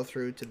supposed to go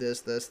through to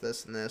this,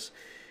 and this.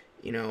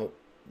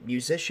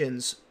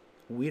 Musicians,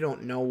 we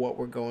don't know what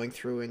we're going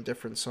through in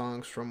different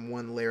songs from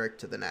one lyric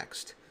to the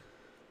next.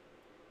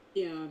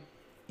 Yeah.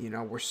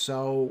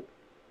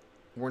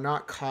 We're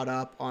not caught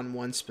up on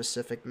one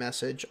specific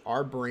message.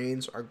 Our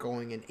brains are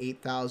going in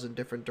 8,000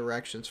 different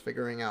directions,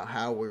 figuring out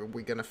how we're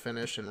going to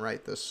finish and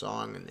write this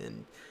song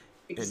and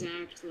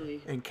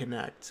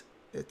connect.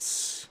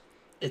 It's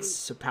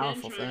a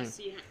powerful thing. To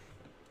see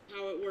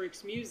how it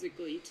works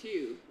musically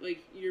too.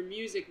 Like your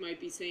music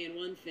might be saying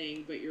one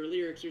thing, but your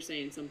lyrics are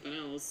saying something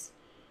else.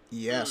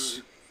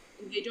 Yes.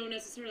 They don't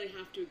necessarily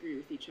have to agree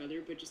with each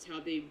other, but just how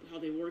they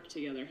work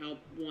together, how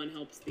one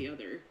helps the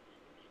other.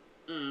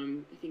 I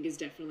think is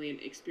definitely an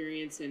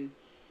experience. And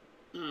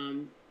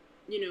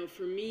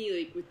for me,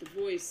 like with the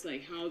voice,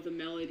 like how the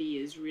melody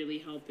is really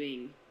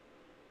helping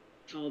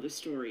tell the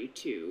story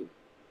too.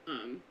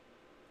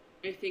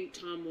 I think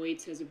Tom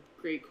Waits has a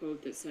great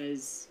quote that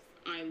says,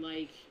 "I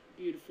like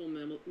beautiful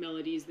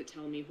melodies that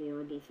tell me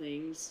horrible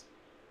things."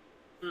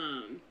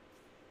 And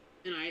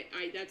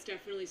I that's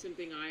definitely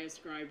something I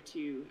ascribe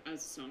to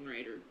as a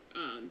songwriter.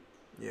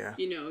 Yeah.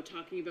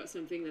 Talking about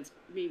something that's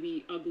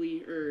maybe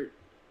ugly or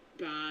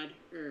bad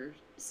or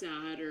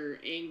sad or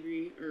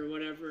angry or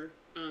whatever,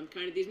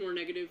 kind of these more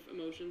negative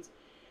emotions,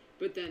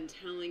 but then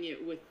telling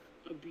it with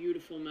a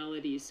beautiful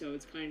melody, so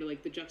it's kind of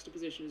like the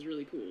juxtaposition is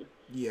really cool.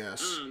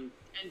 Yes. And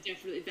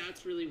definitely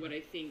that's really what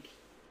I think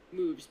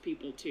moves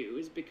people too,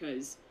 is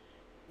because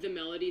the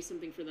melody is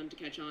something for them to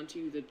catch on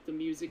to, the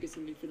music is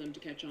something for them to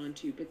catch on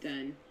to, but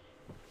then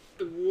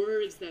the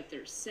words that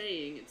they're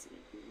saying, it's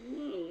like,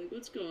 whoa, like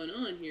what's going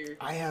on here?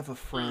 I have a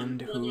friend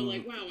who... They're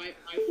like, wow, I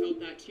felt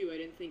that too. I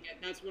didn't think...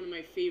 That's one of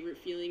my favorite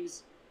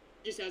feelings,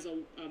 just as a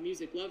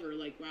music lover.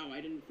 Like, wow,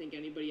 I didn't think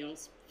anybody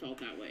else felt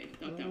that way. I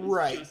thought that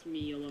was just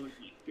me alone.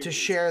 To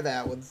share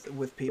that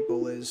with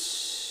people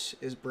is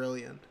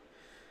brilliant.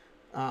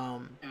 Yeah.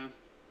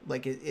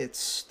 Like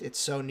it's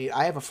so neat.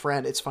 I have a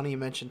friend. It's funny you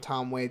mentioned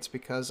Tom Waits,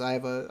 because I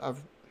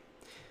have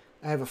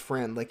a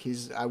friend, like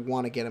I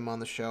want to get him on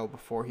the show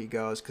before he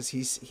goes, because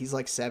he's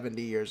like 70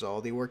 years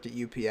old. He worked at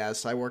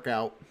UPS. I work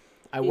out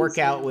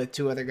with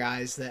two other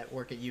guys that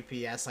work at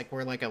UPS. Like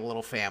we're like a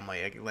little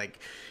family. Like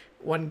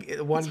one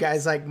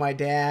guy's like my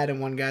dad, and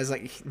one guy's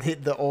like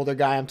the older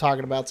guy I'm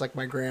talking about. It's like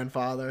my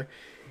grandfather,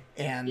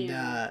 and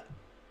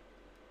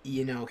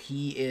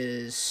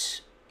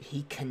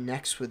he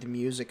connects with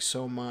music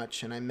so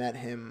much. And I met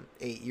him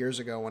 8 years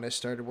ago when I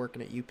started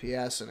working at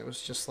UPS, and it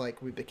was just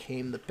like we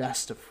became the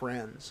best of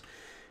friends.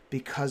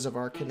 because of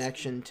our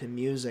connection to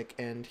music.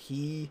 And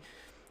he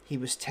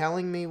was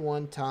telling me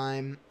one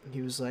time,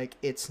 he was like,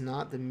 it's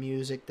not the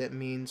music that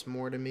means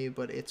more to me,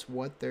 but it's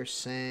what they're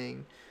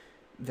saying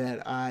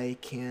that I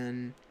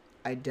can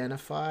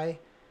identify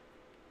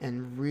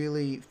and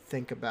really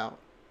think about.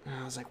 And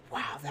I was like,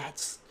 wow,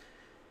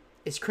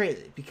 it's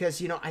crazy.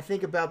 Because, I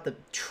think about the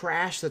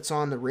trash that's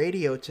on the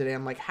radio today.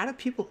 I'm like, how do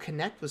people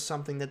connect with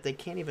something that they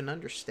can't even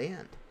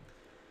understand?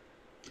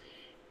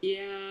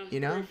 Yeah,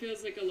 or it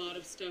feels like a lot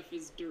of stuff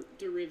is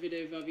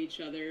derivative of each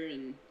other,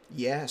 and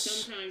yes,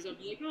 sometimes I'll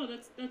be like, oh,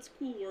 that's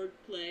cool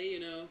wordplay,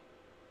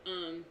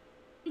 don't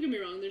get me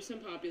wrong, there's some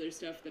popular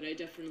stuff that I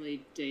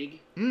definitely dig,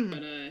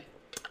 but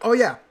oh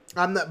yeah,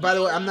 I'm not. By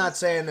the way, I'm not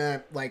saying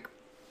that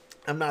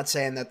I'm not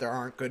saying that there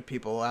aren't good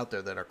people out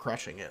there that are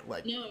crushing it.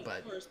 No, of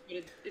course,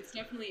 but it's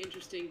definitely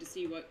interesting to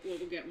see what will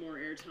get more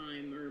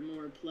airtime or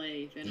more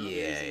play than others.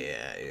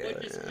 Yeah.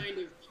 What just kind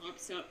of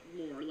pops up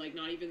more, like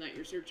not even that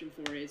you're searching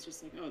for it. It's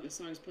just like, oh, this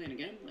song's playing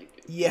again. Like,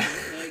 yeah,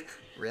 like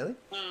really?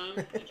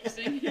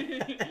 Interesting.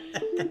 Yeah,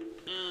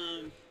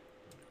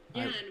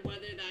 and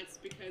whether that's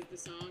because the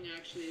song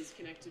actually is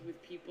connected with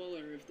people,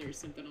 or if there's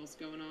something else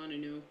going on. I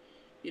know,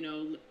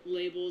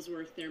 labels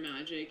work their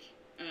magic.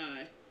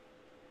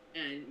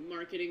 And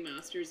marketing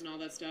masters and all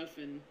that stuff,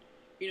 and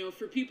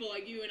for people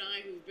like you and I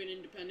who've been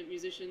independent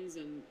musicians,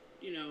 and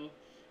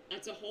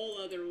that's a whole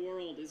other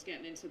world, is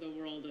getting into the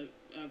world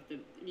of the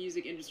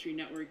music industry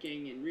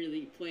networking and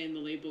really playing the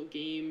label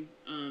game.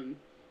 I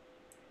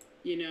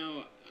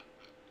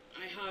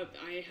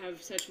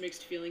have such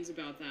mixed feelings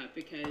about that,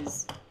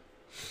 because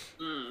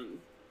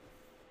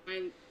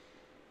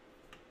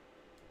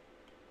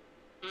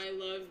I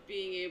love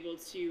being able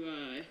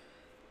to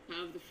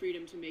have the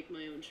freedom to make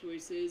my own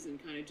choices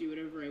and kind of do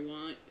whatever I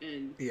want,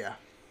 and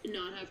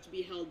not have to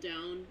be held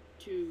down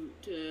to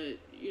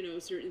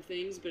certain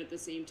things, but at the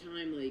same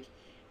time, like,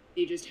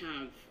 they just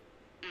have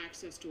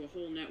access to a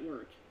whole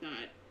network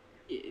that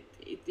it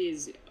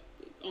is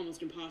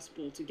almost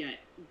impossible to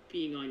get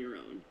being on your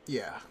own.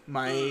 Yeah,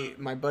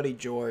 my buddy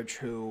George,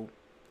 who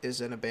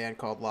is in a band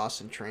called Lost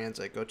in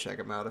Transit, go check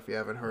him out if you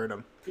haven't heard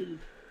them.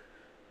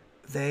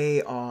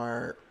 They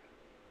are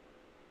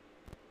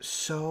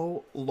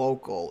so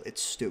local,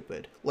 it's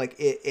stupid. Like,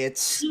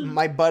 it's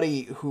my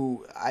buddy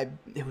who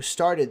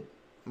started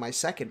my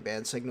second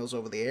band, Signals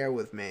Over the Air,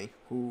 with me,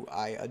 who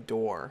I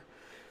adore,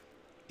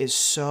 is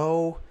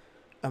so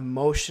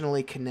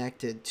emotionally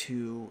connected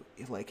to,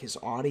 like, his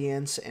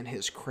audience and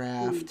his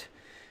craft,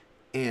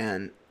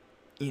 and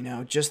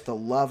just the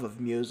love of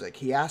music.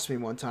 He asked me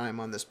one time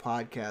on this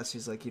podcast,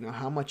 he's like,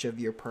 how much of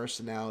your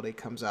personality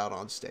comes out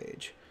on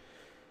stage?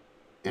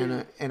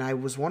 And I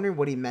was wondering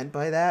what he meant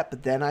by that,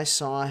 but then I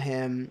saw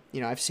him,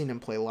 I've seen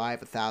him play live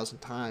 1,000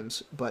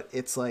 times, but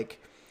it's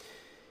like,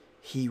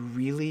 he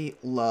really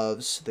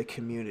loves the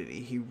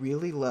community. He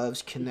really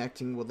loves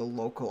connecting with a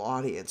local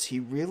audience. He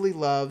really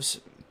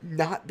loves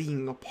not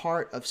being a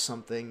part of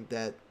something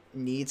that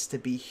needs to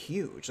be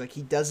huge. Like,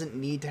 he doesn't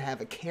need to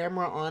have a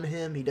camera on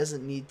him. He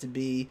doesn't need to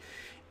be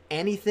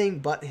anything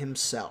but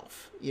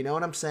himself. You know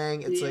what I'm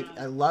saying? It's like,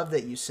 I love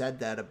that you said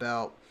that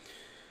about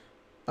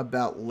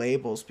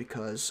labels,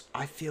 because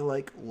I feel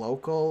like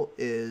local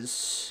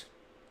is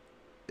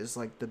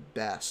like the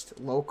best.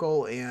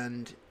 Local,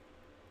 and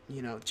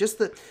just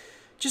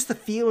the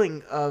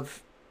feeling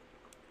of,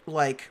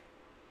 like,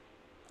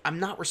 I'm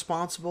not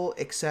responsible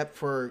except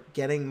for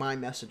getting my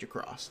message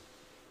across.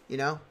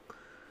 Yeah.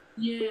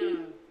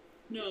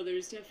 No,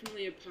 there's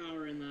definitely a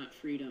power in that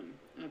freedom.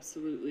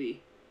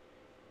 Absolutely.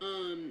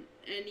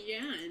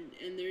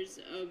 And there's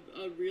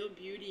a real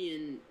beauty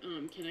in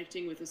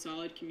connecting with a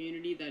solid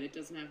community, that it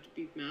doesn't have to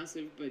be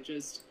massive, but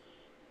just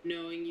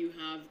knowing you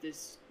have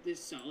this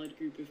solid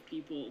group of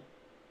people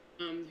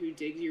who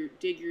dig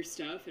your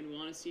stuff and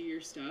want to see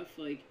your stuff.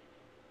 Like,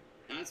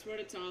 that's what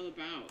it's all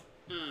about.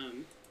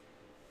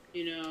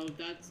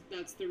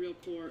 That's the real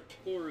core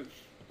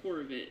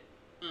of it.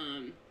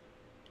 And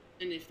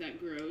if that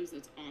grows,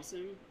 that's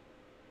awesome.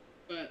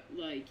 But,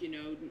 like,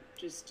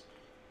 just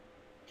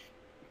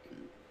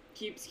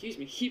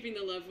keeping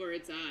the love where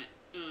it's at.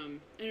 I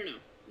don't know.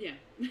 Yeah.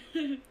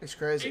 It's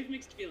crazy. I have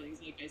mixed feelings,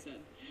 like I said.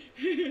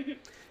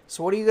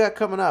 So what do you got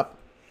coming up?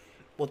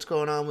 What's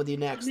going on with you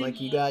next?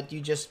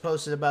 You just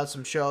posted about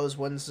some shows.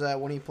 When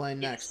are you playing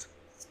next?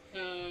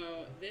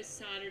 So this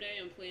Saturday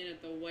I'm playing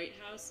at the White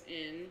House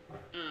Inn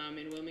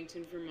in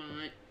Wilmington,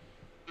 Vermont,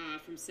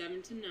 from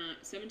 7 to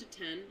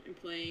 10. I'm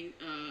playing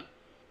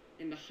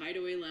in the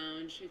Hideaway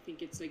Lounge. I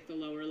think it's like the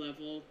lower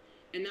level.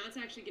 And that's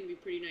actually going to be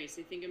pretty nice.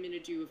 I think I'm going to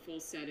do a full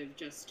set of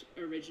just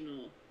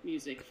original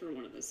music for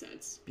one of the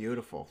sets.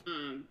 Beautiful.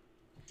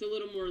 It's a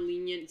little more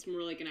lenient. It's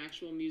more like an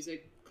actual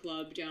music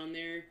club down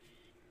there.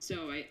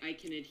 So I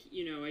can,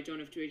 I don't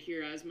have to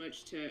adhere as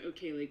much to,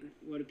 okay, like,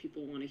 what do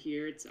people want to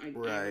hear? I have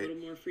a little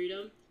more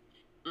freedom.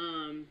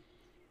 Then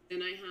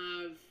I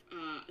have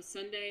a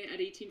Sunday at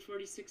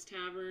 1846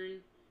 Tavern,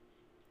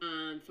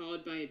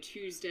 followed by a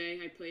Tuesday.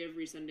 I play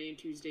every Sunday and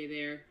Tuesday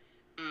there,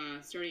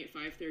 starting at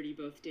 5:30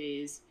 both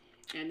days.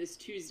 And this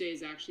Tuesday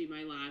is actually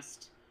my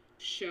last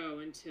show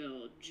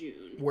until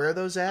June. Where are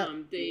those at?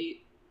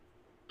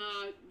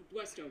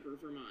 Westover,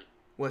 Vermont.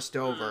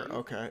 Westover.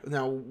 Okay.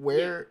 Now,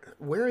 where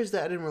is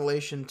that in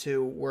relation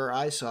to where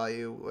I saw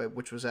you,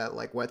 which was at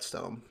like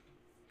Whetstone?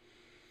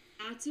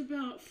 That's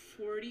about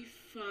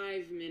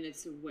 45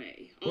 minutes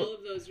away. All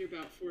of those are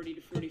about 40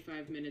 to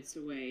 45 minutes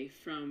away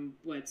from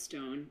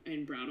Whetstone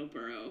and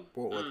Brattleboro.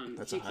 Whoa,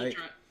 that's so a hike.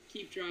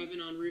 Keep driving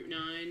on Route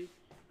 9.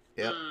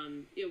 Yep.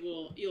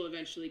 You'll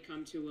eventually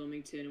come to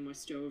Wilmington and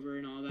Westover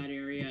and all that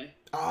area.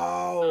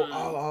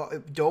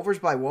 Dover's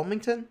by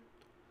Wilmington?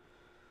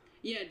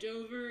 Yeah,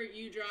 Dover.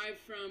 You drive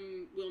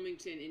from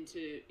Wilmington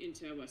into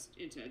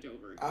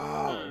Dover.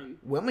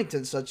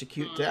 Wilmington's such a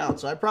cute town,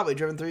 so I've probably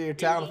driven through your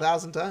town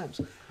 1,000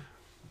 times.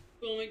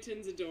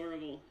 Wilmington's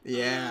adorable.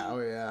 Yeah, oh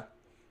yeah.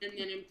 And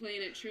then I'm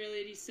playing at Trail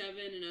 87,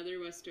 another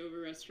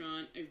Westover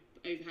restaurant.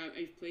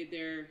 I've played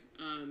there.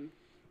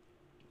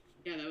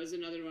 Yeah, that was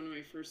another one of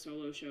my first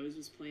solo shows.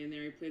 Was playing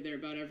there. I played there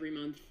about every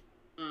month.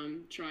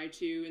 Try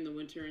to in the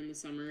winter and the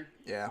summer.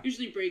 Yeah.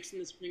 Usually breaks in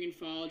the spring and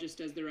fall,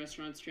 just as the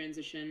restaurants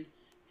transition.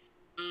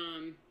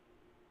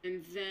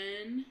 And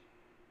then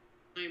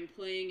I'm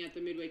playing at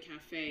the Midway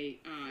Cafe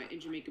in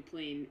Jamaica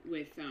Plain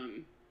with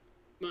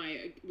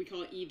we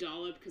call it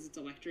E-Dollop because it's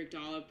electric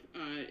dollop.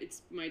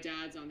 It's my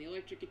dad's on the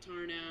electric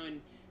guitar now,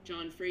 and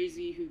John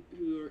Frazee,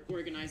 who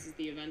organizes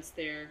the events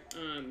there.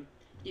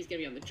 He's gonna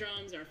be on the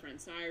drums. Our friend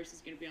Cyrus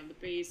is gonna be on the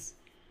bass.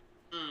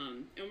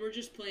 And we're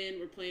just playing.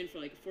 We're playing for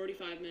like a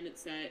 45-minute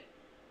set.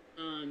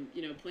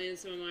 Playing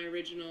some of my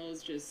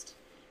originals, just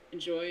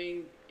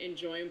enjoying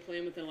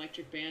playing with an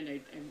electric band.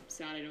 I'm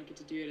sad I don't get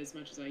to do it as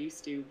much as I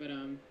used to, but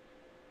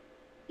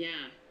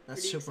yeah,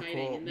 that's super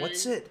exciting. cool. And then,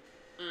 What's it?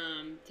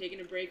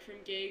 Taking a break from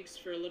gigs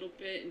for a little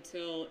bit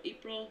until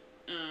April.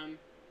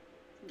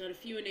 Got a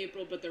few in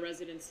April, but the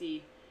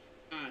residency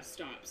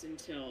stops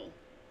until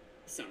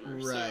summer.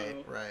 Right.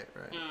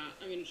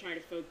 I'm gonna try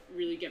to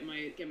really get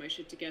my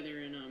shit together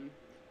and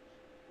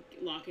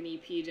lock an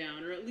EP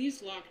down, or at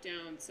least lock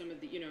down some of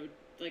the,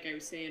 like I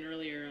was saying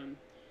earlier,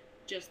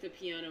 just the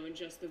piano and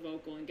just the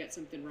vocal, and get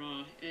something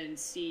raw and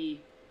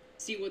see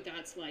what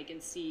that's like,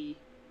 and see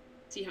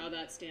how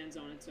that stands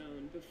on its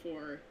own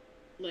before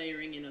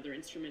layering in other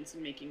instruments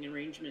and making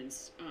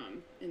arrangements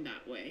in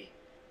that way.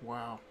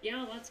 Wow.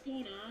 Yeah, lots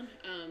going on.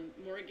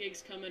 More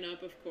gigs coming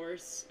up, of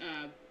course.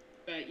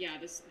 But yeah,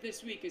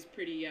 this week is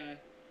pretty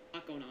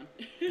lot going on.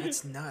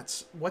 That's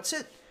nuts. What's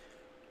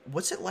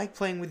it like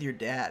playing with your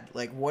dad?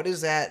 Like, what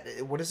does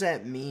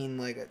that mean,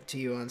 like, to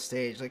you on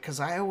stage? Like, because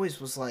I always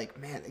was like,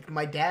 man, like,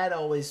 my dad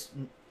always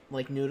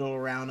like noodle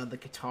around on the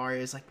guitar. He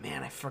was like,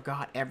 man, I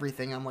forgot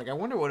everything. I'm like, I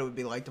wonder what it would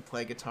be like to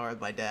play guitar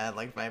with my dad,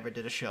 like if I ever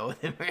did a show with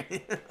him or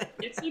anything.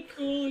 It's a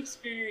cool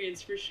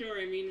experience for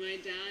sure. I mean, my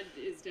dad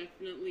is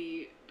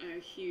definitely a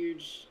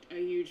huge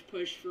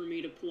push for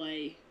me to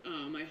play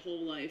my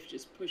whole life,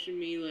 just pushing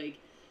me. Like,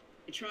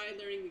 I tried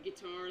learning the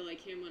guitar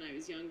like him when I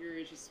was younger.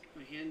 It's just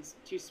my hands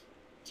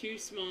too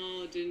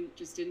small. It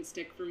didn't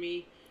stick for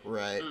me.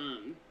 Right.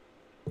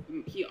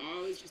 He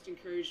always just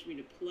encouraged me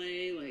to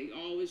play, like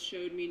always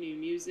showed me new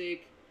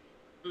music,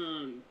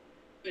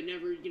 but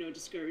never,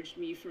 discouraged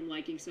me from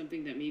liking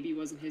something that maybe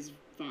wasn't his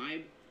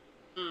vibe.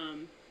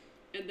 And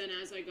then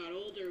as I got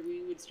older,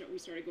 we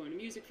started going to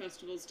music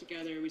festivals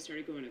together. We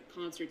started going to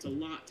concerts a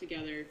lot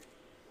together,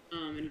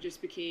 and it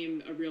just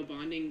became a real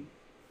bonding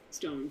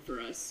stone for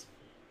us.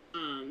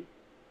 And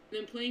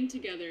then playing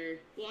together.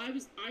 Well, I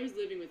was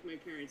living with my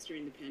parents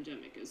during the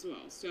pandemic as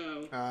well,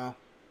 so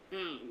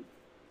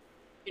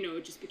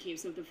it just became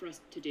something for us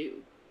to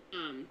do.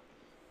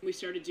 We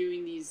started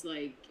doing these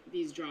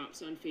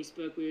drops on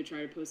Facebook. We would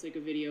try to post like a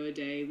video a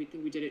day. We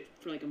think we did it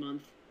for like a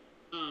month.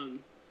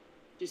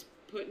 Just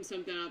putting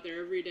something out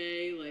there every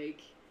day,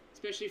 like,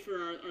 especially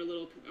for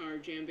our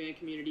jam band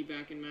community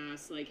back in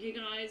Mass. Like, hey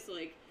guys,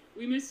 like,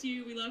 we miss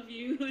you, we love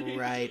you. Like,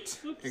 right.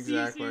 Hope to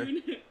Exactly. see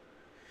you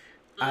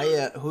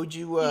soon. Who'd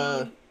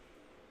you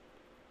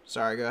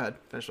Sorry, go ahead.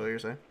 Finish what you were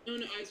saying. No,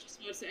 I was just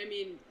about to say, I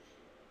mean,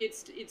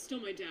 it's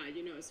still my dad,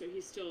 so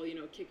he's still,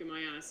 kicking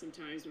my ass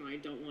sometimes when I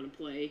don't want to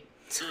play.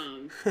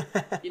 And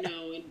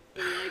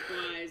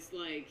likewise,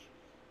 like,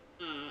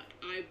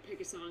 I pick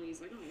a song, he's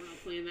like, oh, we're not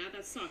playing that.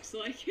 That sucks.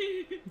 Like,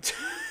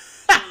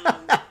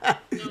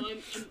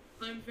 no,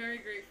 I'm very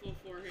grateful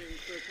for him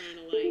for kind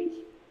of like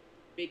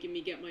making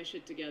me get my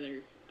shit together,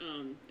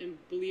 and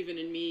believing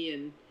in me,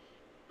 and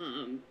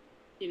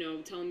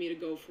telling me to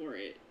go for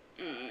it.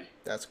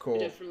 That's cool. I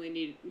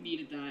definitely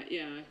needed that.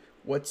 Yeah.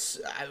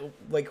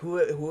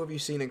 Who have you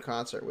seen in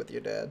concert with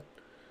your dad?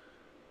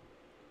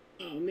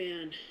 Oh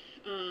man,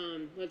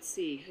 let's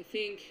see. I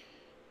think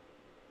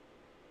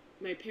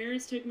my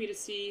parents took me to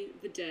see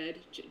The Dead.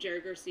 Jerry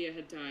Garcia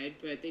had died,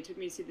 but they took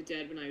me to see The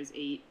Dead when I was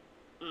 8.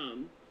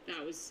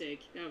 That was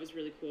sick. That was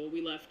really cool.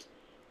 We left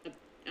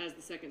as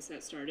the second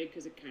set started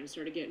because it kind of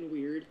started getting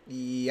weird.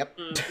 Yep.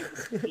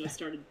 I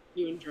started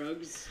doing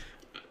drugs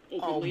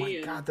Oh openly.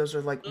 my god, those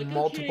are like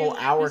multiple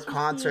hour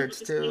concerts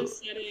too.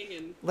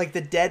 And... Like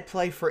The Dead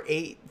play for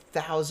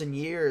 8,000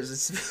 years.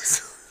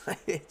 It's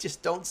They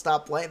just don't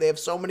stop playing. They have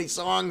so many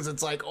songs.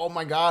 It's like, oh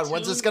my God,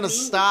 when's this gonna No,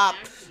 stop?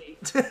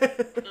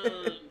 exactly.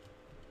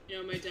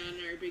 My dad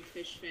and I are big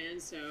Fish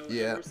fans, so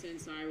Yeah.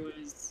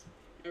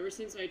 ever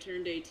since I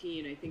turned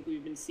 18, I think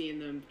we've been seeing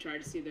them, try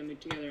to see them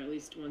together at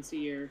least once a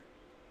year.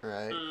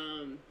 Right.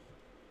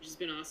 Which has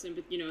been awesome.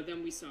 But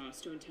then we saw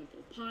Stone Temple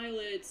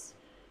Pilots,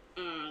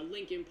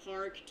 Linkin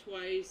Park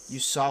twice. You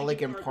saw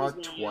Linkin Park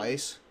was wild.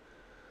 twice?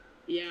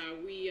 Yeah,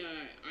 we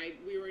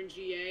were in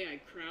GA. I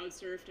crowd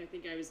surfed. I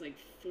think I was like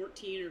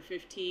 14 or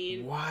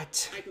 15.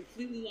 What? I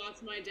completely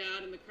lost my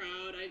dad in the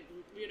crowd. I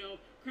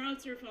crowd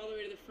surfed all the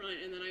way to the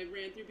front, and then I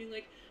ran through being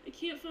like, I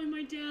can't find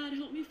my dad.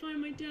 Help me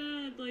find my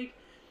dad. Like,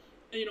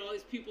 and, all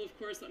these people, of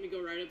course, let me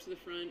go right up to the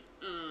front.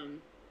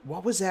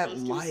 What was that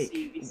like?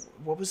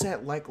 What was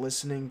that like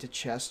listening to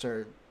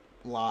Chester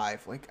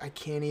live? Like, I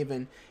can't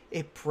even.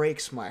 It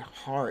breaks my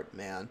heart,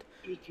 man.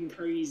 Freaking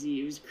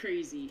crazy. It was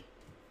crazy.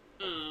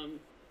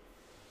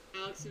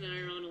 Alex and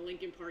I are on a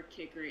Linkin Park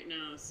kick right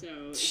now,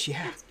 so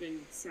it's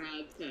been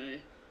sad to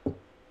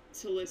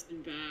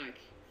listen back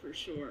for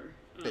sure.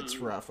 It's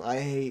rough.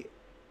 I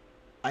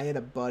had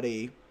a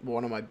buddy,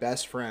 one of my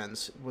best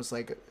friends, was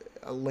like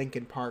a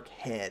Linkin Park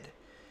head.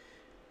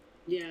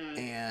 Yeah.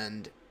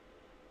 And,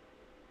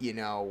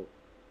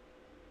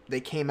 they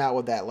came out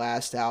with that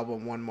last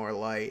album, One More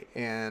Light,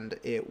 and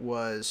I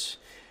was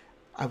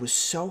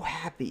so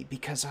happy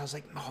because I was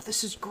like, oh,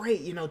 this is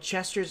great.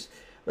 Chester's,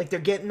 like, they're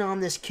getting on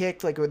this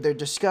kick, like, they're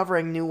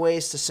discovering new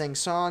ways to sing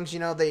songs,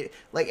 and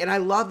I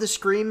love the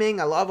screaming,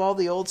 I love all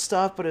the old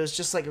stuff, but it was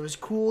just, like, it was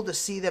cool to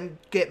see them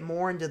get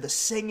more into the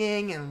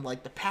singing and,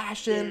 like, the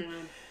passion,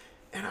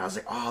 and I was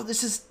like, oh,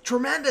 this is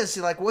tremendous,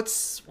 like,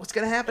 what's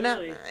gonna happen now?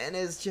 And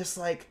it's just,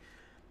 like,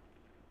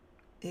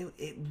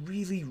 it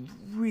really,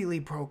 really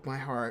broke my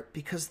heart,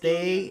 because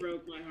it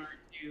broke my heart,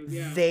 too,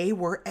 yeah. They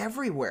were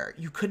everywhere.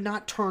 You could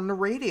not turn the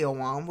radio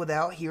on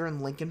without hearing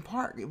Linkin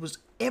Park. It was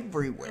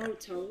everywhere. Oh,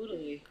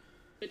 totally.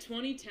 The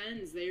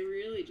 2010s, they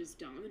really just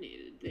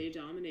dominated. They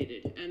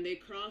dominated. And they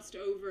crossed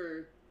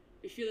over,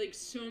 I feel like,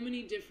 so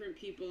many different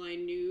people I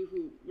knew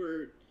who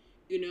were,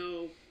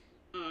 who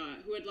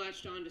had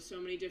latched on to so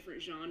many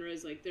different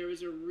genres. Like,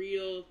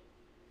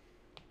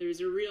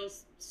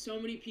 so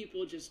many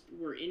people just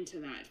were into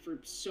that for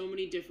so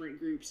many different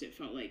groups. It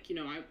felt like,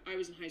 I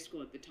was in high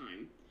school at the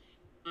time.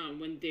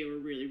 When they were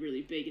really,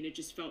 really big, and it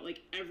just felt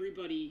like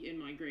everybody in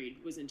my grade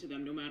was into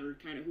them, no matter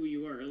kind of who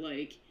you were.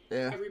 Like,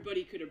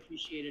 everybody could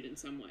appreciate it in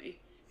some way.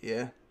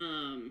 Yeah.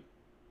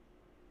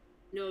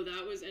 No,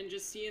 that was, and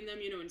just seeing them,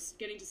 and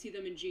getting to see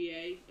them in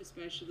GA,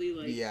 especially,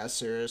 like... Yeah,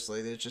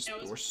 seriously, they just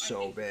were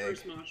so big. The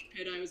first mosh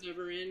pit I was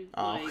ever in.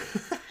 Oh.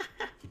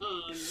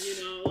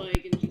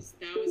 Like, and just,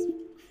 that was a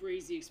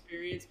crazy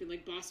experience, being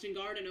like, Boston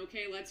Garden,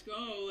 okay, let's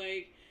go,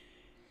 like,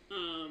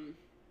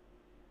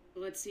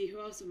 let's see, who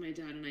else have my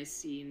dad and I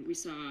seen? We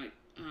saw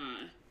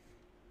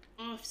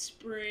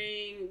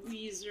Offspring,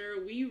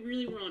 Weezer. We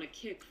really were on a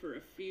kick for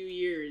a few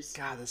years.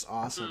 God, that's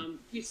awesome.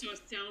 We saw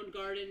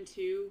Soundgarden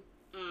too,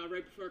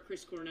 right before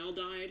Chris Cornell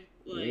died.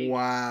 Like,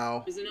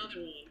 wow. There's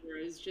another one where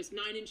it's just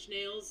 9 Inch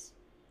Nails.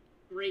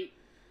 Great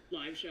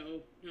live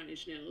show, 9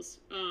 Inch Nails.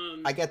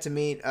 I got to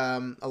meet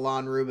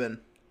Alon Rubin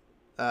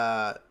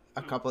a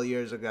couple of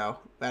years ago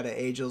at an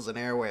Angels and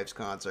Airwaves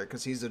concert,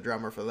 because he's the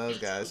drummer for those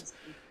guys. Awesome.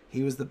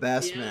 He was the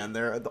best, man.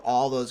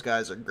 All those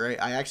guys are great.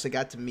 I actually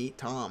got to meet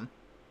Tom.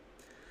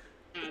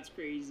 That's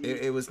crazy.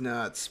 It was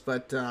nuts,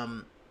 but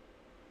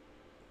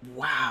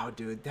wow,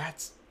 dude,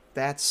 that's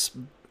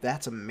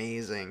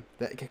amazing.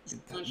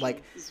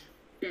 Like, it's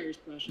very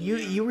special.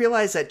 You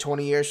realize that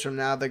 20 years from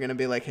now they're gonna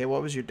be like, hey,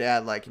 what was your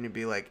dad like? And you'd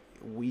be like,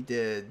 we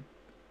got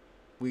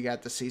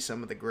to see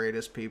some of the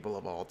greatest people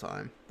of all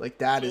time. Like,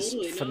 that is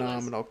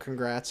phenomenal.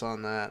 Congrats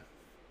on that.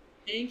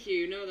 Thank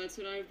you. No, that's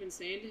what I've been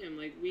saying to him.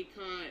 Like, we've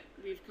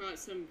caught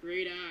some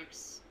great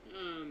acts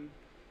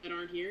that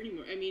aren't here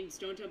anymore. I mean,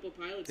 Stone Temple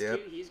Pilots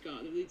too. He's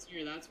gone. The lead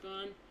singer, that's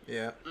gone.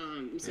 Yeah.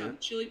 We saw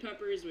Chili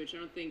Peppers, which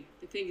I think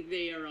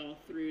they are all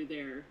through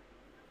their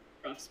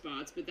rough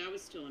spots, but that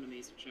was still an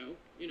amazing show.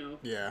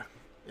 Yeah.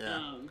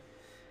 Yeah.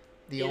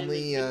 The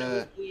only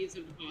nosebleeds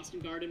of the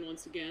Boston Garden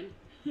once again.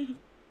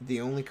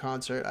 The only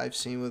concert I've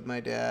seen with my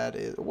dad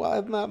is,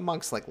 well, not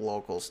amongst like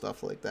local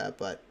stuff like that,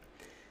 but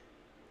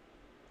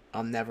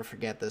I'll never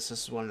forget this.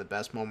 This is one of the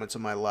best moments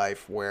of my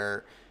life,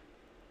 where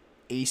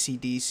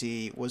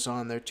AC/DC was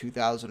on their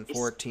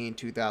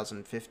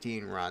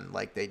 2014-2015 run.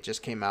 Like, they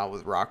just came out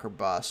with Rock or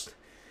Bust.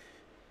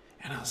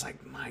 And I was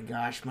like, my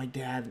gosh, my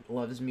dad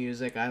loves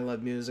music. I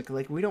love music.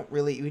 Like, we didn't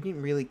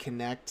really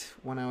connect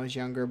when I was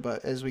younger,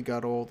 but as we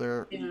got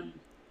older,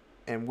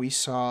 and we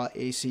saw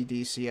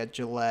AC/DC at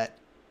Gillette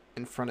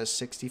in front of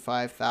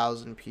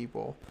 65,000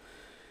 people.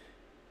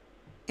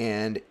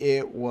 And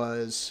it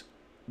was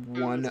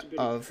one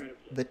of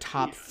the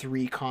top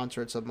 3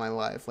 concerts of my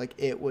life. Like,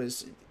 it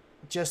was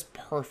just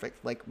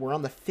perfect. Like, we're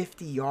on the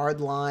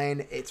 50-yard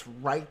line. It's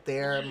right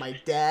there. My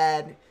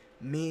dad,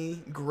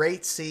 me,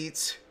 great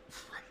seats.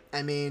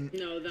 I mean...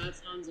 No, that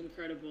sounds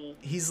incredible.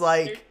 He's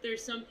like...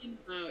 There's something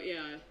about,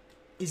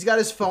 He's got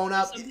his phone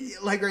up,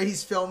 like, right,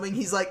 he's filming.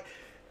 He's like...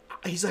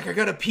 he's like, I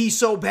gotta pee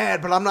so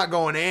bad, but I'm not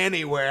going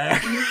anywhere.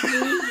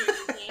 Oh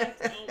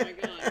my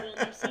god. Well,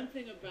 there's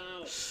something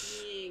about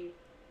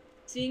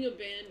seeing a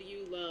band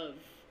you love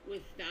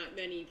with that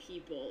many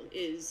people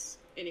is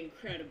an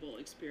incredible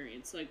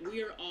experience. Like,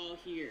 we are all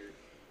here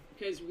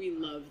because we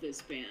love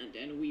this band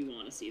and we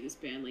want to see this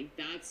band. Like,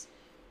 that's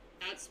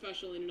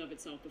special in and of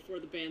itself before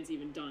the band's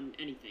even done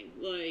anything.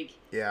 Like,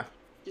 Yeah.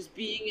 just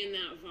being in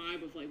that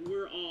vibe of, like,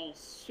 we're all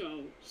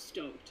so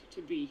stoked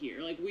to be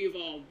here. Like, we've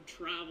all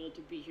traveled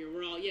to be here.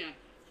 We're all,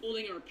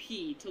 holding our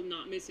pee to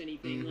not miss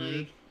anything.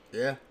 Like,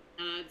 Yeah.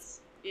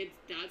 that's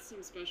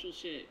some special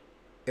shit.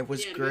 It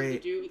was To be able to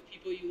great. do it with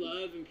people you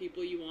love and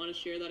people you want to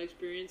share that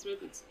experience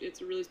with.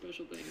 It's a really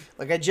special thing.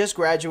 Like, I just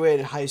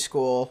graduated high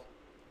school,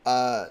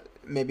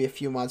 maybe a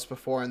few months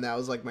before, and that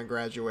was like my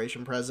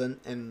graduation present.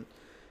 And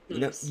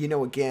Nice.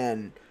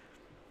 Again,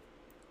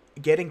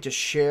 getting to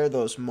share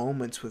those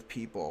moments with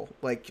people,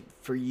 like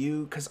for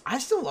you, because I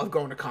still love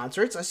going to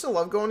concerts. I still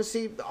love going to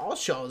see all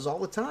shows all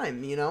the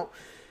time. Oh,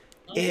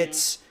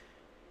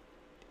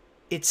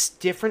 It's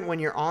different when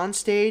you're on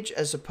stage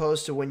as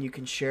opposed to when you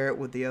can share it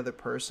with the other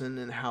person,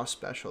 and how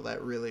special that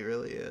really,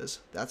 really is.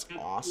 That's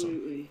awesome.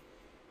 Absolutely.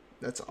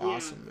 That's Yeah.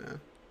 awesome,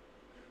 man.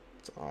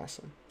 It's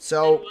awesome.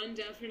 So, And one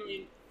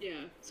definitely,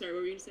 sorry,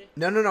 what were you going to say?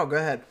 no, go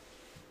ahead.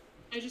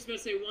 I was just about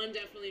to say one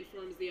definitely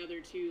informs the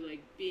other too.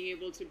 Like, being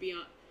able to be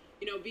on,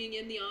 being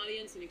in the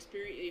audience and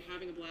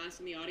having a blast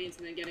in the audience,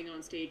 and then getting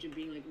on stage and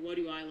being like, what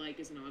do I like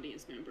as an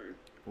audience member?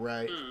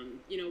 Right.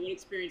 What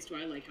experience do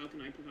I like? How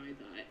can I provide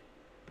that?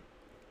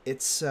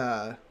 It's,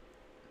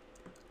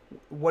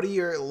 what are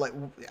your, like,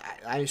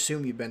 I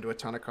assume you've been to a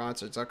ton of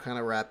concerts. I'll kind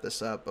of wrap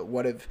this up, but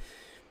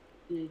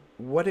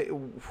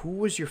who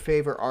was your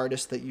favorite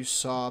artist that you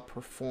saw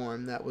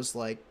perform that was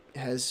like,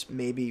 has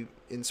maybe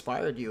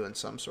inspired you in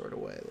some sort of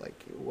way?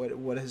 Like,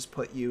 what has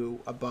put you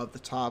above the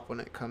top when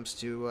it comes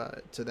to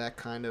that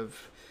kind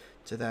of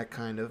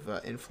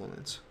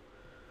influence?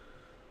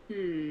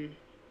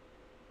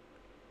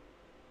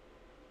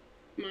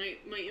 My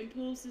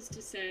impulse is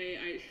to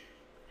say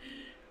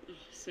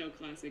so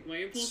classic. My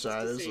impulse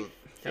Sorry, is to say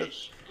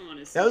Fish.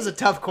 Honestly, That was a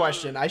tough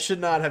question. I should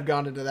not have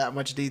gone into that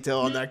much detail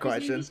on that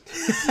because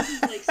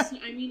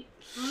question.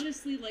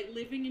 Honestly, like,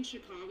 living in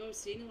Chicago,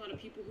 seeing a lot of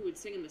people who would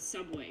sing in the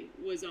subway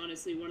was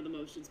honestly one of the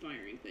most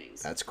inspiring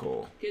things. That's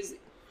cool. Because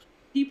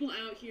people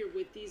out here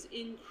with these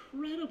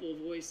incredible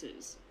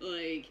voices,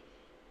 like,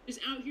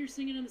 just out here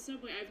singing in the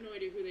subway, I have no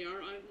idea who they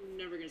are. I'm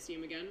never gonna see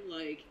them again.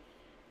 Like,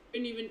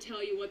 couldn't even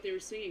tell you what they were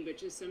singing, but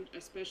just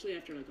especially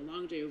after like a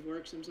long day of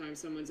work, sometimes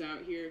someone's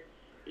out here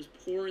just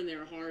pouring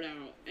their heart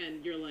out,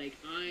 and you're like,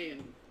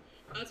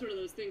 that's one of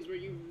those things where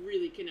you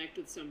really connect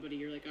with somebody.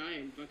 You're like, I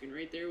am fucking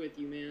right there with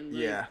you, man.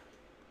 Like, Yeah.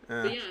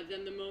 But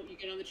then the moment you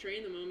get on the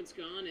train, the moment's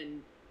gone,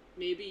 and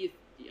maybe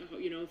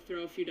you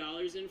throw a few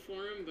dollars in for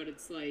them, but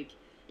it's like,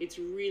 it's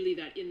really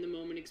that in the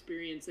moment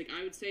experience. Like,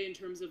 I would say in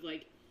terms of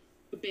like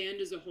the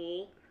band as a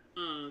whole,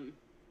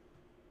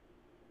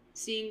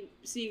 seeing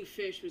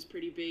Fish was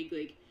pretty big,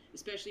 like,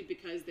 especially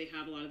because they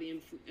have a lot of the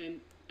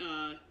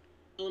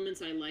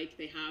elements I like.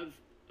 They have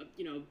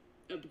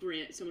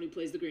someone who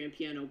plays the grand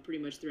piano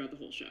pretty much throughout the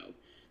whole show,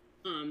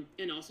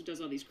 and also does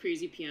all these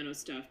crazy piano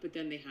stuff. But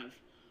then they have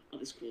all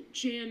this cool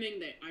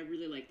jamming that I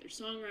really like. Their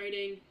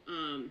songwriting,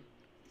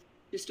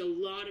 just a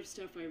lot of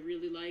stuff I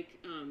really like.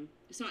 I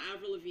saw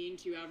Avril Lavigne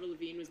too. Avril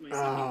Lavigne was my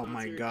second Oh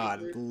my concert God,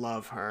 ever.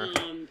 love her.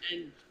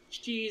 And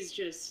she's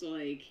just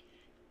like,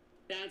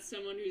 that's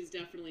someone who's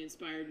definitely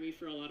inspired me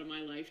for a lot of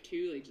my life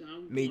too. Like,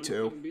 Me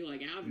too. Be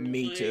like Avril,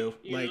 Me too.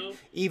 Like, know?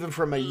 even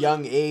from a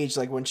young age,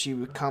 like when she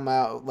would come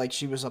out, like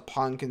she was a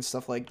punk and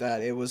stuff like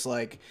that. It was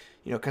like,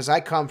 because I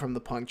come from the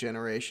punk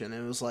generation.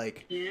 It was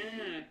like,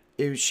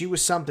 she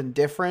was something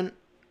different.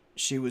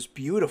 She was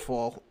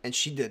beautiful, and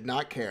she did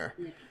not care.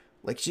 Yeah.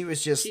 Like, she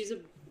was just. She's a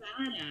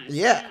badass.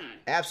 Yeah,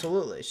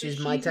 absolutely. She's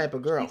my type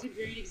of girl. She's a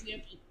great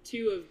example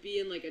too of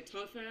being like a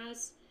tough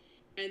ass,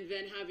 and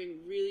then having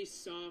really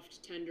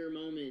soft, tender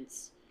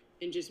moments,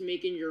 and just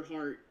making your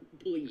heart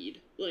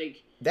bleed.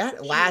 Like,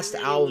 that last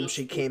album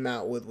she came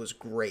out with was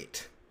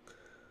great.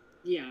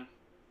 Yeah.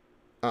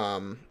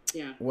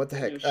 Yeah. What the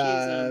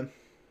heck?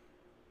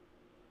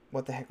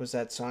 What the heck was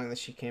that song that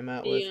she came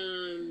out with?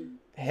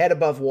 Head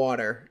Above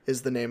Water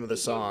is the name of the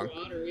song.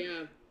 Water,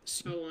 yeah.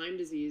 Oh, Lyme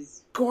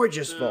disease.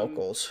 Gorgeous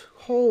vocals.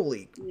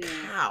 Holy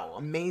cow.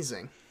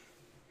 Amazing.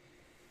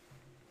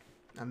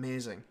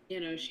 Amazing.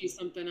 She's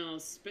something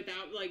else. But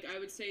that, like, I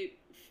would say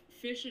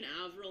Fish and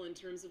Avril in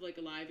terms of like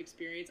a live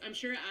experience. I'm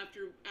sure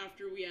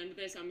after we end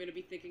this, I'm gonna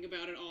be thinking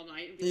about it all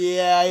night. And be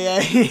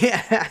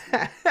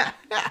yeah.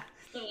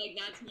 So like,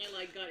 that's my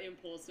like gut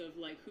impulse of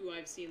like who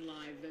I've seen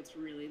live that's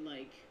really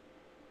like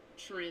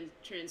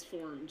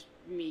transformed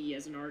me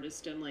as an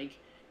artist, and like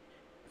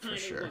kind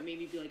of what made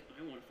me be like,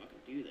 I want to fucking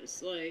do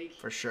this. Like,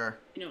 for sure.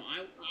 I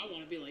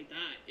want to be like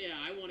that. Yeah,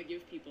 I want to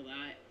give people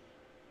that.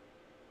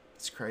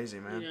 It's crazy,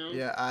 man.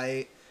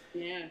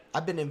 Yeah,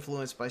 I've been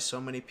influenced by so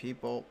many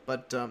people,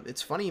 but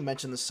it's funny you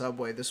mentioned the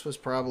subway. This was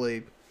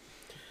probably,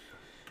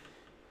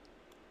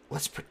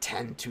 let's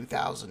pretend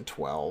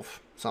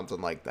 2012.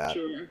 something like that.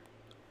 Sure.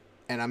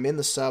 And I'm in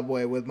the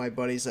subway with my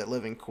buddies that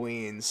live in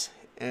Queens,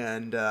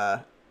 and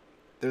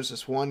there's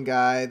this one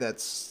guy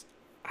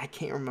I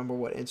can't remember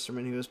what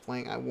instrument he was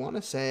playing. I want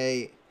to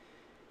say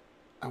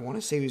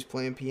he was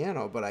playing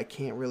piano, but I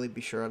can't really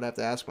be sure. I'd have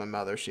to ask my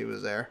mother. She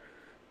was there.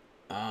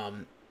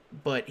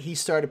 But he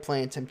started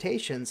playing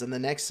Temptations, and the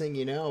next thing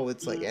you know,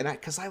 it's like,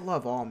 because I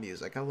love all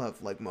music. I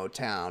love like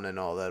Motown and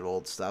all that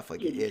old stuff.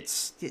 Like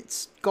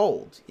it's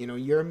gold. You know,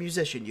 you're a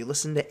musician. You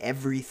listen to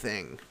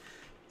everything,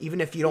 even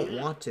if you don't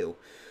want to.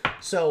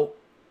 So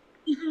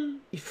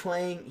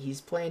he's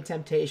playing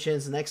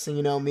Temptations. The next thing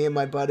you know, me and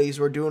my buddies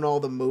were doing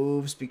all the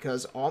moves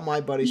because all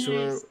my buddies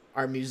who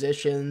are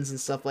musicians and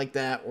stuff like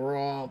that. We're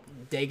all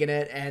digging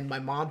it, and my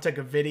mom took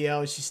a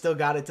video. She still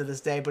got it to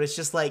this day, but it's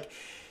just like.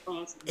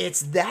 Awesome.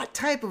 It's that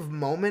type of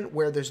moment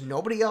where there's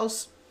nobody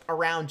else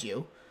around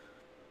you.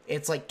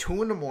 It's like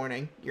 2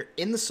 a.m. You're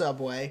in the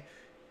subway,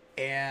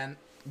 and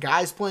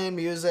guys playing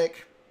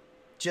music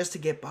just to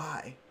get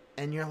by.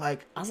 And you're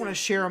like, I want to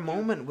share a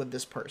moment with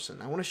this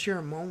person. I want to share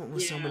a moment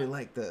with somebody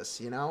like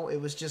this. You know, it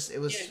was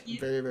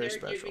very, very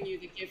special. They're giving you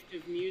the gift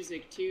of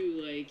music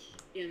too, like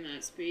in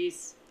that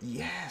space.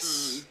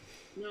 Yes.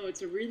 No,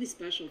 it's a really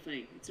special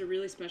thing. It's a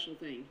really special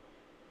thing.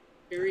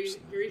 Very,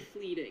 very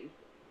fleeting.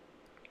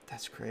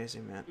 That's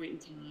crazy, man. Point in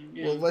time.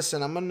 Yeah. Well,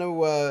 listen, I'm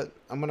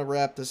gonna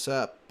wrap this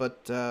up,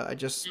 but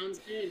Sounds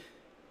good.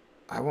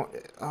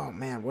 Oh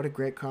man, what a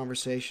great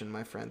conversation,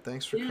 my friend.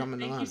 Thanks for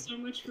coming on. Thank you so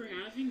much for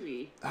having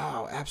me.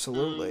 Oh,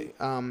 absolutely.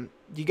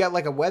 You got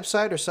like a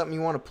website or something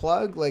you want to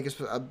plug? Like, I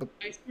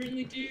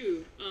certainly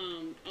do.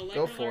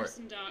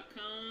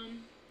 AllegraLarson.com.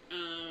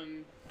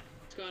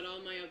 It's got all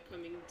my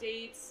upcoming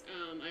dates.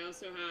 I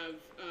also have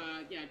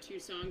 2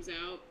 songs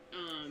out.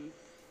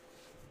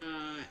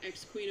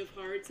 Ex-Queen of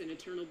Hearts and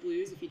Eternal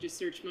Blues. If you just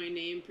search my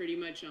name pretty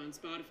much on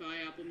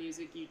Spotify, Apple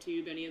Music,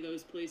 YouTube, any of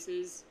those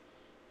places,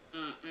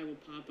 I will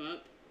pop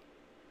up.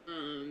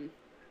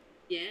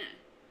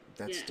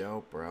 That's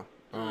dope, bro.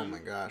 Oh my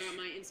gosh. Got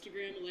my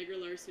Instagram, Allegra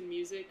Larson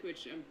Music,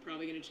 which I'm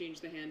probably going to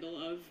change the handle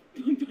of,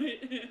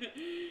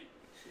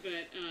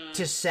 but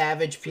to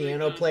Savage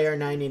Piano Player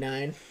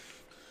 99.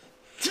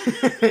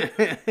 Something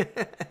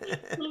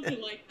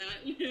like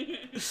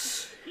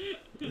that.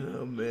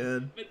 Oh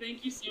man. But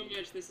thank you so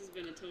much. This has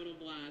been a total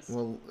blast.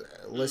 Well,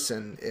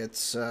 listen,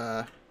 it's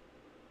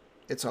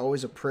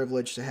always a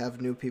privilege to have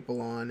new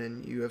people on,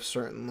 and you have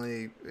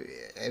certainly,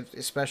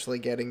 especially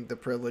getting the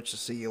privilege to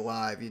see you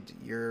live.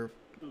 You're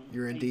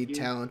indeed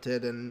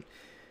talented and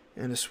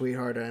a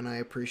sweetheart, and I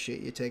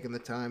appreciate you taking the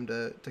time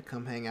to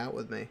come hang out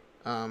with me.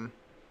 Oh,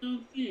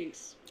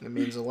 thanks. It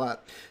means a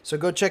lot. So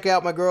go check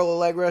out my girl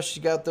Allegra. She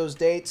got those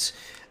dates.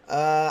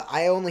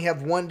 I only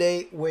have one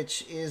date,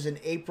 which is in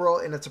April,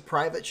 and it's a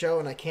private show,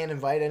 and I can't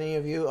invite any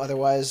of you.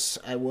 Otherwise,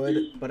 I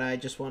would. But I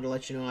just wanted to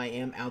let you know I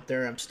am out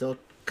there. I'm still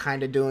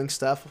kind of doing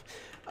stuff.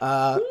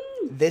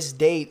 This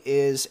date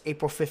is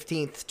April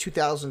 15th,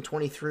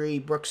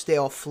 2023,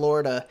 Brooksdale,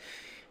 Florida.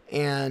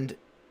 And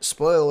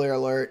spoiler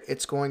alert,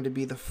 it's going to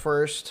be the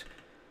first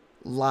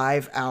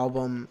live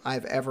album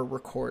I've ever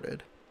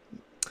recorded.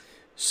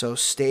 So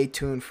stay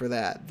tuned for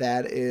that.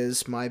 That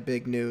is my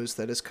big news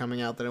that is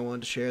coming out that I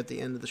wanted to share at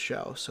the end of the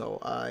show. So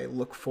I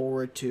look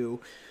forward to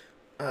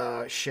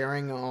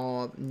sharing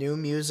all new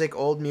music,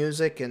 old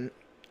music, and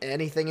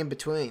anything in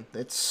between.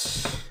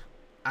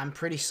 I'm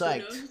pretty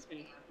psyched.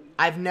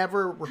 I've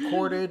never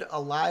recorded a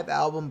live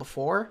album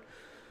before,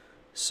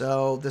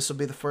 so this will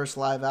be the first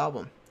live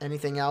album.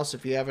 Anything else,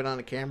 if you have it on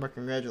a camera,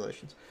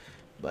 congratulations.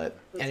 But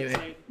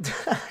anyway,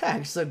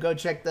 so go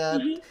check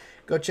that.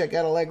 Go check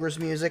out Allegra's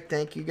music.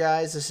 Thank you,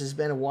 guys. This has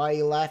been a Why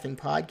You Laughing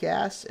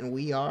podcast, and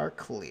we are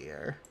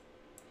clear.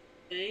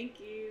 Thank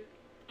you.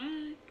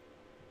 Bye.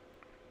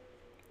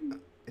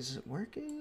 Is it working?